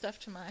know. more stuff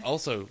to my.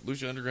 Also,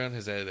 Lucha Underground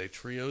has added a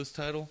trios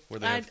title where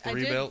they have I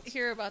three did belts.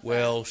 hear about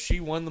Well, she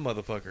won the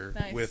motherfucker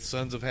Nice. with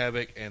Sons of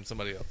Havoc and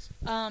somebody else.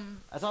 that.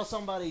 I saw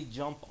somebody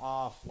jump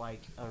off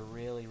like a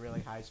really,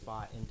 really high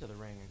spot into the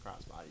ring and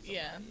crossbody somebody,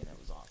 Yeah. and it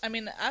was awesome. I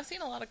mean, I've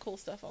seen a lot of cool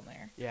stuff on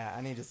there. Yeah, I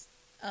need to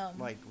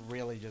Um,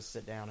 really just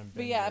sit down and.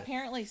 but binge yeah, it.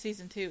 apparently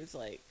season 2 is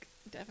like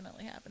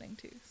definitely happening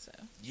too. So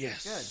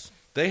Yes. Good.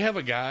 They have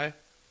a guy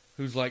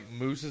who's like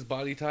Moose's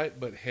body type,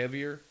 but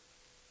heavier.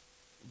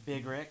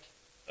 Big Rick.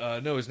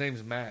 No, his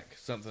name's Mac,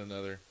 something or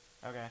another.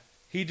 Okay.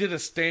 He did a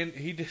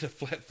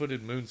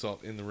flat-footed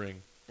moonsault in the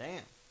ring.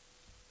 Damn.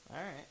 All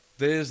right.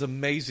 That is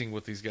amazing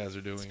what these guys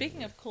are doing.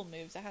 speaking of cool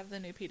moves, I have the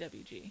new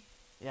PWG.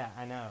 Yeah,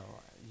 I know.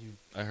 You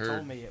I heard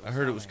told me it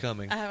was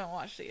coming. I haven't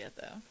watched it yet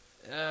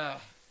though.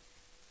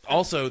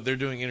 Also, they're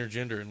doing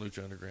intergender in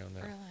Lucha Underground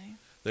now. Really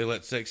They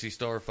let Sexy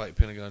Star fight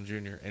Pentagon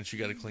Jr. and she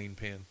got a clean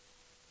pin.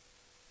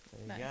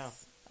 There you go.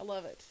 nice. I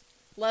love it.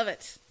 Love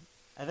it.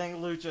 I think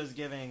Lucha's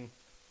giving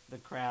the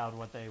crowd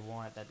what they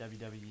want that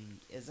WWE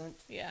isn't.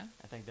 Yeah.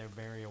 I think they're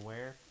very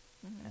aware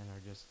Mhm. and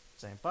are just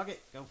saying, fuck it,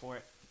 go for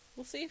it.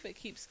 We'll see if it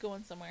keeps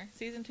going somewhere.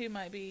 Season 2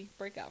 might be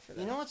breakout for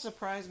them. You know what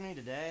surprised me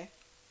today?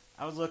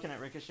 I was looking at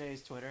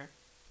Ricochet's Twitter.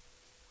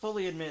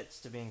 Fully admits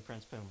to being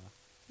Prince Puma.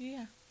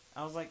 Yeah.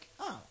 I was like,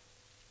 oh.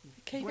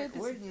 Kayfabe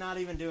We're is, not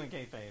even doing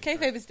kayfabe.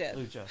 kayfabe for is dead.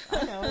 Lucha.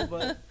 I know,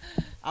 but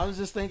I was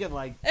just thinking,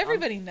 like...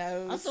 Everybody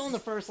knows. I'm still in the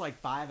first,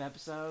 5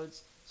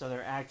 episodes, so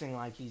they're acting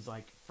like he's,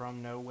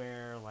 from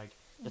nowhere,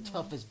 the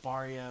toughest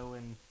barrio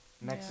in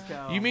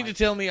Mexico. You mean to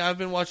tell me I've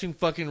been watching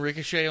fucking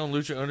Ricochet on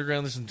Lucha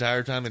Underground this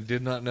entire time and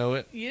did not know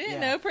it? You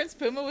didn't Yeah. know Prince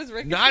Puma was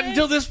Ricochet? Not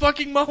until this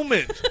fucking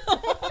moment.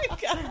 Oh my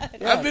god.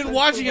 Yeah, I've been Prince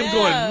watching him Puma.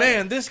 going, Yeah.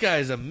 man, this guy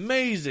is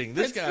amazing.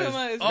 This Prince guy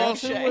Puma is is That's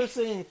awesome. who we're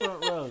seeing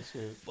front row,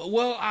 Scoop.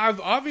 Well, I've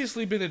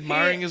obviously been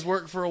admiring He- his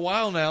work for a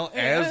while now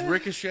as Yeah.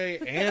 Ricochet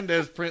and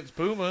as Prince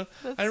Puma.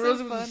 That's I didn't so realize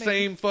it was the funny.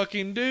 same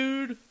fucking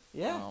dude.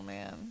 Yeah, Oh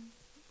man.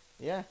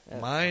 yeah.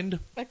 Mind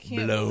I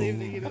can't blown. believe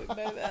that you didn't know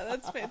that.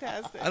 That's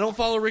fantastic. I don't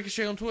follow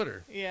Ricochet on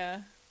Twitter,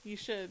 Yeah, you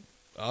should.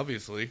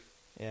 obviously.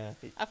 Yeah.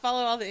 I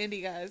follow all the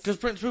indie guys. Because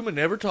Prince Puma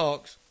never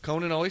talks.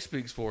 Conan always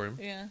speaks for him.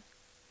 Yeah.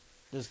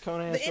 Does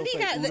Conan The still indie say,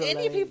 guy, the "Oodalay,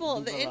 indie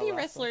people, the viva la indie raza"?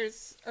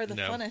 wrestlers are the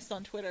No. funnest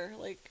on Twitter.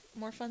 Like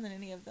more fun than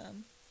any of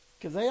them.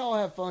 Because they all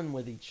have fun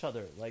with each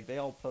other. They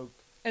all poke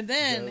And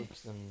then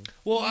jokes and...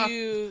 Well,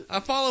 you, I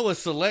follow a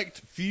select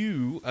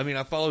few. I mean,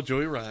 I follow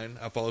Joey Ryan.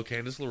 I follow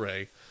Candice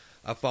LeRae.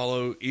 I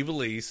follow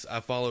Evilise. I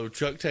follow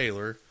Chuck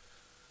Taylor.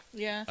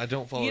 yeah. I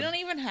don't follow... You don't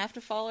even have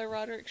to follow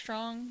Roderick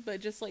Strong, but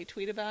just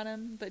tweet about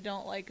him, but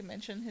don't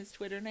mention his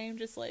Twitter name.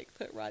 Just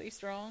put Roddy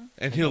Strong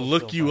and he'll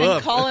look still you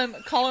follow. up.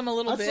 and call him a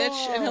little I bitch,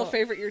 saw- and he'll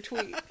favorite your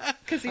tweet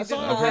because I he's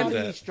saw in a I've heard the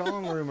Rodney that.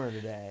 Strong rumor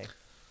today.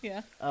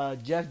 Yeah.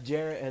 Jeff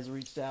Jarrett has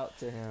reached out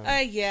to him.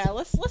 Yeah.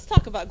 Let's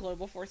talk about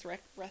Global Force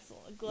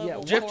Wrestling.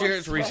 Global Jeff Force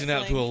Jarrett's reaching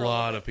out to a Wrestling for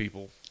lot little of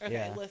people. bit. Okay,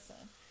 Yeah. listen.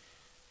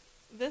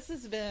 This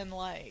has been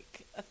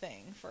a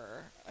thing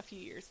for a few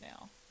years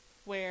now,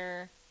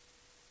 where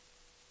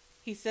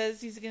he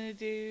says he's going to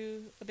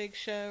do a big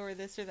show or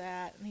this or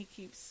that,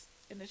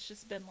 and it's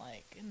just been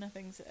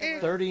nothing's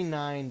ever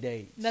 39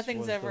 dates. nothing's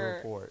was the ever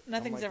report. I'm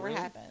nothing's like, ever really?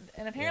 happened.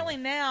 And apparently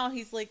now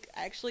he's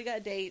actually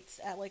got dates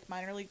at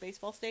minor league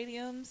baseball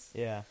stadiums,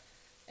 Yeah.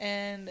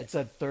 and It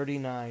said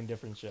 39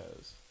 different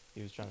shows.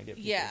 He was trying to get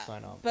people yeah, to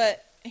sign on.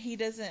 but he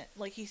doesn't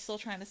he's still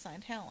trying to sign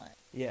talent.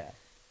 Yeah.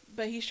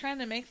 But he's trying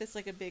to make this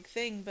a big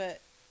thing, but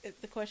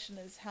the question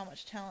is how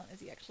much talent is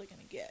he actually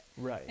going to get?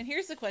 Right. And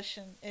here's the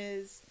question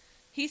is,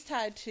 he's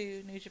tied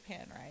to New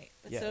Japan, right?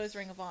 But so Yes. is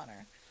Ring of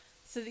Honor.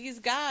 So these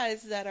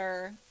guys that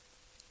are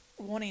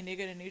wanting to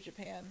go to New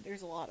Japan,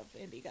 there's a lot of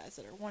indie guys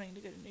that are wanting to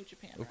go to New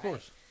Japan, Of right?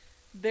 course.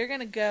 They're going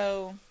to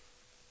go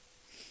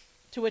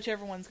to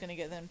whichever one's going to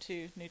get them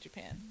to New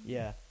Japan,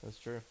 Yeah, that's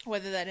true.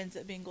 whether that ends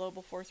up being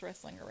Global Force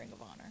Wrestling or Ring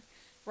of Honor.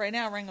 Right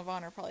now, Ring of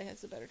Honor probably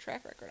has a better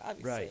track record,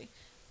 obviously. Right.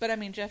 But I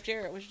mean, Jeff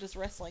Jarrett was just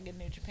wrestling in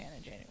New Japan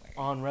in January.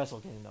 On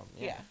Wrestle Kingdom.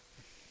 Yeah.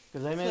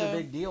 Because they made So- a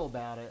big deal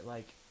about it.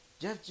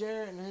 Jeff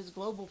Jarrett and his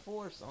Global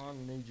Force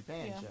on New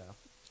Japan Yeah. show.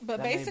 But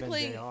That may have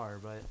basically, been JR,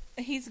 but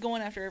he's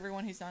going after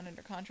everyone who's not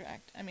under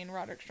contract. I mean,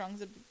 Roderick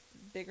Strong's a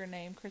bigger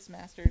name. Chris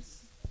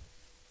Masters,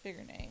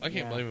 bigger name. I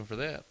can't Yeah. blame him for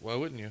that. Why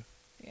wouldn't you?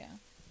 Yeah.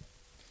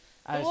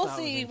 I But just we'll thought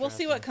it was see. We'll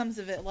see what interesting. comes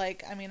of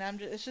it. I mean,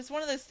 it's just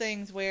one of those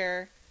things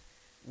where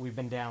We've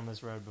been down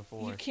this road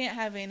before. you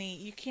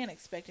can't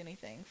expect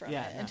anything from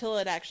Yeah, it no. until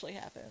it actually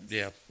happens.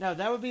 Yeah. No,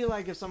 that would be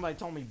like if somebody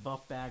told me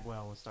Buff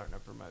Bagwell was starting a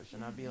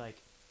promotion. I'd be like,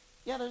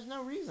 yeah, there's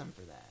no reason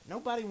for that.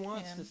 Nobody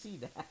wants Yeah. to see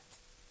that.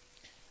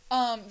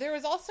 There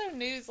was also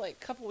news a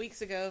couple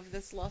weeks ago of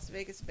this Las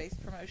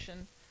Vegas-based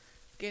promotion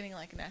getting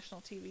a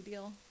national TV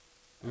deal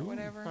or Ooh.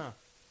 whatever Huh.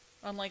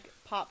 on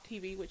Pop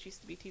TV, which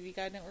used to be TV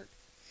Guide Network.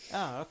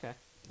 Oh, okay.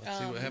 Let's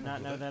see what Um, Did happens not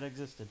with know that. that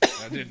existed.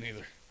 I didn't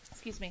either.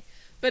 Excuse me.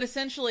 But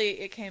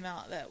essentially, it came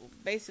out that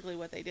basically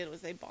what they did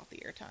was they bought the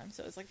airtime.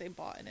 So it's like they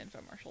bought an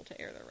infomercial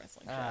to air their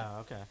wrestling show. Oh,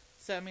 okay.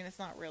 So, I mean, it's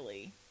not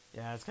really...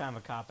 Yeah, it's kind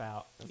of a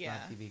cop-out. It's Yeah.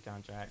 not TV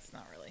contract. It's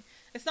not really...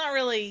 It's not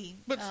really...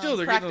 But still,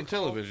 they're getting on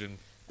practical. television.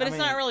 But I it's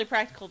mean, not really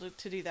practical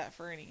to do that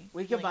for any...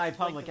 We could buy length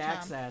public of time.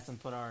 access and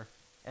put our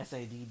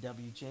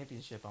SADW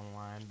championship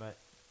online, but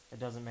it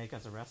doesn't make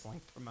us a wrestling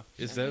promotion.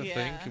 Is that a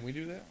thing? Yeah. Can we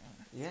do that?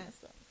 Yeah,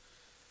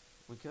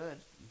 we could.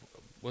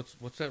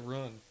 What's that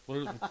run?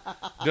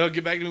 Doug,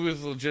 get back to me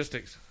with the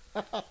logistics.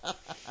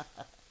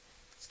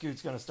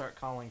 Scoot's going to start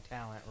calling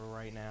talent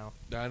right now.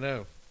 I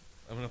know.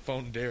 I'm going to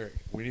phone Derek.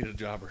 We need a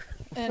jobber.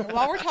 And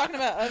while we're talking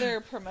about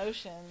other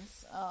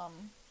promotions, I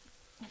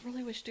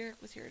really wish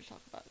Derek was here to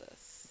talk about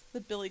this.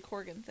 The Billy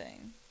Corgan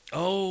thing.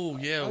 Oh,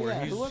 yeah. Oh, where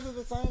yeah. he's Who was it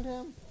that signed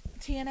him?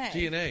 TNA.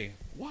 TNA.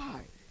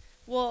 Why?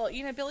 Well,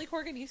 you know, Billy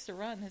Corgan used to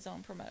run his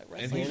own And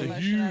wrestling he's a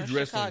promotion out huge of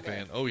wrestling Chicago.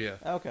 fan. Oh, yeah.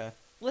 Okay.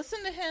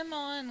 Listen to him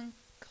on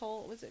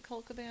Cole. Was it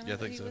Cole Cabana Yeah, I that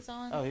think he so. was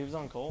on? Oh, he was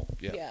on Colt?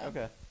 Yeah. Yeah.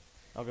 Okay.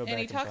 I'll go back And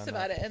he talks find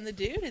about that. it, and the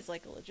dude is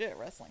like a legit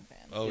wrestling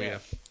fan. Oh, yeah.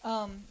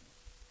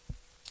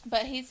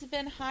 But he's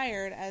been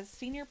hired as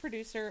senior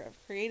producer of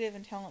creative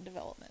and talent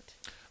development.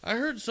 I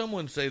heard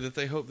someone say that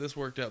they hope this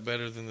worked out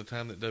better than the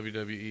time that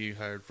WWE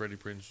hired Freddie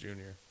Prinze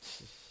Jr.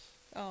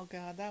 Oh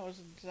God, that was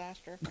a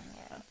disaster.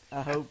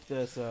 I hope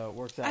this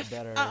works out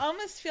better I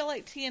almost feel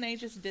like TNA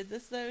just did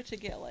this though to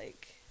get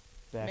like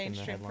back in the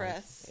mainstream headlines.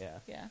 press. Yeah.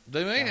 Yeah.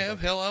 They may Sounds have. like-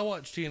 Hell, I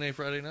watched TNA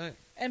Friday night.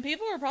 And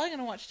people are probably going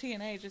to watch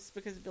TNA just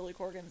because Billy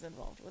Corgan's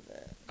involved with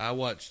it. I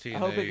watched TNA. I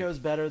hope it goes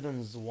better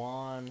than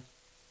Zwan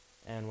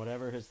and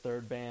whatever his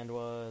third band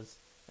was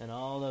and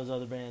all those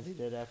other bands he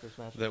did after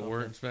Smashing that Pumpkins.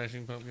 weren't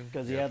Smashing Pumpkins.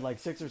 Because he had like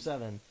 6 or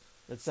 7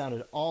 that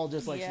sounded all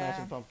just like Yeah.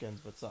 Smashing Pumpkins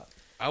but sucked.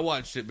 I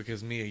watched it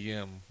because Mia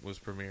Yim was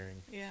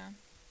premiering. Yeah.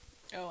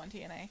 Oh, on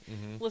TNA.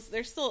 Mhm.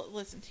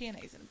 Listen,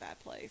 TNA's in a bad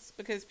place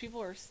because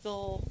people are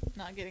still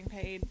not getting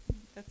paid.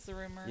 That's the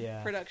rumor.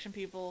 Yeah. Production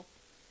people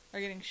are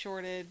getting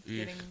shorted, Eesh.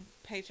 getting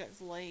paychecks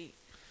late.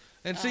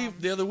 And see,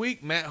 the other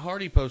week, Matt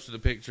Hardy posted a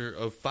picture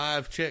of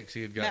 5 checks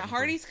he had gotten. Matt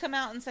Hardy's come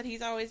out and said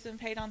he's always been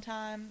paid on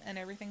time and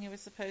everything he was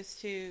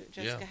supposed to.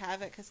 Jessica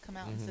Havoc has come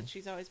out and said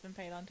she's always been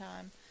paid on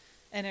time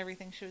and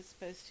everything she was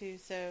supposed to.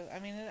 So, I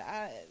mean,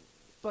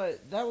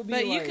 But that would be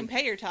but like... you can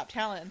pay your top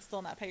talent and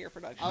still not pay your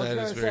production. I was That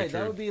going is to very say, that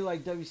true. would be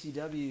like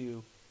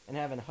WCW and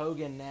having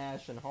Hogan,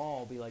 Nash, and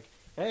Hall be like,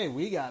 hey,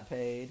 we got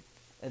paid.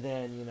 And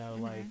then, you know,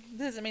 like...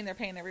 Doesn't mean they're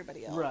paying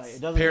everybody else. Right.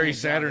 It doesn't Perry mean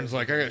Saturn's Johnny's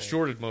like, I got paid.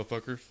 shorted,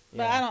 motherfuckers.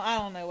 But Yeah. I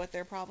don't know what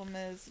their problem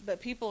is.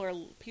 But people are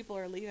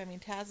leaving. I mean,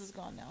 Taz is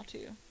gone now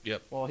too.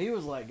 Yep. Well, he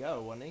was let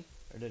go, wasn't he?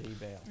 Or did he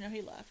bail? No,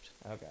 he left.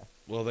 Okay.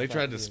 Well, they Thought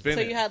tried to he- spin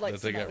So it you had like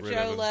that they got Samoa rid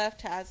Joe of him.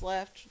 left, Taz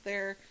left.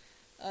 Their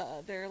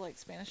like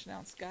Spanish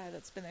announced guy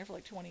that's been there for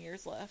like 20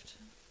 years left.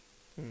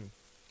 Hmm.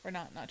 Or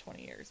not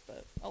 20 years,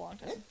 but a long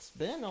time. It's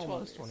been 12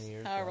 almost 20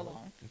 years. however probably.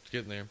 long. It's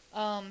getting there.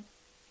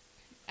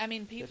 I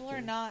mean, people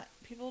 15.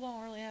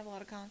 don't really have a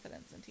lot of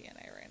confidence in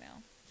TNA right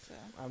now. So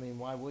I mean,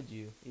 why would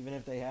you? Even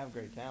if they have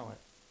great talent.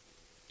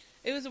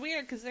 it was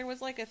weird because there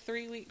was like a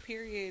 3-week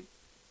period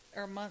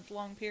or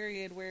month-long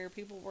period where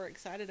people were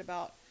excited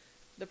about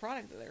the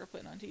product that they were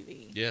putting on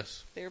TV.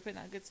 Yes. They were putting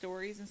out good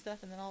stories and stuff,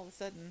 and then all of a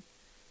sudden,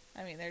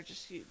 I mean, they're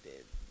just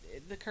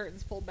the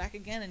curtains pulled back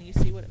again, and you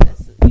see what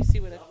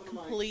a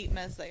complete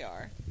mess they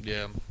are.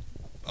 Yeah.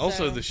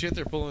 Also, So- the shit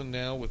they're pulling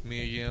now with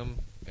Mia Yim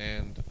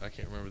and I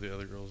can't remember the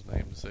other girl's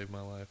name to save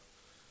my life.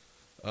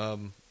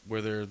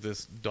 Where they're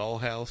this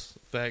dollhouse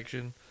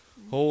faction.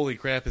 Holy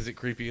crap, is it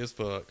creepy as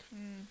fuck.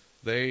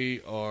 They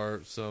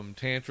are some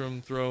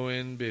tantrum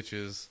throwing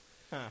bitches.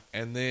 Huh.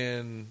 And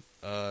then,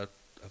 I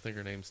think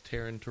her name's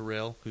Taryn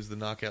Terrell, who's the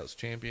Knockouts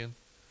champion.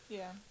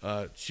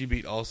 Yeah. She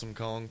beat Awesome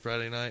Kong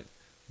Friday night.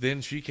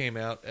 Then she came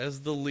out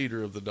as the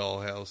leader of the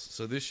dollhouse.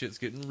 So this shit's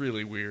getting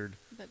really weird.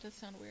 That does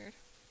sound weird.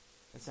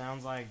 It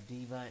sounds like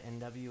Diva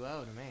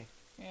NWO to me.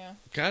 Yeah.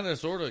 Kind of,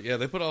 sort of. Yeah,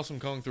 they put Awesome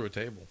Kong through a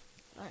table.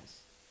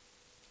 Nice.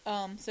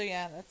 So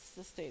yeah, that's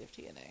the state of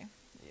TNA.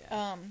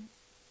 Yeah.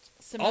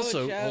 Samoa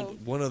Also, Joe.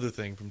 one other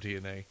thing from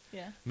TNA.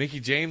 Yeah. Mickey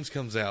James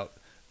comes out,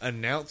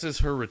 announces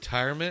her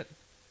retirement,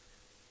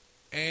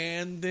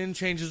 and then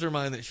changes her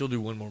mind that she'll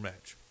do one more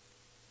match.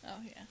 Oh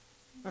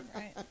yeah.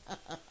 Right.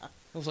 I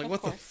was like, Of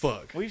what the course.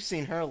 fuck? We've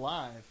seen her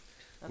live.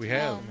 That's We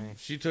wild have. to me.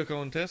 She took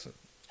on Tessa.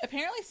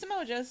 Apparently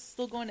Samoa Joe's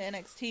still going to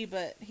NXT,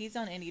 but he's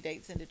on indie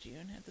dates into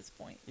June at this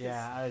point. 'Cause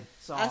Yeah, I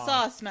I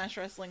saw a Smash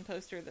Wrestling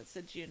poster that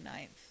said June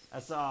 9th. I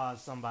saw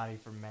somebody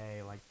from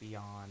May, like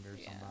Beyond or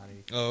Yeah.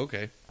 somebody. Oh,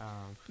 okay.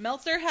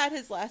 Meltzer had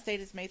his last date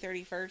as May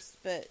 31st,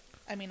 but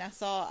I mean, I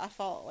saw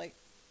like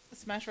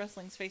Smash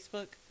Wrestling's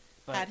Facebook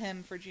But had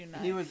him for June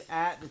 9th. he was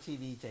at the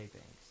TV tapings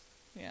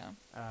Yeah.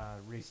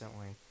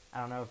 recently. I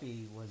don't know if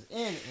he was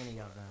in any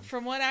of them.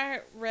 From what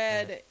I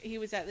read, he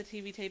was at the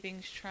TV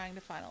tapings trying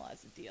to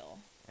finalize a deal.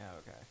 Yeah,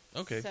 okay.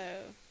 Okay.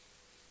 So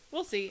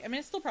we'll see. I mean,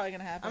 it's still probably going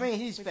to happen. I mean,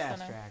 he's We just don't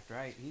fast know. tracked,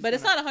 right? He's But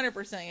it's gonna- not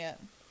 100% yet.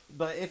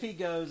 But if he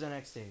goes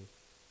NXT,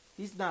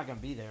 he's not going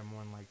to be there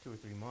more than like 2 or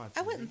 3 months.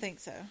 I is wouldn't he? think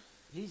so.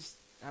 He's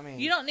I mean,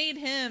 You don't need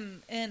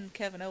him and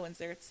Kevin Owens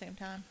there at the same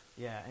time.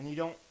 yeah, and you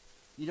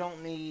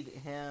don't need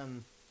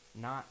him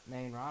not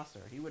main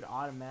roster. He would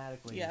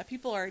automatically Yeah,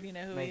 people already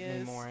know who make he me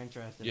is. more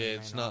interested. Yeah, in the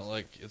it's main not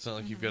roster.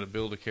 like you've got to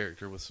build a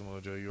character with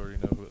Samoa Joe. You already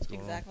know what's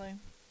going on. Exactly.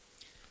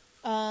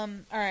 All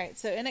right,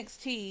 so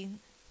NXT,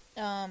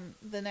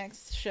 the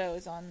next show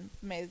is on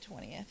May the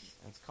 20th.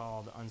 It's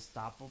called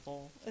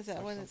Unstoppable. Is that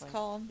or what it's something.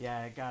 called?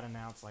 Yeah, it got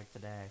announced like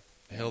today.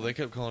 Hell, they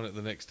kept calling it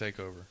the next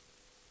takeover.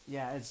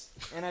 Yeah, it's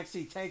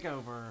NXT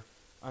Takeover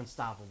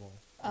Unstoppable.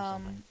 Or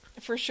something.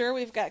 For sure,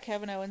 we've got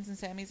Kevin Owens and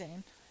Sami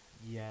Zayn.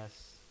 Yes.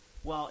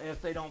 Well,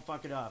 if they don't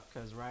fuck it up,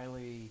 because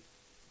Riley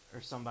or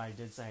somebody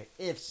did say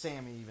if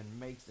Sammy even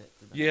makes it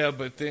to the Yeah,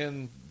 but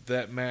then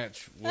that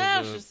match was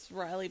That was just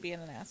Riley being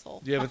an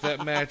asshole. yeah, but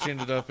that match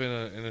ended up in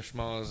a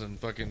schmoz and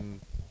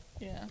fucking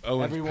Yeah.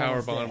 Owens Everyone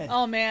was powerbomb. dead.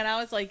 Oh man, I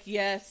was like,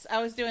 yes.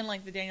 I was doing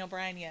like the Daniel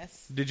Bryan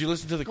yes. Did you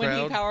listen to the When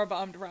crowd? he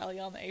powerbombed Riley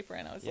on the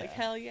apron, I was like, Yeah.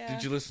 hell yeah.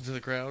 Did you listen to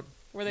the crowd?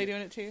 Were they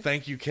doing it too?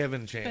 Thank you,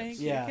 Kevin chants.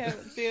 Thank Yeah. you,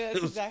 Kevin. See, that's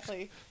It was-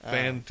 exactly.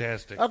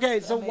 Fantastic. Okay,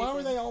 so why Amazing.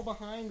 were they all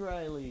behind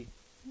Riley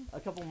a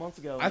couple months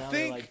ago? I Now they're,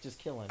 think- like just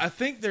killing. I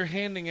think they're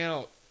handing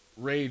out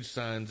rage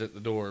signs at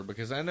the door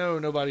because I know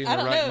nobody in I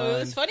their don't right know. It was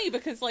mind funny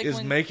because like is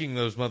when making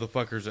those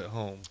motherfuckers at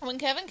home. when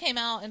Kevin came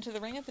out into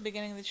the ring at the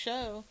beginning of the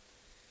show,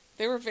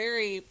 they were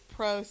very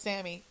pro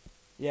Sammy.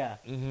 Yeah,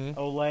 Mm-hmm.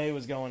 Olay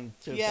was going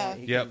to Yeah.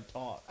 he Yep. couldn't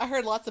talk. I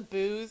heard lots of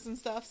boos and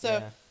stuff.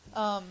 So,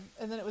 Yeah.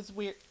 and then it was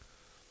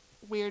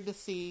weird to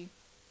see,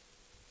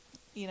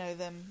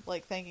 them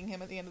like thanking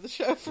him at the end of the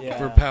show for Yeah.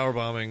 For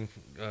powerbombing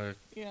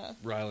yeah.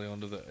 Riley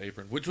onto the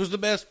apron, which was the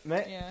best.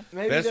 Yeah.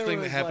 Maybe Best there thing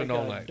that was happened like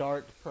all a night.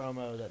 dark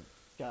promo that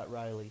got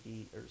Riley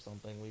heat or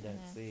something we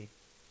didn't Mhm. see.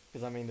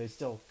 Because, I mean, they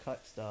still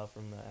cut stuff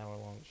from the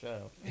hour-long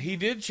show. He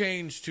did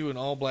change to an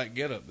all-black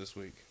getup this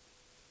week.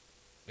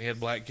 He had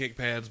black kick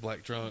pads,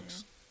 black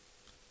trunks,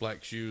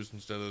 black shoes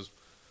instead of those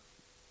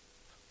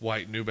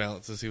white New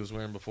Balances he was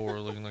wearing before,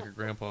 looking like a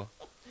grandpa.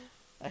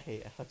 I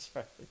hate Alex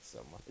Riley so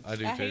much. I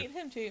do I too. hate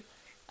him too.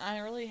 I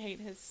really hate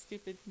his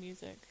stupid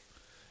music.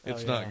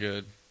 It's Oh, not yeah.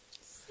 good.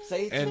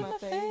 Say it And- to my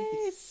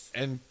face.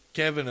 And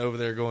Kevin over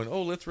there going,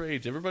 "Oh, let's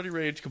rage! Everybody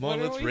rage! Come on, What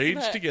are let's we rage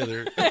supposed-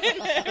 together!"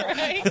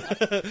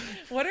 Right?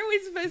 What are we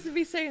supposed to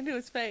be saying to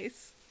his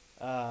face?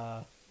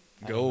 I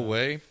Go don't know.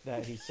 away.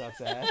 That he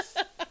sucks ass.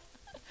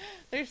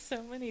 There's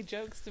so many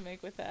jokes to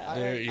make with that.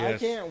 There- I yes.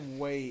 can't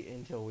wait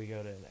until we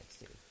go to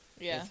NXT.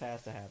 Yeah. This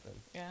has to happen.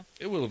 Yeah.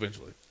 It will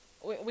eventually.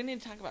 We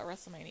need to talk about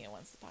WrestleMania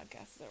once the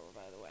podcast is over,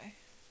 by the way.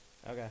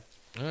 Okay.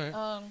 All right.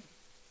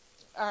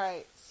 All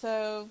right.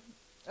 So,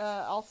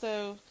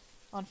 also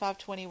on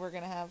 520, we're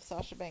going to have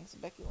Sasha Banks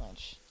and Becky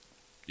Lynch.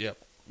 Yep.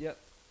 Yep.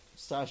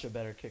 Sasha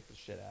better kick the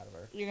shit out of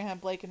her. You're going to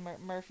have Blake and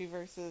Murphy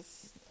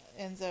versus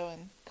Enzo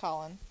and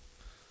Colin.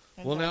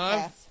 And Well, John now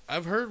Cass.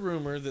 I've heard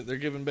rumor that they're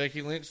giving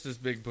Becky Lynch this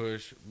big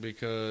push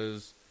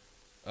because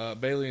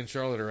Bailey and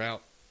Charlotte are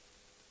out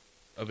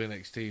of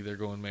NXT. They're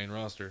going main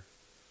roster.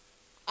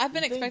 I've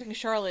been You think- expecting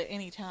Charlotte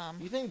anytime.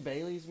 You think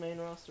Bailey's main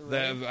roster?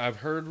 That, Ready? I've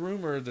heard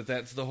rumor that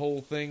that's the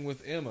whole thing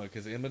with Emma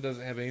because Emma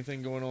doesn't have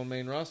anything going on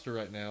main roster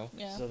right now.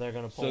 Yeah. So they're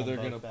gonna pull. So they're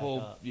going going to to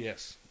pull.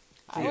 Yes,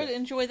 I would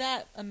enjoy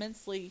that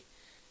immensely,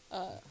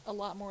 a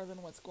lot more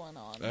than what's going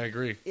on. I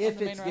agree. on if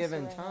the main it's roster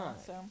given right now, time.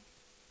 so.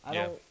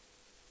 Yeah.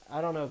 I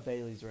don't know if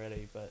Bailey's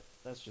ready, but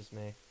that's just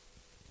me.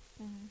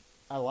 Mhm.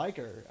 I like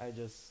her. I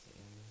just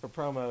her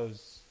promos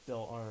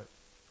still aren't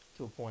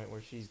to a point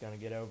where she's gonna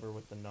get over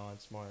with the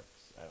non-smarts.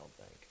 I don't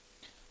think.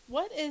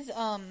 What is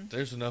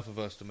There's enough of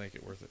us to make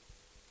it worth it.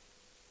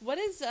 what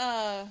is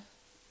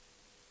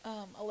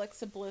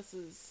Alexa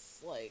Bliss's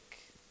like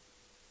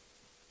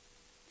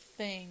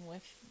thing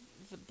with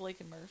the Blake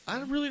and Murphy?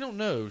 I really don't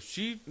know.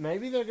 She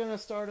Maybe they're gonna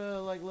start a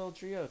like little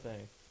trio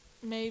thing.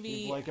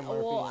 Maybe. Blake and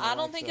Murphy Well, and I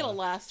don't think Alexa. it'll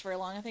last very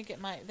long. I think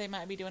they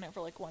might be doing it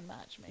for like one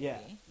match, maybe. Yeah.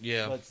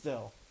 yeah But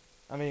still,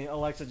 I mean,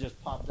 Alexa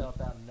just popped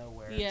up out of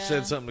nowhere. Yeah.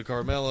 said something to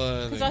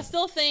Carmella. And Because I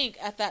still think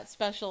at that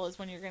special is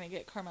when you're going to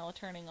get Carmella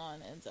turning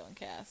on Enzo and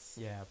Cass.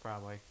 Yeah,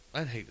 probably.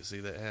 I'd hate to see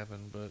that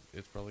happen, but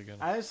it's probably gonna.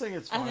 I just think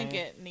it's I funny. think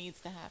it needs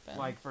to happen.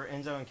 Like for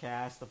Enzo and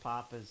Cass, the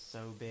pop is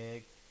so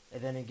big,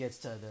 and then it gets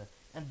to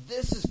and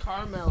this is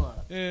Carmella,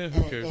 Yeah, and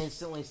who it cares?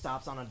 instantly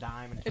stops on a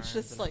dime and turns, It's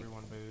just and like-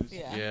 everyone boos.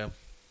 yeah. Yeah.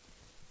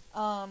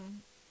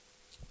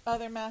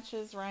 Other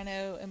matches,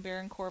 Rhino and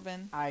Baron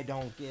Corbin. I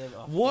don't give a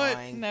What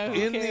flying No, fuck.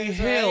 who in the cares,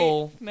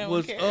 hell right? No one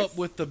was cares. up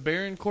with the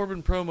Baron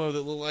Corbin promo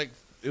that looked like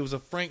it was a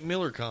Frank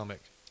Miller comic?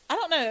 I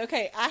don't know.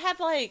 Okay, I had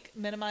like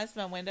minimized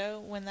my window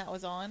when that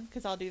was on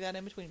because I'll do that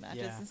in between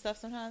matches Yeah. and stuff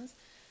sometimes,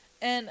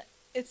 and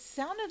it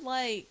sounded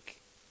like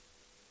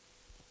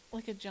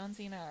a John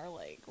Cena or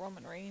like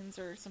Roman Reigns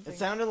or something. It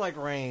sounded like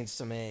Reigns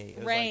to me. It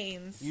was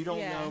Reigns, like, you don't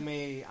yeah. know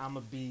me. I'm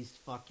a beast.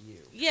 Fuck you.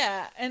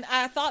 Yeah, and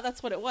I thought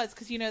that's what it was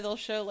because they'll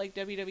show like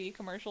WWE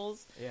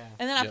commercials, Yeah.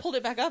 and then I Yep. pulled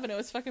it back up and it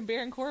was fucking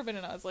Baron Corbin,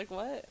 and I was like,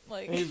 what?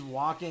 Like, He's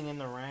walking in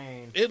the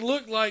rain, It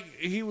looked like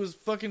he was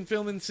fucking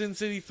filming Sin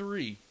City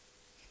 3.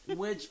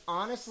 which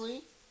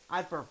honestly,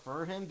 I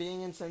prefer him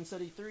being in Sin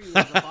City 3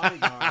 as a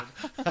bodyguard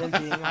than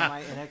being on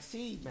my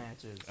NXT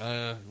matches.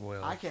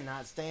 Well, I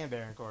cannot stand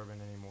Baron Corbin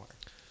anymore.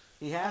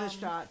 He had a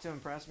shot to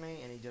impress me,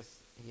 and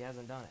he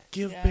hasn't done it.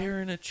 give Yeah.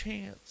 Baron a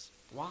chance.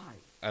 Why?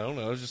 I don't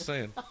know. I was just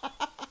saying.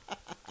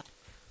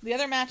 The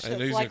other match I know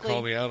that's he's going to call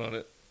likely me out on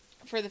it.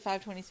 for the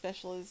 520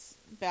 special is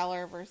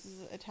Balor versus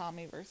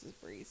Itami versus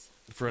Breeze.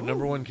 For a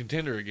number one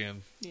contender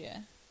again. Yeah,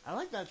 I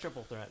like that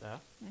triple threat, though.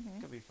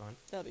 Could be fun.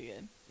 that'll be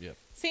good. Yep.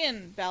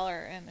 Seeing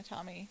Balor and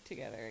Itami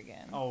together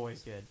again.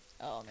 Always good.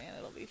 Oh man,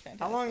 it'll be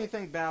fantastic. How long do you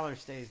think Balor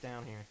stays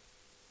down here?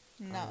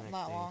 Not on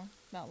not NXT? long.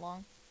 Not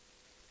long.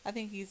 I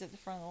think he's at the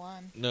front of the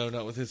line. No,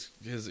 not with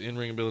his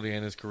in-ring ability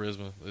and his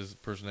charisma, his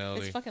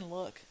personality. His fucking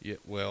look. Yeah,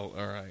 well,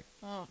 all right.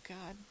 Oh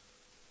god.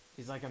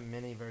 He's like a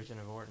mini version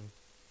of Orton.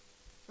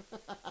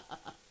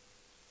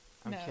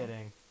 I'm No.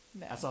 kidding.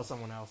 No. I saw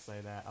someone else say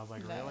that. I was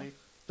like, No. really?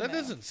 That No.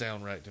 doesn't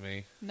sound right to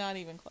me. Not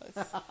even close.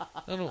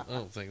 I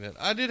don't think that.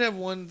 I did have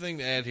one thing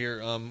to add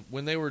here.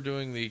 When they were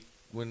doing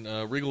when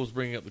Regal was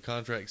bringing up the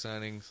contract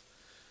signings,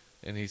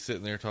 and he's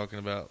sitting there talking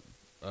about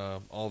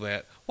all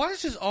that. Why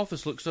does his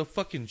office look so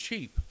fucking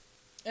cheap?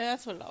 And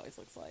that's what it always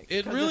looks like.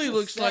 It 'Cause really it's a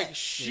looks set, like dude.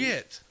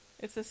 shit.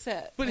 It's a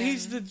set. But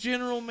he's and the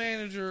general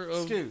manager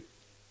of. Scoot,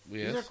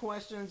 Yes, these are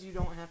questions you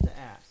don't have to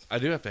ask. I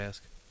do have to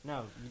ask.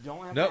 No, you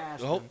don't have Nope, to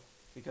ask hold- them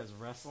because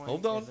wrestling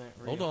Hold on, isn't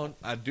real. hold on.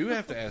 I do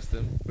have to ask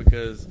them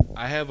because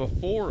I have a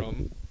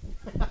forum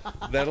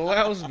that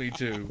allows me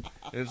to.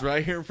 And it's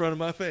right here in front of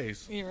my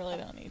face. You really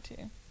don't need to.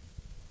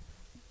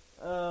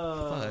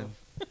 Fine.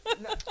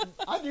 No,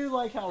 I do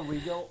like how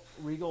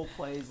Regal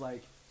plays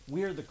like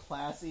we're the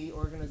classy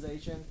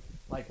organization.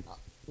 Like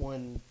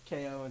when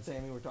KO and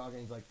Sammy were talking,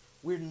 he's like,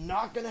 "We're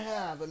not gonna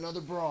have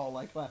another brawl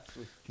like last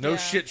week." No Yeah.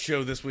 shit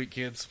show this week,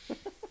 kids.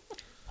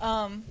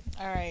 All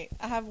right.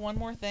 I have one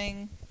more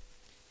thing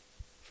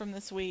from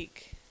this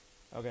week.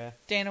 Okay.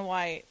 Dana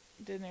White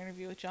did an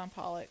interview with John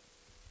Pollock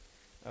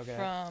Okay.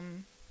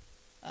 from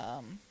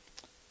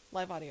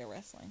Live Audio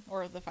Wrestling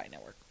or the Fight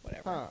Network,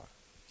 whatever, Huh.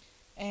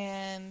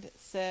 and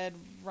said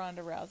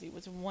Ronda Rousey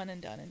was one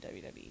and done in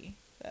WWE.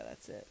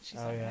 That's it. She's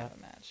Oh, not gonna yeah? have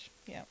a match.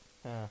 Yeah.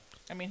 Huh.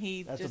 I mean,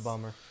 he That's just a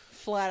bummer.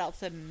 flat out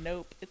said,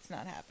 "Nope, it's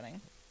not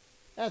happening."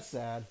 That's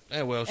sad.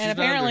 Yeah, well, she's And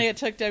apparently, not it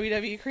took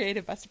WWE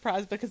Creative by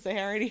surprise because they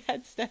already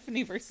had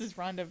Stephanie versus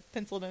Ronda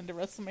penciled into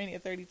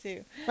WrestleMania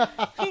 32.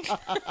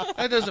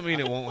 that doesn't mean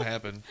it won't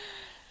happen.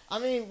 I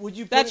mean, would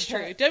you? Put That's it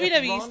true. if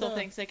WWE Ronda- still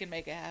thinks they can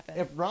make it happen.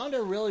 If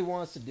Ronda really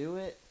wants to do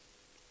it,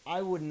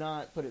 I would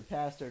not put it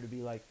past her to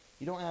be like,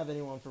 "You don't have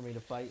anyone for me to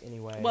fight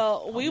anyway."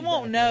 Well, I'll we be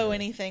won't back know later."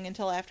 anything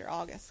until after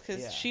August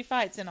because Yeah. she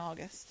fights in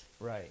August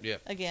Right. Yeah,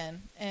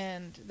 again,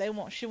 and they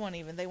won't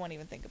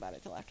even think about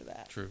it till after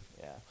that. true.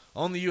 Yeah.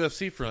 On the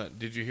UFC front,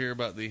 did you hear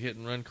about the hit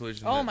and run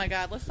collision? Oh that my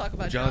God, let's talk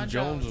about John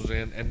Jones was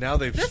in, and now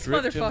they've This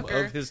stripped him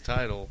motherfucker- of his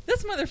title.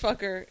 This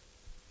motherfucker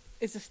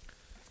is a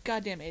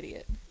goddamn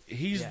idiot.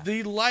 He's Yeah.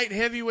 the light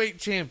heavyweight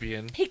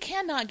champion. He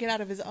cannot get out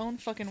of his own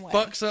fucking way.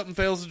 Fucks up and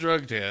fails the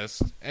drug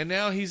test, and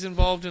now he's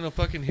involved in a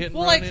fucking hit and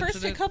Well, run like first a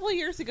incident. couple of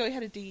years ago, he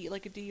had a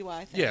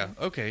DUI thing. Yeah,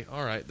 okay,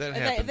 all right, that They-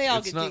 happens. they all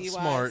It's get not DUIs.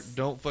 smart.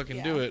 Don't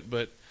fucking do Yeah. it.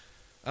 But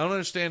I don't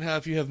understand how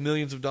if you have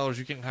millions of dollars,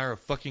 you can't hire a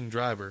fucking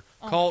driver.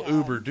 Oh, Call my God.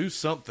 Uber. Do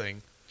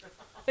something.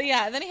 But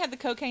yeah, and then he had the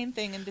cocaine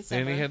thing in December,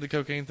 And he had the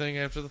cocaine thing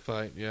after the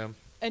fight. Yeah,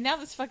 and now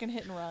this fucking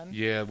hit and run.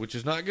 yeah, which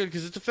is not good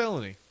because it's a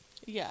felony.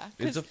 Yeah,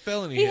 It's 'cause a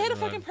felony. he hit hit a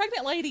and run. fucking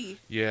pregnant lady,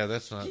 Yeah,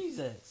 that's not.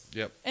 Jesus.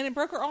 Yep. and it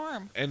broke her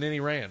arm, And then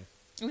he ran,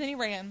 and then he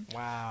ran,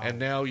 Wow. and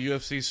now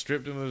UFC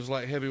stripped him of his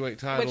light heavyweight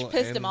title, which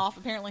pissed and, him off.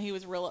 Apparently, he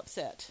was real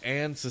upset.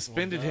 and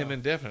suspended him no.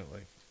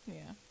 indefinitely. Yeah,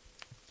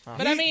 Huh.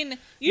 but I mean,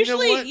 you know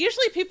what?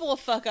 usually people will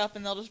fuck up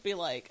and they'll just be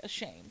like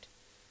ashamed,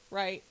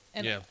 right?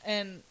 And Yeah.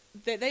 and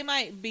they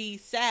might be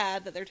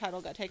sad that their title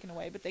got taken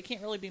away, but they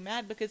can't really be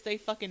mad because they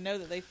fucking know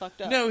that they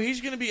fucked up. No,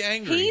 he's going to be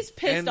angry. He's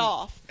pissed And-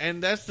 off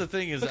and that's the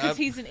thing is, because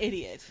he's an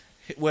idiot.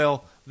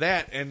 well,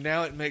 that and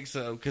now it makes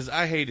because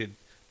I hated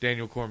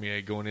Daniel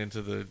Cormier going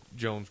into the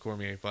Jones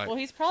Cormier fight. Well,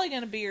 he's probably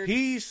going to be your.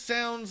 He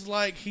sounds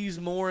like he's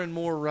more and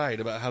more right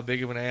about how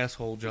big of an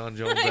asshole John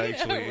Jones I know,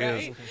 actually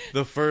right? is.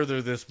 The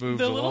further this moves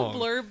The along,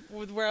 little blurb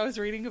with where I was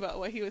reading about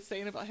what he was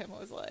saying about him, I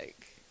was like,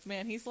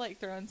 man, he's like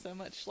throwing so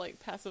much like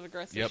passive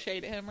aggressive Yep.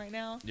 shade at him right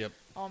now. Yep.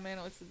 Oh man,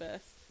 it was the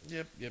best.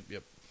 Yep.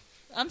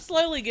 I'm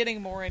slowly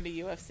getting more into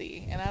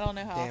UFC, and I don't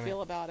know how Damn I it.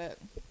 feel about it.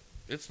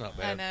 It's not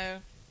I bad. know.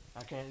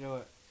 I can't do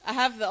it. I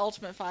have the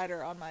Ultimate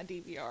Fighter on my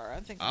DVR.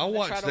 I think I'm I'll gonna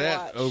watch try to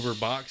that watch. over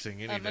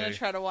boxing any I'm day. gonna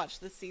try to watch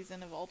this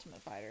season of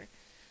Ultimate Fighter.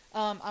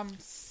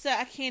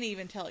 I can't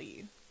even tell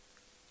you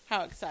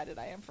how excited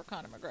I am for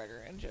Conor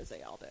McGregor and Jose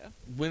Aldo.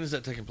 When is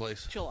that taking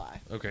place?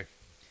 July. Okay.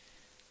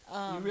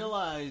 You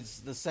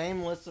realize the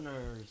same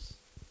listeners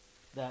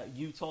that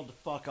you told to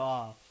fuck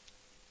off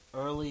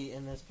early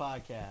in this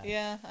podcast.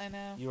 Yeah, I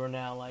know. You are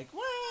now like,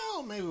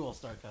 well, maybe we'll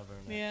start covering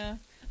it. Yeah,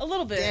 a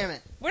little bit. Damn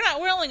it. We're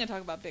only gonna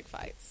talk about big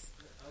fights.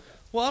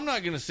 Well, I'm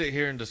not going to sit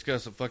here and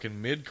discuss a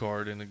fucking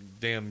mid-card in a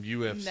damn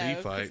UFC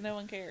No, fight. because no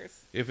one cares.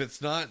 If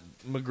it's not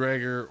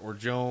McGregor or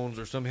Jones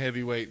or some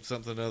heavyweight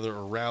something other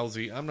or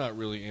Rousey, I'm not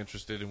really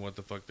interested in what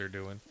the fuck they're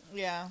doing.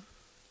 Yeah.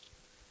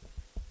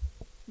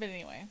 But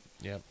anyway.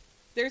 Yep.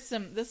 There's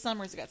this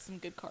summer's got some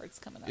good cards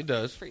coming up. It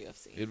does. For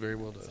UFC. It very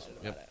well I'm does. excited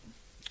Yep. about it.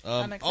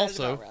 I'm excited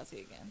Also, about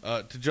Rousey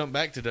again. to jump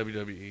back to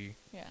WWE,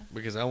 Yeah.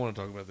 because I want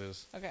to talk about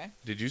this. Okay.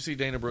 Did you see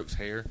Dana Brooke's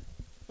hair?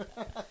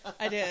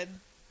 I did.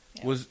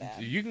 Yeah, it Was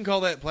bad. you can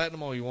call that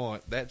platinum all you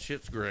want. That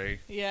shit's gray,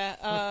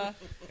 Yeah.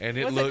 and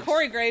it Was looks. it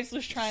Corey Graves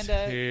was trying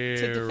to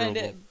defend terrible.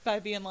 it by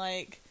being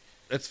like,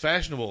 That's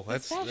fashionable.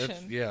 It's That's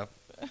fashion. yeah.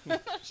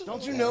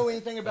 Don't you know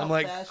anything about I'm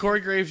like fashion?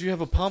 Corey Graves. You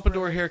have a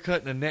pompadour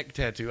haircut and a neck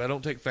tattoo. I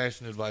don't take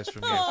fashion advice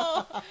from you.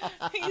 oh,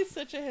 he's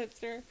such a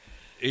hipster.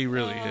 He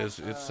really is.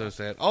 It's so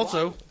sad.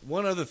 Also,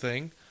 one other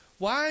thing.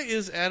 Why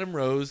is Adam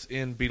Rose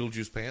in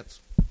Beetlejuice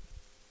pants?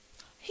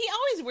 He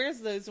always wears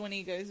those when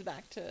he goes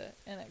back to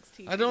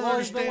NXT. I don't Well,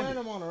 he's been understand wearing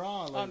them on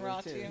Raw lately, On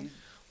Raw, too. too. He's-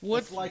 What?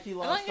 it's like he I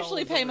lost don't all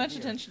actually his pay other much gear.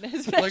 attention to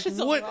his Like matches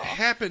on what Raw.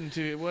 happened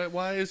to?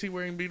 Why is he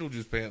wearing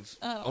Beetlejuice pants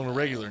I don't on a know.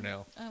 regular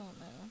now? I don't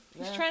know.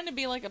 He's Yeah. trying to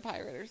be like a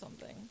pirate or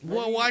something.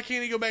 Well, why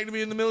can't he go back to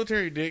being in the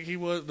military, Dick? He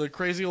was the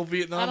crazy old I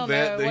Vietnam don't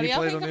vet know. that What do he y'all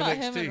played think on about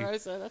him and NXT.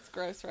 Rosa? That's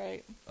gross,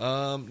 right?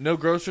 No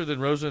grosser than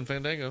Rosa and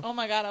Fandango. Oh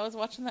my god, I was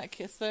watching that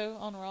kiss though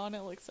on Raw and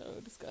it looked so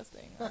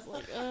disgusting. I was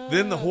like,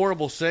 Then the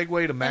horrible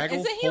segue to Maggle.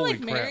 Isn't he Holy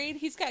like crap. married?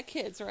 He's got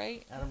kids,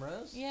 right? Adam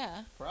Rose?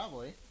 Yeah.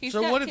 Probably. He's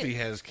So got what if kids. he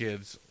has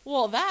kids?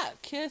 Well, that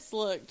kiss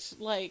looked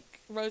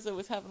like Rosa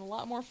was having a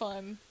lot more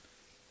fun.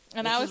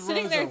 And This I was is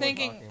sitting Rosa there we're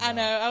thinking, talking I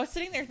know, about. I was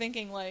sitting there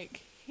thinking,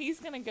 like, he's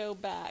going to go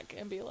back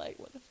and be like,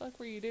 what the fuck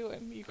were you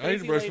doing? You I need to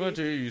crazy brush my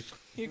lady. teeth.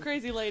 You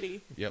crazy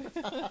lady. Yep.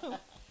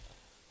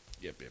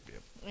 Yep.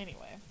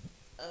 Anyway.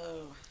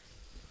 Oh.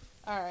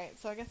 Alright,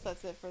 so I guess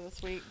that's it for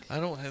this week. I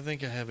don't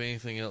think I have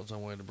anything else I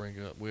wanted to bring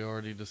up. We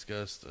already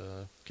discussed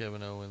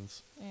Kevin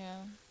Owens. Yeah.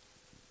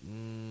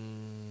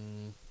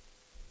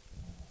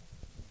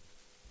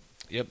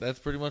 Yep, that's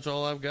pretty much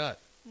all I've got.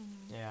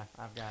 Yeah,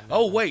 I've got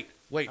Oh, nothing.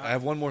 wait. I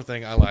have one more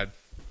thing. I lied.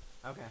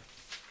 Okay.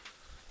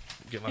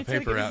 Get my He's gonna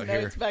paper get out his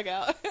here. notes back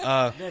out.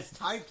 That's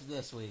typed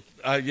this week.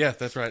 Yeah,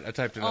 that's right. I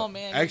typed it Oh, up.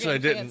 man, you're Actually, I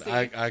getting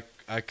didn't. fancy.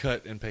 I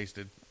cut and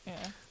pasted. Yeah.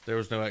 There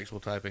was no actual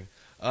typing.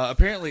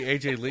 Apparently,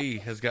 AJ Lee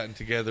has gotten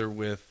together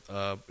with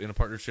in a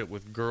partnership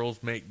with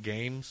Girls Make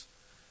Games,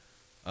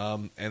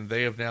 and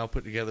they have now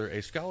put together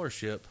a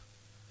scholarship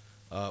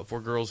for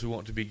girls who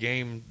want to be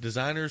game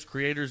designers,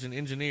 creators, and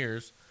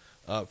engineers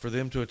for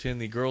them to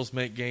attend the Girls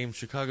Make Games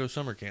Chicago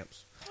summer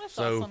camps. That's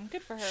So awesome.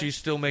 Good for her. she's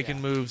still making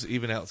Yeah. moves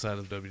even outside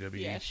of WWE.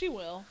 Yeah, she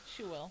will.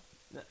 She will.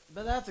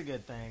 But that's a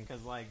good thing,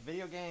 because, like,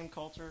 video game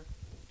culture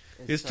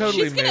is It's so-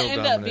 totally She's gonna end up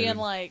male-dominated. being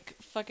like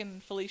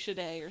fucking Felicia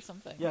Day or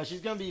something. Yeah,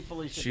 she's going to be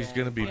Felicia She's Day,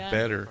 gonna be Yeah.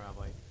 better.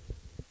 Probably.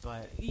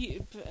 But,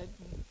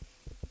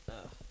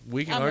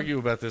 We can I'm a- argue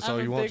about this I'm all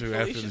a you want big to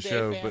after Felicia the Day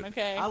show, fan, but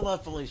okay. I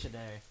love Felicia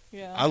Day.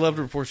 Yeah. I loved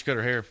her before she cut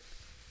her hair.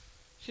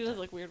 She does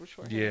look weird with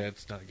short Yeah, hair.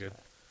 it's not good.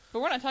 But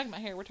we're not talking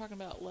about hair. We're talking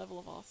about level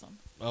of awesome.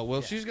 Well,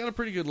 Yeah. she's got a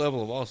pretty good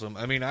level of awesome.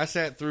 I mean, I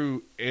sat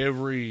through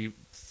every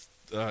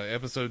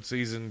episode,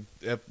 season,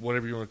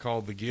 whatever you want to call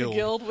it, the Guild. The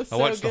Guild was I so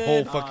watched the good.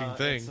 whole fucking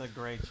thing. It's a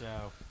great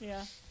show.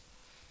 Yeah.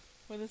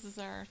 Well, this is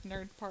our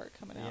nerd part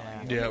coming out. Yeah.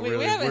 right here. Yeah, we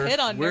really. haven't we're, hit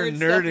on we're nerd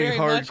stuff nerding very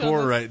much on hardcore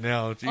this, right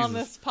now. Jesus. on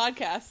this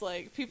podcast.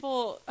 Like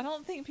people, I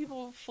don't think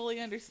people fully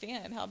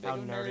understand how big How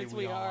of nerdy nerds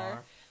we are.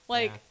 are.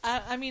 Like,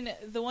 Yeah. I mean,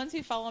 the ones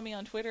who follow me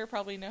on Twitter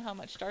probably know how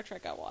much Star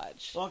Trek I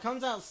watch. Well, it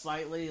comes out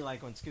slightly,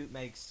 like, when Scoot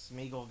makes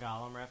Smeagol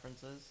Gollum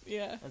references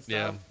Yeah. and stuff,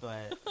 Yeah.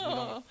 but we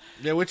don't...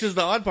 Yeah, which is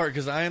the odd part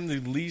because I am the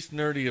least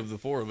nerdy of the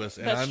four of us,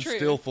 and That's I'm true.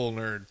 still full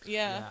nerd.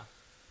 Yeah.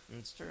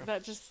 It's true.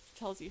 That just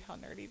tells you how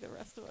nerdy the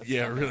rest of us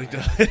Yeah, it are. really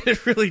does.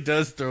 It really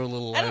does throw a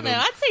little. I don't light know.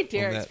 on- I'd say on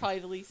Derek's that. probably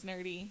the least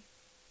nerdy.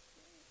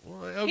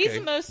 Well, okay. He's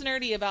the most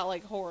nerdy about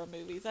like horror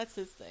movies. That's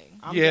his thing.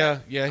 I'm yeah,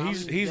 de- yeah. I'm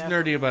He's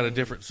nerdy about a definitely-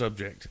 different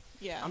subject.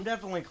 Yeah. I'm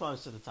definitely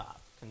close to the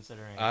top,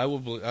 considering I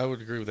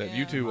would agree with that. Yeah.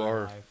 You two my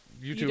are life.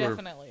 you You two are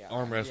definitely are.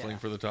 arm wrestling Yeah.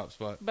 for the top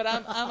spot. But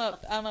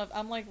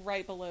I'm like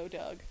right below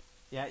Doug.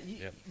 Yeah,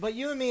 Yep. but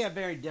you and me have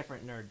very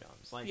different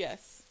nerddoms. Like,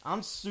 Yes.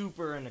 I'm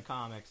super into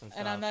comics and stuff.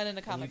 And I'm not into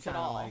and you comics at kinda,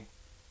 all. Like,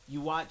 you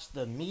watch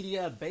the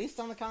media based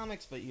on the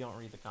comics, but you don't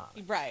read the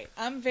comics. Right.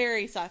 I'm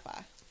very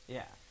sci-fi.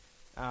 Yeah.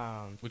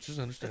 Which is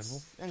understandable.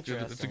 It's It's good. It's a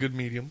interesting. good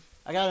medium.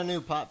 I got a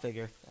new pop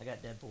figure. I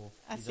got Deadpool.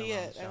 I He's see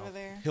over on it the shelf. over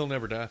there. He'll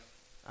never die.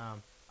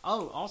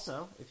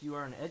 Also, if you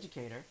are an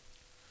educator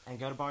and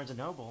go to Barnes &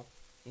 Noble,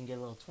 you can get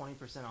a little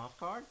 20% off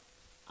card.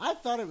 I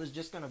thought it was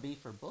just going to be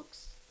for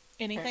books.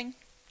 Anything?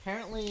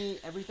 Apparently,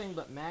 everything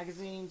but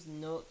magazines,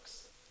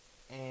 Nooks,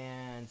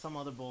 and some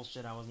other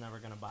bullshit I was never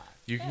going to buy.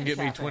 You can Yeah, get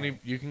me cafe. 20.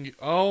 You can get.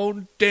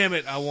 Oh damn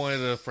it! I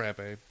wanted a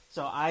frappe.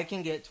 So I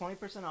can get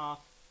 20% off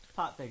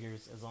pop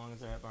figures as long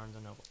as they're at Barnes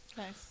 & Noble.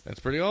 Nice. That's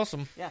pretty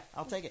awesome. Yeah,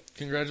 I'll take it.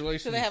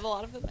 Congratulations. Do they have a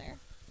lot of them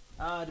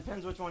there?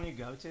 Depends which one you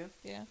go to.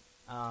 Yeah.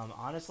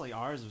 Honestly,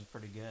 ours was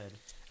pretty good.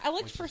 I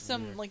looked Which for is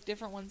some weird. like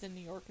different ones in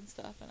New York and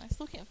stuff, and I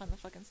still can't find the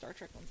fucking Star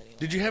Trek ones anywhere.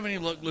 Did you have any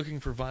luck looking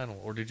for vinyl,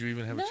 or did you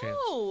even have a chance?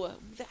 No,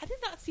 I did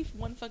not see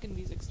one fucking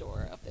music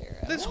store up there.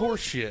 That's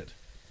horse shit.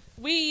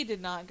 We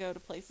did not go to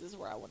places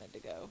where I wanted to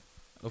go.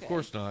 Of Okay.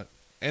 course not.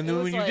 And It then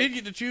was when you like- did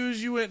get to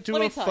choose, you went to Let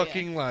me a tell ya.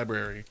 fucking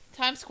library.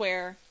 Times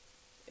Square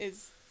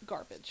is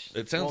garbage.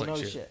 It sounds Well, like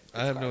no shit. shit.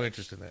 I have no garbage.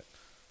 interest in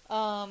that.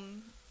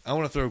 Um, I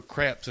want to throw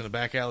craps in a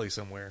back alley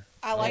somewhere.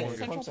 I like wanna go.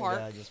 Central Clemson Park.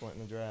 guy just went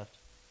in the draft.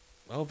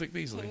 Oh, Vic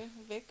Beasley. Okay,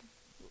 Vic.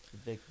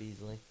 Vic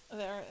Beasley.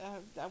 There,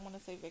 I want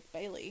to say Vic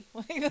Bailey.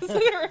 Like, that's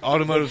where,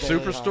 Automotive Vic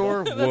Bailey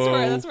Superstore? that's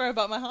Whoa. where I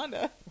bought my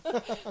Honda.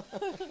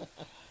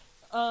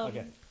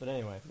 Okay, but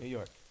anyway, New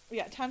York.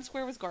 Yeah, Times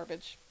Square was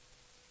garbage.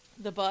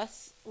 The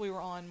bus we were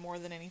on more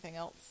than anything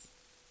else,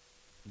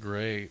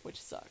 Great.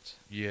 which sucked.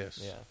 Yes.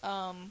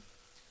 Yeah.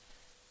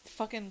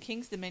 Fucking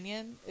King's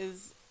Dominion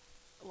is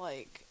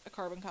like a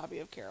carbon copy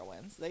of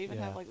Carowinds. They even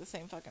Yeah. have like the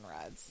same fucking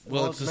rides.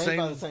 Well, Well, it's it's the made same.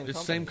 by the same It's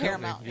the same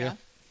company. company. Paramount,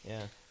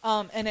 Yeah.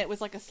 Yeah. And it was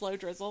like a slow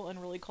drizzle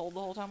and really cold the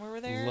whole time we were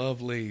there.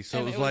 Lovely. So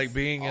And it was like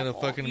being in a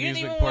awful. fucking you didn't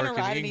amusement even park want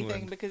to ride in anything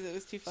England. because it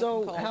was too fucking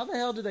So cold. how the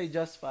hell do they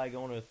justify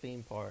going to a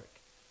theme park?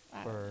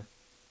 I don't know.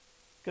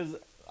 Because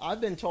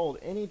I've been told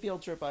any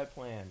field trip I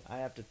plan, I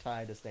have to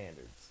tie to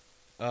standards.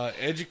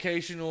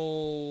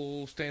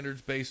 Educational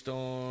standards based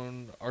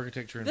on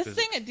architecture and This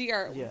physics. thing at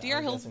DR Yeah,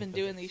 I'm Hill's guessing been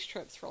doing physics. these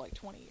trips for like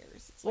 20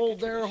 years. It's like Well, a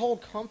there are tradition. whole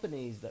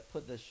companies that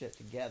put this shit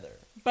together.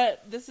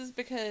 But this is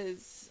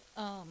because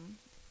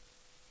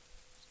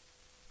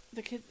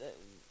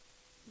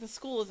the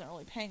school isn't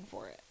really paying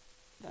for it.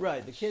 that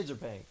Right, the much. kids are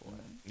paying for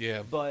it.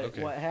 Yeah. But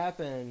okay. what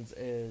happens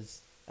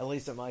is, at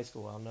least at my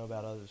school, I don't know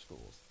about other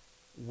schools,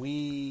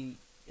 we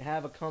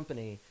have a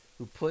company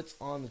who puts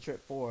on the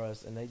trip for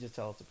us, and they just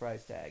tell us the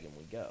price tag, and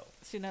we go.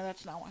 See, no,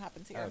 that's not what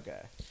happens here.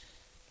 Okay.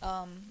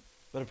 Um,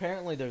 But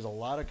apparently there's a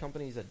lot of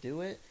companies that do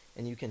it,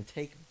 and you can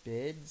take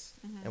bids,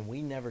 Mhm. and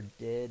we never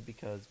did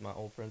because my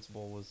old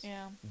principal was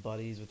yeah.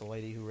 buddies with the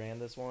lady who ran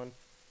this one,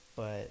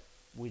 but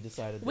we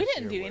decided We this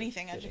didn't year do we're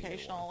anything getting a new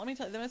educational. one. Let me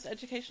tell you, the most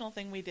educational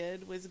thing we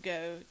did was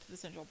go to the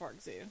Central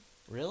Park Zoo.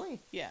 Really?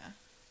 Yeah.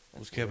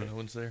 Was That's Kevin weird.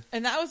 Owens there?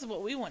 And that was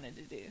what we wanted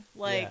to do.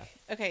 Like,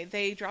 okay,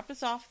 they dropped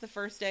us off the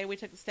first day. We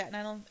took the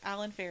Staten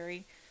Island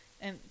ferry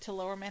and to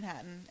Lower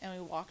Manhattan, and we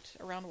walked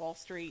around Wall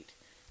Street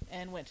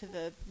and went to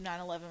the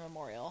 9/11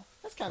 memorial.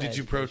 That's kind of Did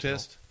you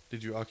protest?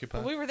 Did you occupy?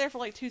 But we were there for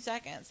like 2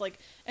 seconds. Like,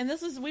 and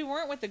we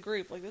weren't with the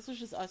group. Like, this was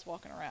just us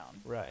walking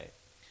around. Right.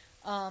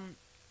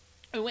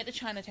 We went to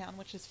Chinatown,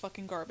 which is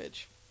fucking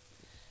garbage,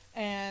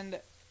 and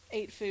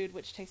ate food,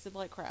 which tasted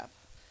like crap.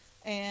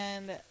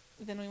 And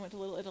then we went to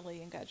Little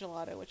Italy and got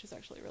gelato, which is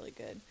actually really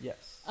good.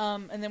 Yes.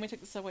 And then we took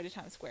the subway to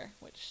Times Square,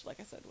 which, like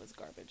I said, was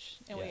garbage.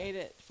 And we Yeah. ate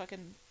at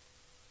fucking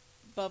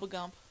Bubba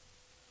Gump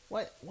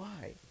What?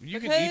 Why?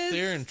 You can because- eat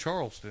there in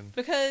Charleston.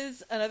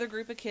 because another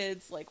group of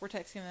kids like were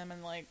texting them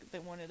and like they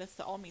wanted us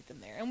to all meet them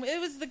there. And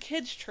it was the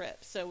kids'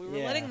 trip, so we were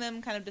Yeah. letting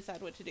them kind of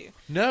decide what to do.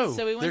 No,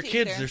 So we went they're to eat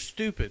kids. there. They're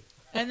stupid.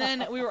 And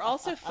then we were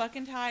also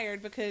fucking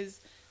tired because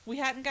we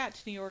hadn't got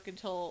to New York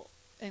until,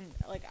 and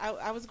like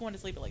I was going to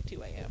sleep at like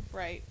 2 a.m.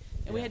 right,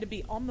 and we Yeah. had to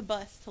be on the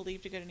bus to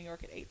leave to go to New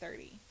York at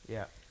 8:30.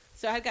 Yeah.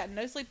 So I had gotten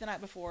no sleep the night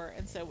before,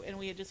 and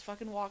we had just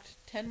fucking walked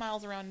 10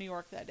 miles around New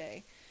York that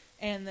day,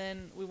 and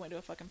then we went to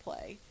a fucking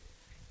play.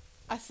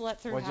 I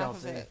slept through What'd half y'all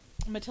of see? it,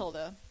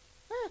 Matilda,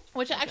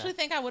 which I okay. actually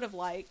think I would have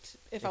liked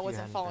if I you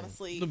wasn't hadn't falling been.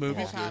 asleep The the whole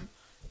movie's time.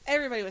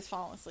 Everybody was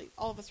falling asleep.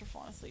 All of us were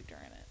falling asleep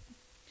during it.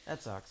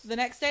 That sucks. The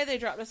next day, they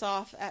dropped us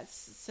off at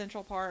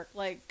Central Park,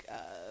 like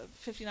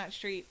 59th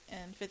Street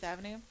and Fifth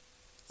Avenue.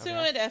 So we Okay.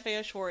 went to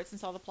FAO Schwartz and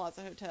saw the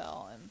Plaza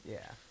Hotel and Yeah.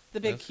 the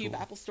big That's cube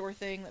cool. Apple Store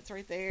thing that's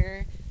right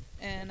there,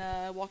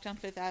 and walked down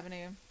Fifth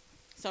Avenue,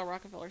 saw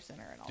Rockefeller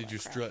Center and all Did that you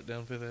crap. strut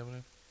down Fifth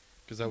Avenue?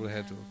 Because I would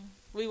have had to. No.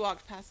 We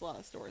walked past a lot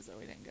of stores that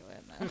we didn't go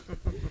in.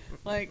 No.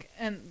 Like,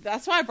 and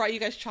that's why I brought you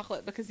guys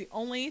chocolate, because the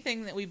only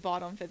thing that we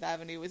bought on Fifth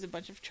Avenue was a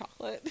bunch of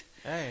chocolate.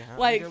 Hey, I'm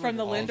Like good from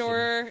the with it.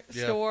 Lindor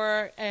Yeah.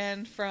 store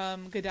and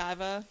from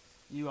Godiva.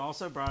 You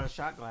also brought us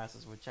shot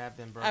glasses, which have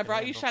been broken. I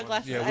brought in you shot before.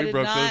 glasses. Yeah, I we did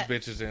broke not- those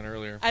bitches in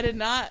earlier. I did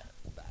not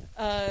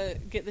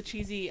get the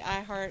cheesy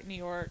I Heart New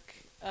York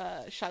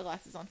shot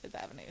glasses on Fifth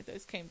Avenue.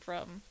 Those came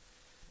from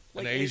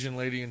An like, Asian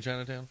lady in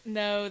Chinatown.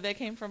 No, they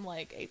came from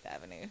like 8th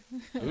Avenue,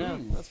 Yeah,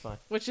 Ooh. that's fine.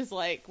 which is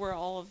like where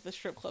all of the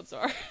strip clubs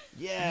are.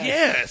 Yeah.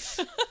 Yes.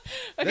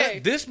 Okay,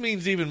 This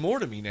means even more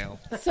to me now.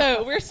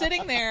 so we're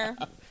sitting there.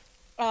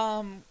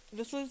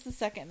 This was the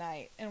second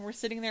night, and we're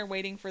sitting there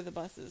waiting for the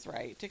buses,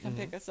 right, to come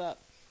pick us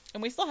up.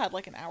 And we still had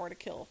like an hour to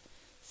kill.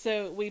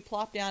 So we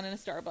plopped down in a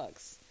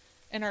Starbucks.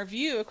 And our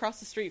view across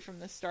the street from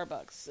this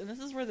Starbucks, and this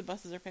is where the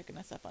buses are picking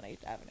us up on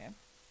 8th Avenue.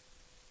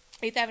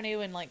 8th Avenue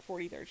and like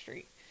 43rd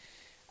Street.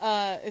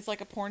 It's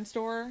like a porn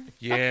store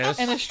Yes.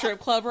 and a strip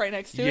club right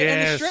next to it.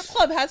 And the Yes. strip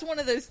club has one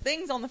of those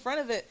things on the front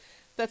of it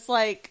that's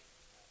like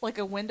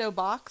a window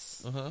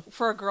box Uh-huh.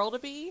 for a girl to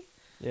be.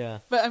 Yeah.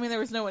 But I mean, there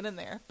was no one in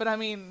there. But I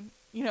mean,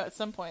 you know, at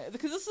some point,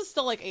 because this is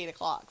still like 8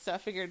 o'clock, so I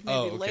figured maybe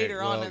Oh, okay.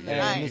 later on Well, in the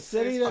yeah. night. And the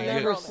city there's that probably a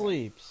never girl there.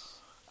 sleeps.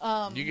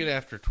 You get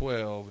after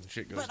 12 and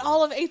shit goes But down.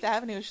 all of 8th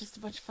Avenue is just a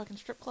bunch of fucking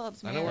strip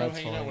clubs, I man. know where I'm That's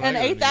hanging out funny. when I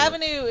And go to 8th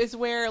New York. Avenue is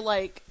where,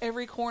 like,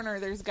 every corner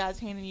there's guys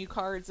handing you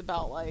cards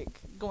about, like,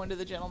 going to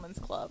the gentleman's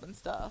club and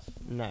stuff.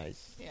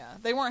 Nice. Yeah.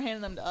 They weren't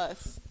handing them to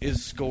us.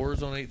 Is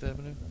Scores on 8th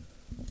Avenue?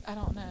 I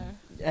don't know.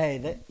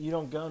 Hey, you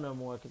don't go no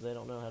more because they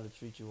don't know how to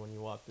treat you when you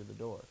walk through the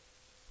door.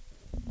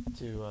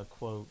 To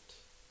quote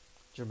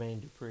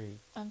Jermaine Dupri.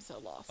 I'm so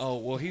lost. Oh,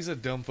 well, he's a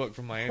dumb fuck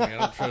from Miami. I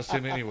don't trust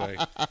him anyway.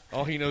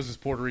 All he knows is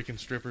Puerto Rican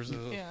strippers.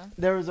 Yeah.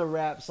 There was a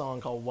rap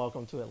song called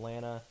 "Welcome to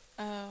Atlanta,"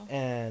 Oh.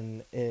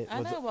 and it I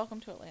was know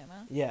Welcome to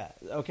Atlanta. yeah.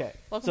 Okay.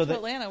 Welcome so to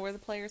Atlanta, where the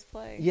players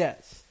play.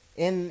 Yes.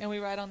 And we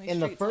ride on these In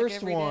the streets like first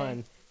every day.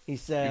 one, he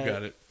said, You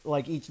got it.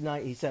 like each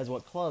night he says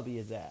what club he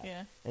is at.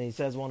 Yeah. And he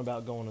says one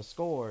about going to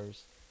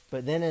Scores.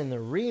 But then in the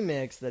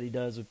remix that he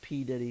does with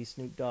P. Diddy,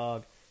 Snoop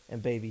Dogg,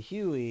 and Baby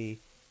Huey,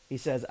 he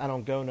says, I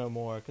don't go no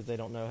more because they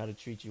don't know how to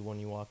treat you when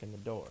you walk in the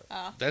door.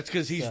 Oh. That's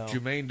because he's So-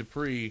 Jermaine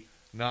Dupri,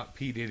 not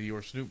P. Diddy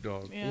or Snoop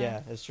Dogg.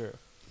 Yeah. It's true.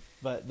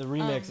 But the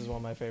remix is one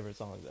of my favorite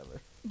songs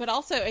ever. But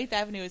also, 8th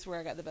Avenue is where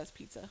I got the best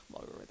pizza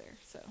while we were there.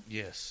 So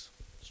Yes.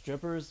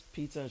 Strippers,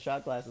 pizza, and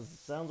shot glasses.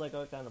 Sounds like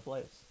our kind of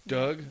place.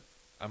 Doug,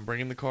 I'm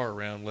bringing the car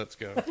around. Let's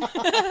go.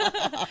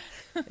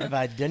 If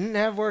I didn't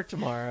have work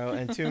tomorrow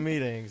and 2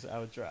 meetings, I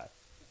would try.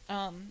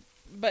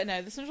 But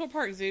no, the Central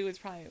Park Zoo is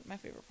probably my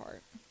favorite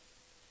part.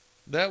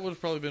 That would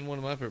have probably been one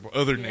of my favorite,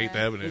 other than Yeah. 8th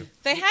Avenue.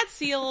 They had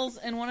seals,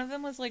 and one of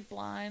them was like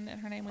blind,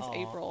 and her name was Aw.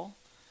 April.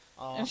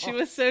 Aw. And she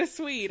was so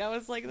sweet. I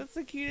was like, that's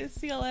the cutest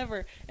seal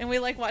ever. And we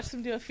like watched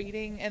them do a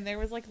feeding, and there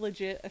was like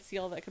legit a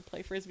seal that could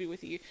play frisbee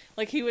with you.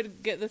 Like he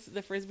would get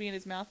the frisbee in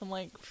his mouth and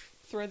like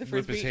throw the Whip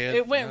frisbee. his head.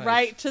 It went Nice.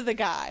 right to the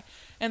guy,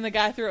 and the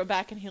guy threw it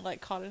back, and he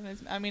like caught it in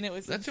his. I mean, it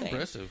was That's insane.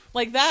 impressive.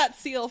 Like that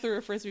seal threw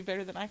a frisbee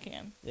better than I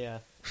can, Yeah.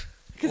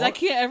 because I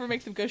can't ever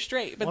make them go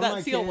straight. But One of that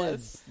my seal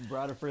kids was.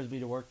 brought a frisbee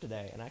to work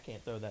today, and I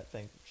can't throw that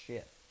thing for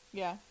shit.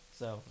 Yeah.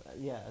 So,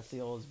 yeah, a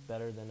seal is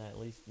better than at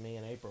least me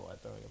and April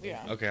at throwing a frisbee.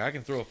 Yeah. Okay, I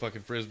can throw a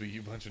fucking frisbee,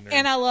 you bunch of nerds.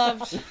 And I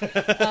loved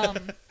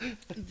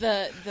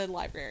the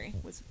library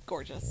was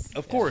gorgeous.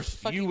 Of course,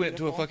 Fucking you went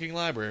to a beautiful. fucking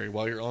library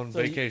while you're on So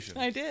you- vacation.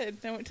 I did.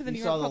 I went to the You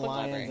New saw York the Public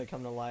lions Library. that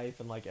come to life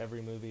in like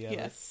every movie ever.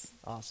 Yes.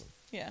 Awesome.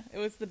 Yeah, it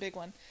was the big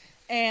one.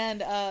 And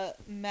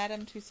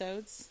Madame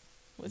Tussauds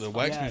was The fun.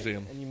 wax Yeah,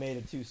 museum. And you made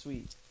it too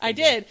sweet. I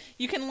did.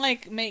 You can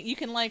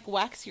like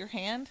wax your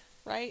hand,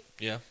 right?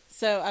 Yeah.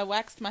 So I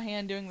waxed my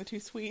hand doing the too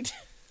sweet.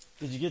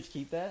 Did you get to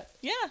keep that?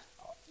 Yeah,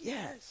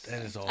 Yes.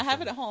 That is awesome. I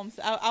have it at home.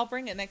 So I'll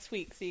bring it next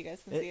week so you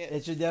guys can see It, it.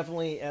 it should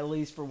definitely, at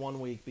least for 1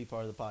 week, be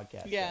part of the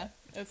podcast. Yeah,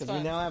 it's Because fun.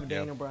 we now have a Yeah.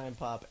 Daniel Bryan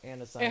pop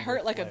and a sign. It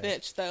hurt like a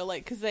bitch though,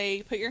 like because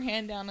they put your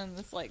hand down in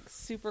this like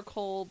super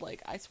cold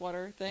like ice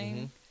water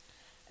thing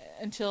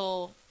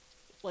until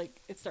like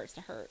it starts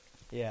to hurt,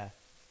 Yeah.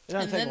 It and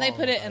doesn't take then they long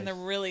put with it in the ice.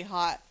 really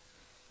hot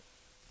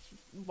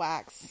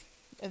wax,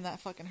 and that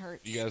fucking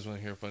hurts. You guys want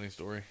to hear a funny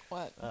story?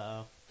 What?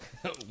 Uh-oh.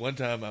 One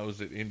time I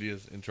was at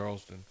India's in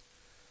Charleston.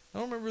 I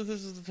don't remember if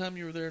this is the time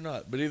you were there or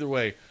not, but either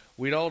way,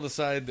 we'd all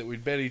decide that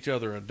we'd bet each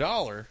other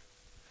 $1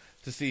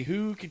 to see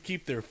who could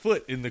keep their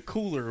foot in the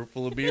cooler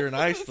full of beer and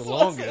ice the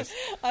longest.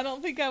 I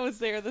don't think I was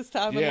there this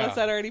time Yeah. unless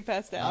I'd already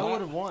passed I out.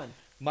 would have won.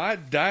 My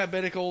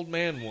diabetic old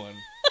man won.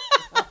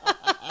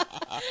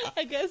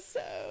 I guess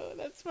so.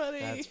 That's funny.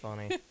 That's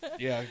funny.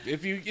 Yeah,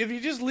 if you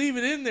just leave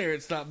it in there,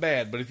 it's not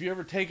bad. But if you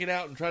ever take it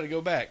out and try to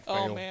go back,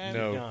 Oh, fail. man.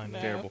 No, Done. No.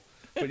 terrible.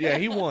 But yeah,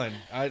 he won.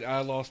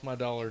 I lost my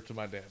 $1 to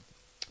my dad.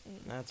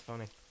 That's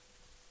funny.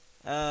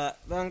 But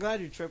I'm glad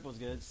your trip was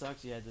good. It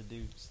sucks you had to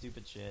do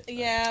stupid shit. but-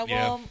 Yeah,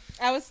 Yeah. well,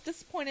 I was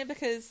disappointed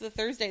because the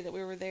Thursday that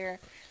we were there,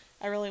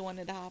 I really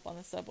wanted to hop on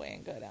the subway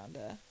and go down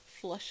to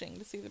Flushing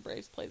to see the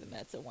Braves play the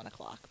Mets at 1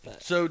 o'clock.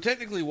 But So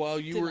technically, while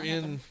you Did were not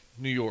in happen.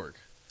 New York,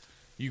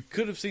 you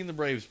could have seen the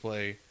Braves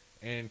play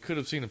and could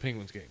have seen a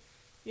Penguins game,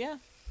 yeah,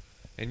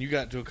 and you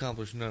got to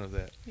accomplish none of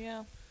that.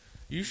 yeah.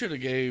 You should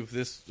have gave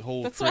this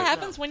whole That's trip. what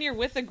happens when you're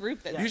with a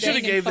group that's Yeah. You staying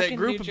should have in gave that fucking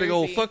group New a big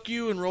old Jersey. fuck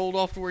you and rolled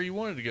off to where you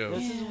wanted to go.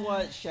 This is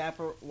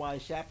why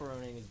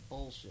chaperoning is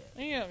bullshit.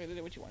 You don't get to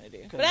do what you want to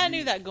do. 'Cause But I you-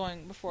 knew that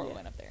going before we Yeah.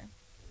 went up there.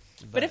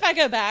 But if I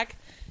go back,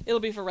 it'll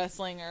be for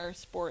wrestling or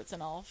sports,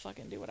 and I'll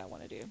fucking do what I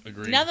want to do.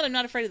 Agreed. Now that I'm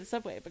not afraid of the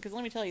subway, because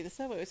let me tell you, the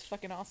subway was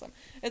fucking awesome.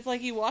 It's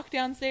like you walk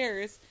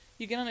downstairs,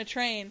 you get on a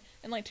train,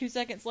 and like 2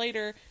 seconds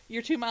later,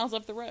 you're 2 miles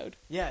up the road.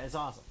 Yeah, it's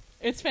awesome.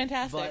 It's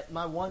fantastic. But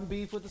my one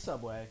beef with the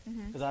subway,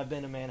 Mm-hmm. because I've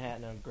been to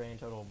Manhattan a grand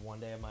total of 1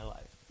 day of my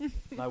life.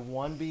 My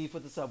one beef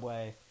with the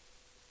subway,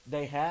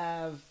 they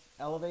have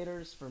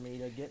elevators for me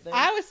to get there.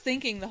 I was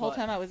thinking the whole But-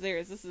 time I was there,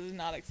 is this is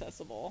not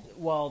accessible.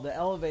 Well, the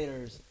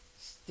elevators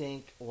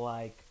stink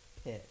like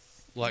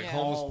piss. Like Yeah.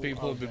 homeless All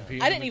people have of been them.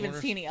 peeing. I in didn't the even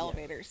corners? see any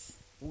elevators.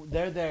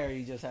 They're there,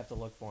 you just have to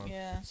look for them.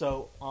 Yeah.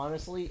 So,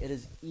 honestly, it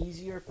is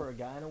easier for a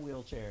guy in a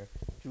wheelchair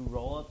to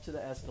roll up to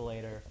the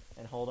escalator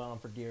and hold on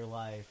for dear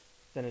life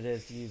than it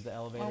is to use the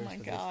elevators Oh my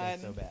because they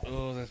stink so bad.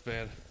 Oh, that's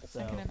bad.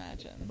 So, I can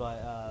imagine.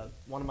 But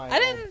one of my I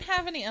didn't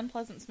have any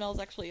unpleasant smells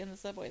actually in the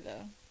subway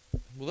though.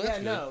 Well, that's yeah,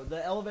 good. no,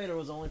 the elevator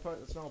was the only part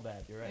that smelled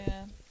bad. You're right.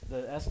 Yeah.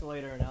 The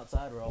escalator and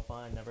outside were all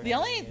fine. Never. The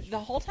had any only issue. the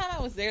whole time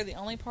I was there, the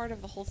only part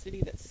of the whole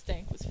city that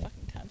stank was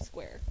fucking Times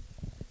Square.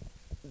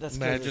 That's 'cause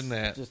Imagine it's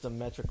that. Just a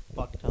metric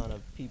fuck ton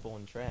of people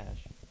and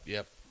trash.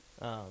 Yep.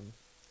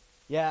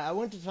 Yeah, I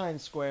went to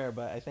Times Square,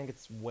 but I think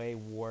it's way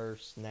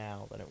worse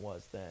now than it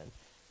was then.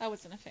 I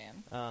wasn't a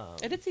fan. Um,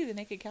 I did see the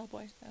Naked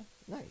Cowboy though.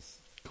 Nice.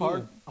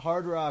 Cool.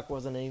 Hard Rock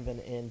wasn't even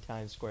in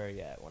Times Square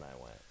yet when I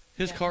went.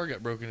 His Yeah. car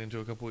got broken into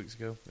a couple weeks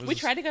ago. It was We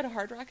tried to go to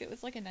Hard Rock. It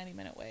was like a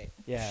 90-minute wait.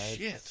 Yeah,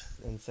 Shit. it's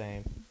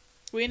insane.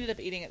 We ended up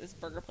eating at this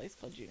burger place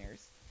called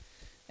Junior's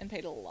and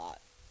paid a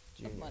lot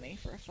Junior's. of money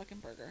for a fucking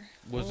burger.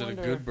 Was I it a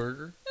wonder- good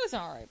burger? It was an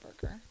alright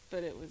burger,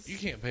 but it was You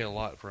can't pay a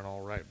lot for an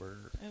all right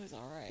burger. it was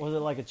alright. Was it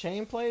like a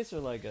chain place or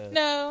like a?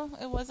 No,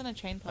 it wasn't a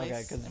chain place.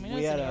 Okay, because I mean, it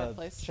we was had a New York a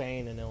place.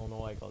 chain in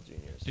Illinois called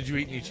Junior's. Did you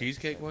eat any Yeah.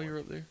 cheesecake while you were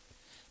up there?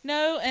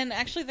 No, and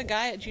actually the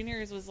guy at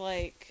Junior's was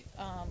like,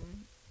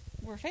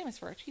 we're famous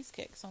for our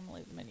cheesecake, so I'm gonna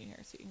leave the menu here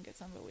so you can get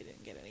some, but we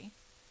didn't get any.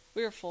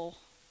 We were full.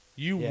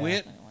 You Yeah.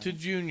 went Anyway. to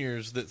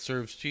Junior's that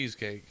serves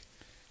cheesecake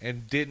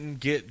and didn't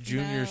get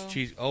Junior's No.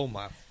 cheese. Oh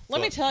my!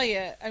 Let me fuck. tell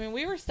you, I mean,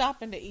 we were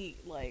stopping to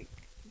eat like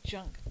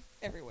junk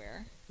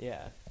everywhere.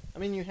 Yeah, I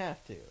mean you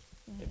have to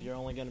Mm-hmm. if you're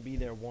only going to be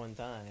there one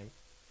time.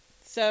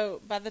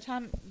 So by the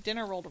time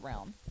dinner rolled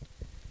around,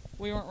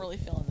 we weren't really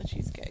feeling the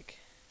cheesecake.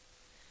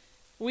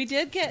 We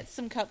did get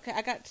some cupcakes.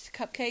 I got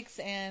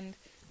cupcakes and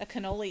a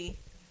cannoli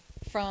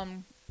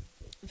from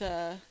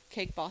the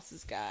Cake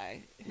Boss's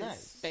guy, his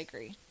Nice.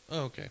 bakery.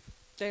 Oh, okay.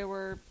 They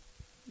were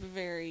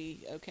very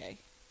okay.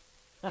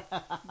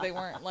 They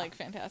weren't like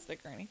fantastic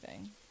or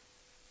anything.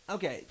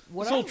 Okay,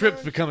 what This I whole trip's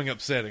learned- becoming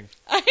upsetting.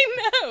 I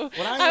know.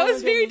 When I I was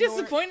learned very in New York-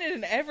 disappointed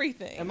in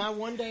everything. In my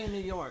one day in New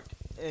York,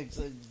 it's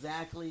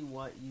exactly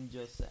what you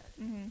just said.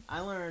 hmm I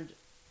learned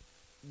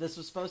this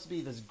was supposed to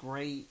be this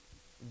great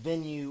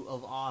venue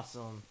of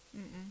awesome.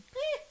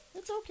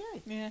 It's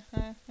okay. Yeah,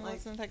 it Like-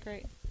 wasn't that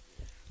great.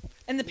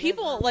 And the Never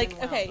people, been like,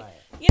 wowed okay, by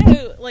it. you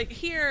know, like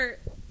here,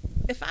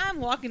 if I'm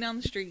walking down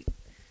the street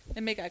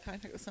and make eye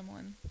contact with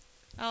someone,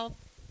 I'll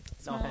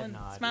smile head and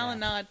nod, smile yeah. and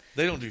nod.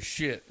 They don't do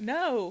shit.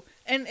 No,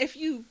 and if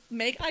you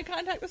make eye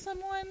contact with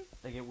someone,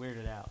 They get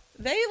weirded out.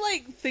 they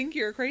like think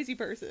you're a crazy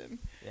person.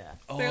 Yeah.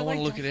 Oh, They're I want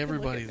to like, look at "Don't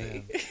everybody look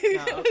then. at me."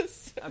 No, It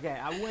was- Okay,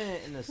 I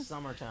went in the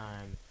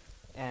summertime,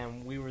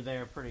 and we were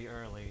there pretty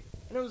early,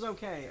 and it was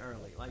okay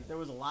early. Like there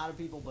was a lot of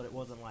people, but it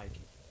wasn't like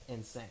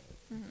insane.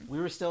 Mhm. We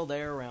were still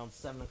there around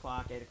 7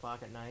 o'clock, 8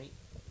 o'clock at night,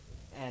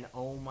 and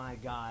oh my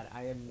god,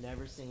 I have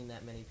never seen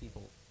that many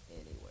people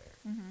anywhere.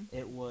 Mhm.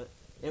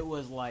 It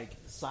was like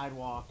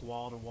sidewalk,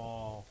 wall to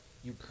wall.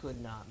 You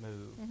could not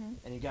move, Mhm.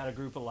 and you got a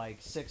group of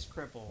like 6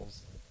 cripples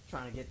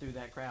trying to get through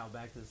that crowd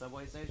back to the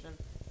subway station.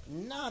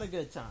 Not a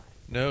good time.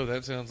 No,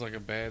 that sounds like a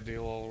bad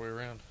deal all the way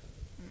around.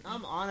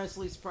 I'm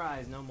honestly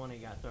surprised no money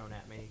got thrown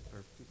at me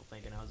for people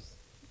thinking I was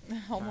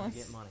trying Almost.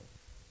 to get money.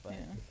 But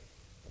Yeah.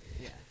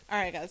 yeah, All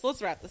right, guys,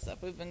 let's wrap this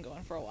up. We've been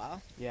going for a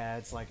while. yeah,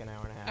 it's like an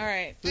hour and a half. All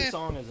right, Whose Eh.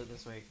 song is it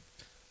this week?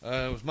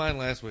 It was mine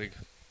last week.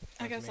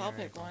 I That's guess me I'll and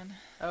pick April. one.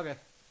 Okay,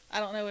 I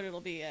don't know what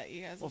it'll be yet.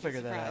 You guys will we'll be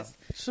figure that out.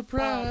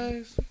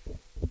 surprised. Surprise!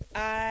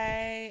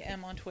 I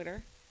am on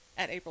Twitter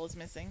at April is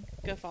Missing.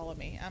 Go follow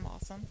me. I'm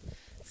awesome.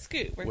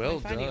 Scoot, where can Well we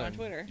find done. you on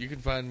Twitter? You can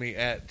find me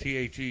at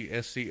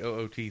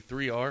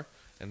THESCOOT3R,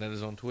 and that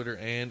is on Twitter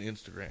and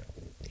Instagram.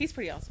 He's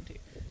pretty awesome too.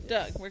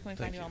 Doug, where can we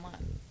find Thank you you.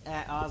 online?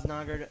 At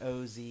Oznogard,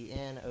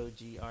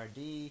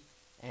 OZNOGRD,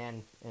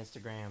 and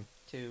Instagram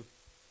too.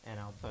 And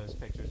I'll post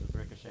pictures of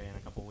Ricochet in a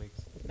couple weeks.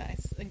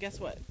 Nice. And guess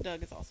what?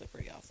 Doug is also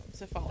pretty awesome.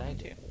 So follow him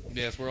Thank too.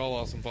 you. Yes, we're all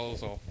awesome. Follow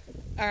us all.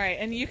 All right,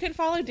 and you can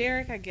follow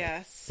Derek, I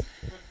guess.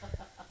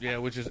 Yeah,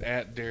 which is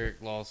at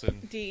Derek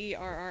Lawson,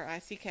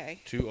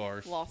 DERRICK 2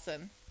 R's.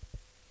 Lawson.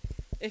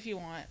 If you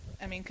want,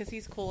 I mean, because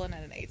he's cooling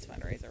at an AIDS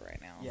fundraiser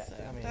right now. Yeah, so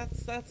I mean-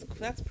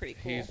 that's pretty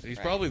cool. He's right?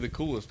 probably the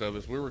coolest of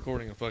us. We're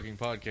recording a fucking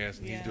podcast,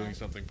 and Yeah. he's doing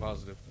something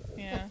positive.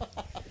 Yeah.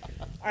 All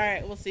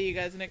right, we'll see you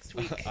guys next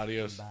week.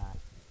 Adios. Bye.